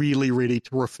characters really ready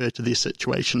to refer to their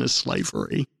situation as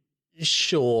slavery.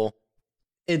 Sure.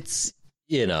 It's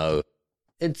the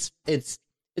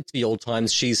old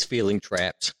times. She's feeling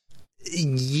trapped.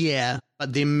 Yeah,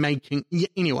 but they're making... Yeah,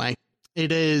 anyway,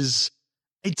 it's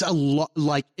a lot,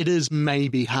 it is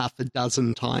maybe half a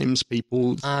dozen times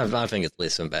people... I think it's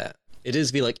less than that. It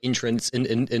is the entrance into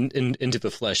the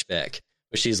flashback,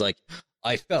 where she's like,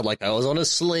 I felt like I was on a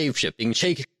slave ship being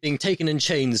taken in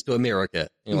chains to America.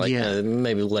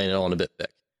 Maybe laying it on a bit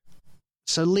thick.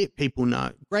 So let people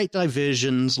know. Great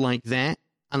diversions like that,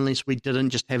 unless we didn't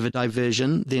just have a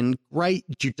diversion, then great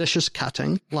judicious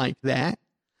cutting like that.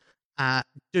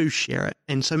 Do share it.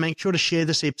 And so make sure to share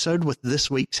this episode with this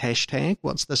week's hashtag.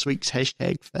 What's this week's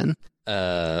hashtag, Finn?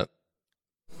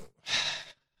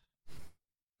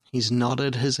 He's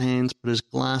nodded his hands, put his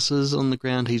glasses on the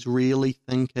ground. He's really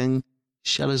thinking.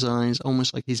 Shut his eyes,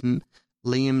 almost like he's Liam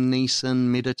Neeson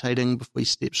meditating before he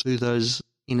steps through those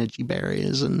energy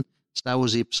barriers in Star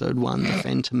Wars Episode 1, The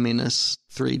Phantom Menace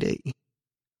 3D.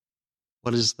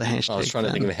 What is the hashtag? I was trying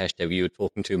to think of a hashtag. You were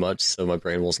talking too much, so my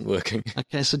brain wasn't working.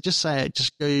 Okay, so just say it.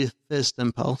 Just go your first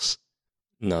impulse.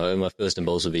 No, my first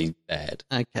impulse would be bad.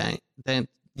 Okay, then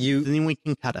we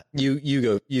can cut it. You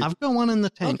go. I've got one in the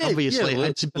tank, Okay, obviously.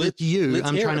 yeah, It's you.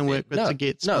 I'm trying to work with No, to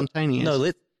get spontaneous.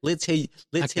 No, let's hear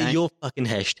your fucking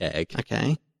hashtag.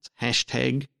 Okay, it's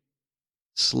hashtag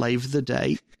slave the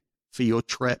date for your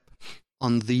trip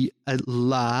on the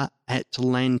La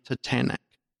Atlantic.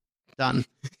 Done.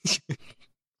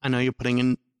 I know you're putting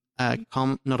in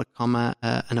not a comma,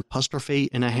 an apostrophe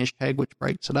in a hashtag, which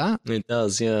breaks it up. It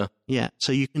does, yeah. Yeah,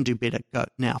 so you can do better. Go.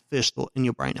 Now, first thought in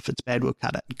your brain. If it's bad, we'll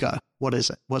cut it. Go. What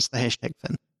is it? What's the hashtag,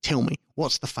 Finn? Tell me.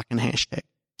 What's the fucking hashtag?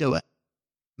 Do it.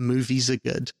 Movies are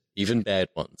good. Even bad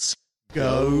ones.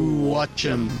 Go watch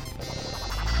them.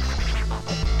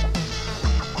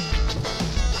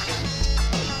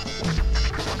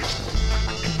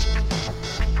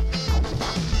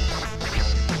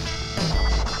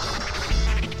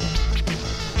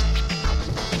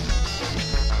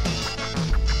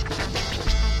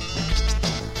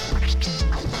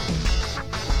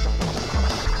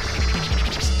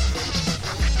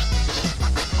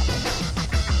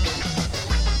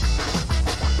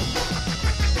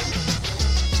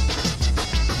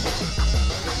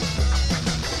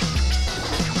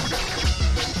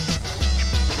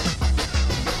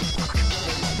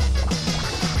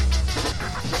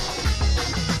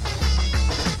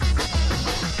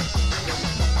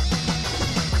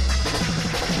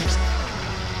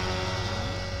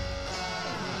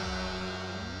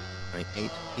 I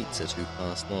ate pizza too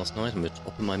fast last night and the top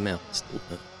of my mouth still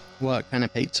hurt. What kind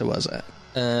of pizza was it?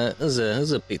 It was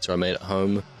a pizza I made at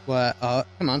home. What? Oh,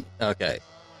 come on. Okay.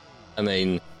 I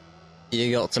mean,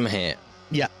 you got some ham.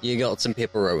 Yeah. You got some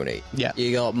pepperoni. Yeah.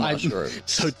 You got mushrooms.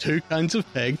 So 2 kinds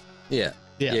of pig. Yeah.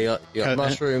 Yeah. You got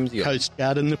mushrooms. You got, Coast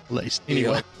Guard and the police.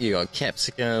 Anyway. you got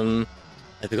capsicum.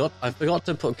 I forgot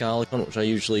to put garlic on, which I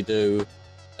usually do.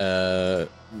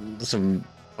 Some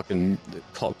fucking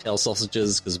cocktail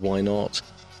sausages, because why not?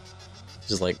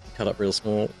 Just like cut up real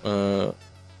small.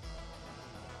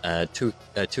 Two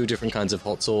different kinds of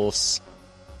hot sauce.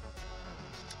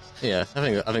 Yeah, I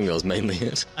think that was mainly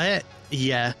it.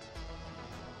 Yeah.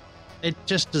 It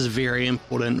just is very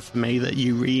important for me that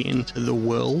you re-enter the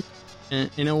world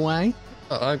in a way.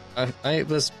 I ate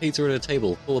this pizza at a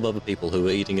table full of other people who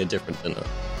were eating a different dinner.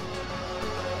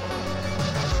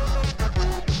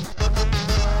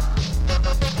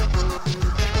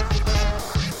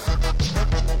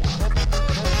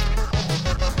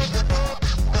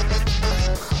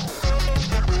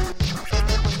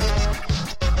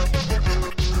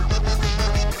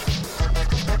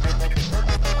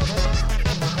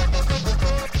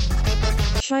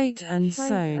 Shaped and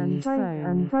sewn.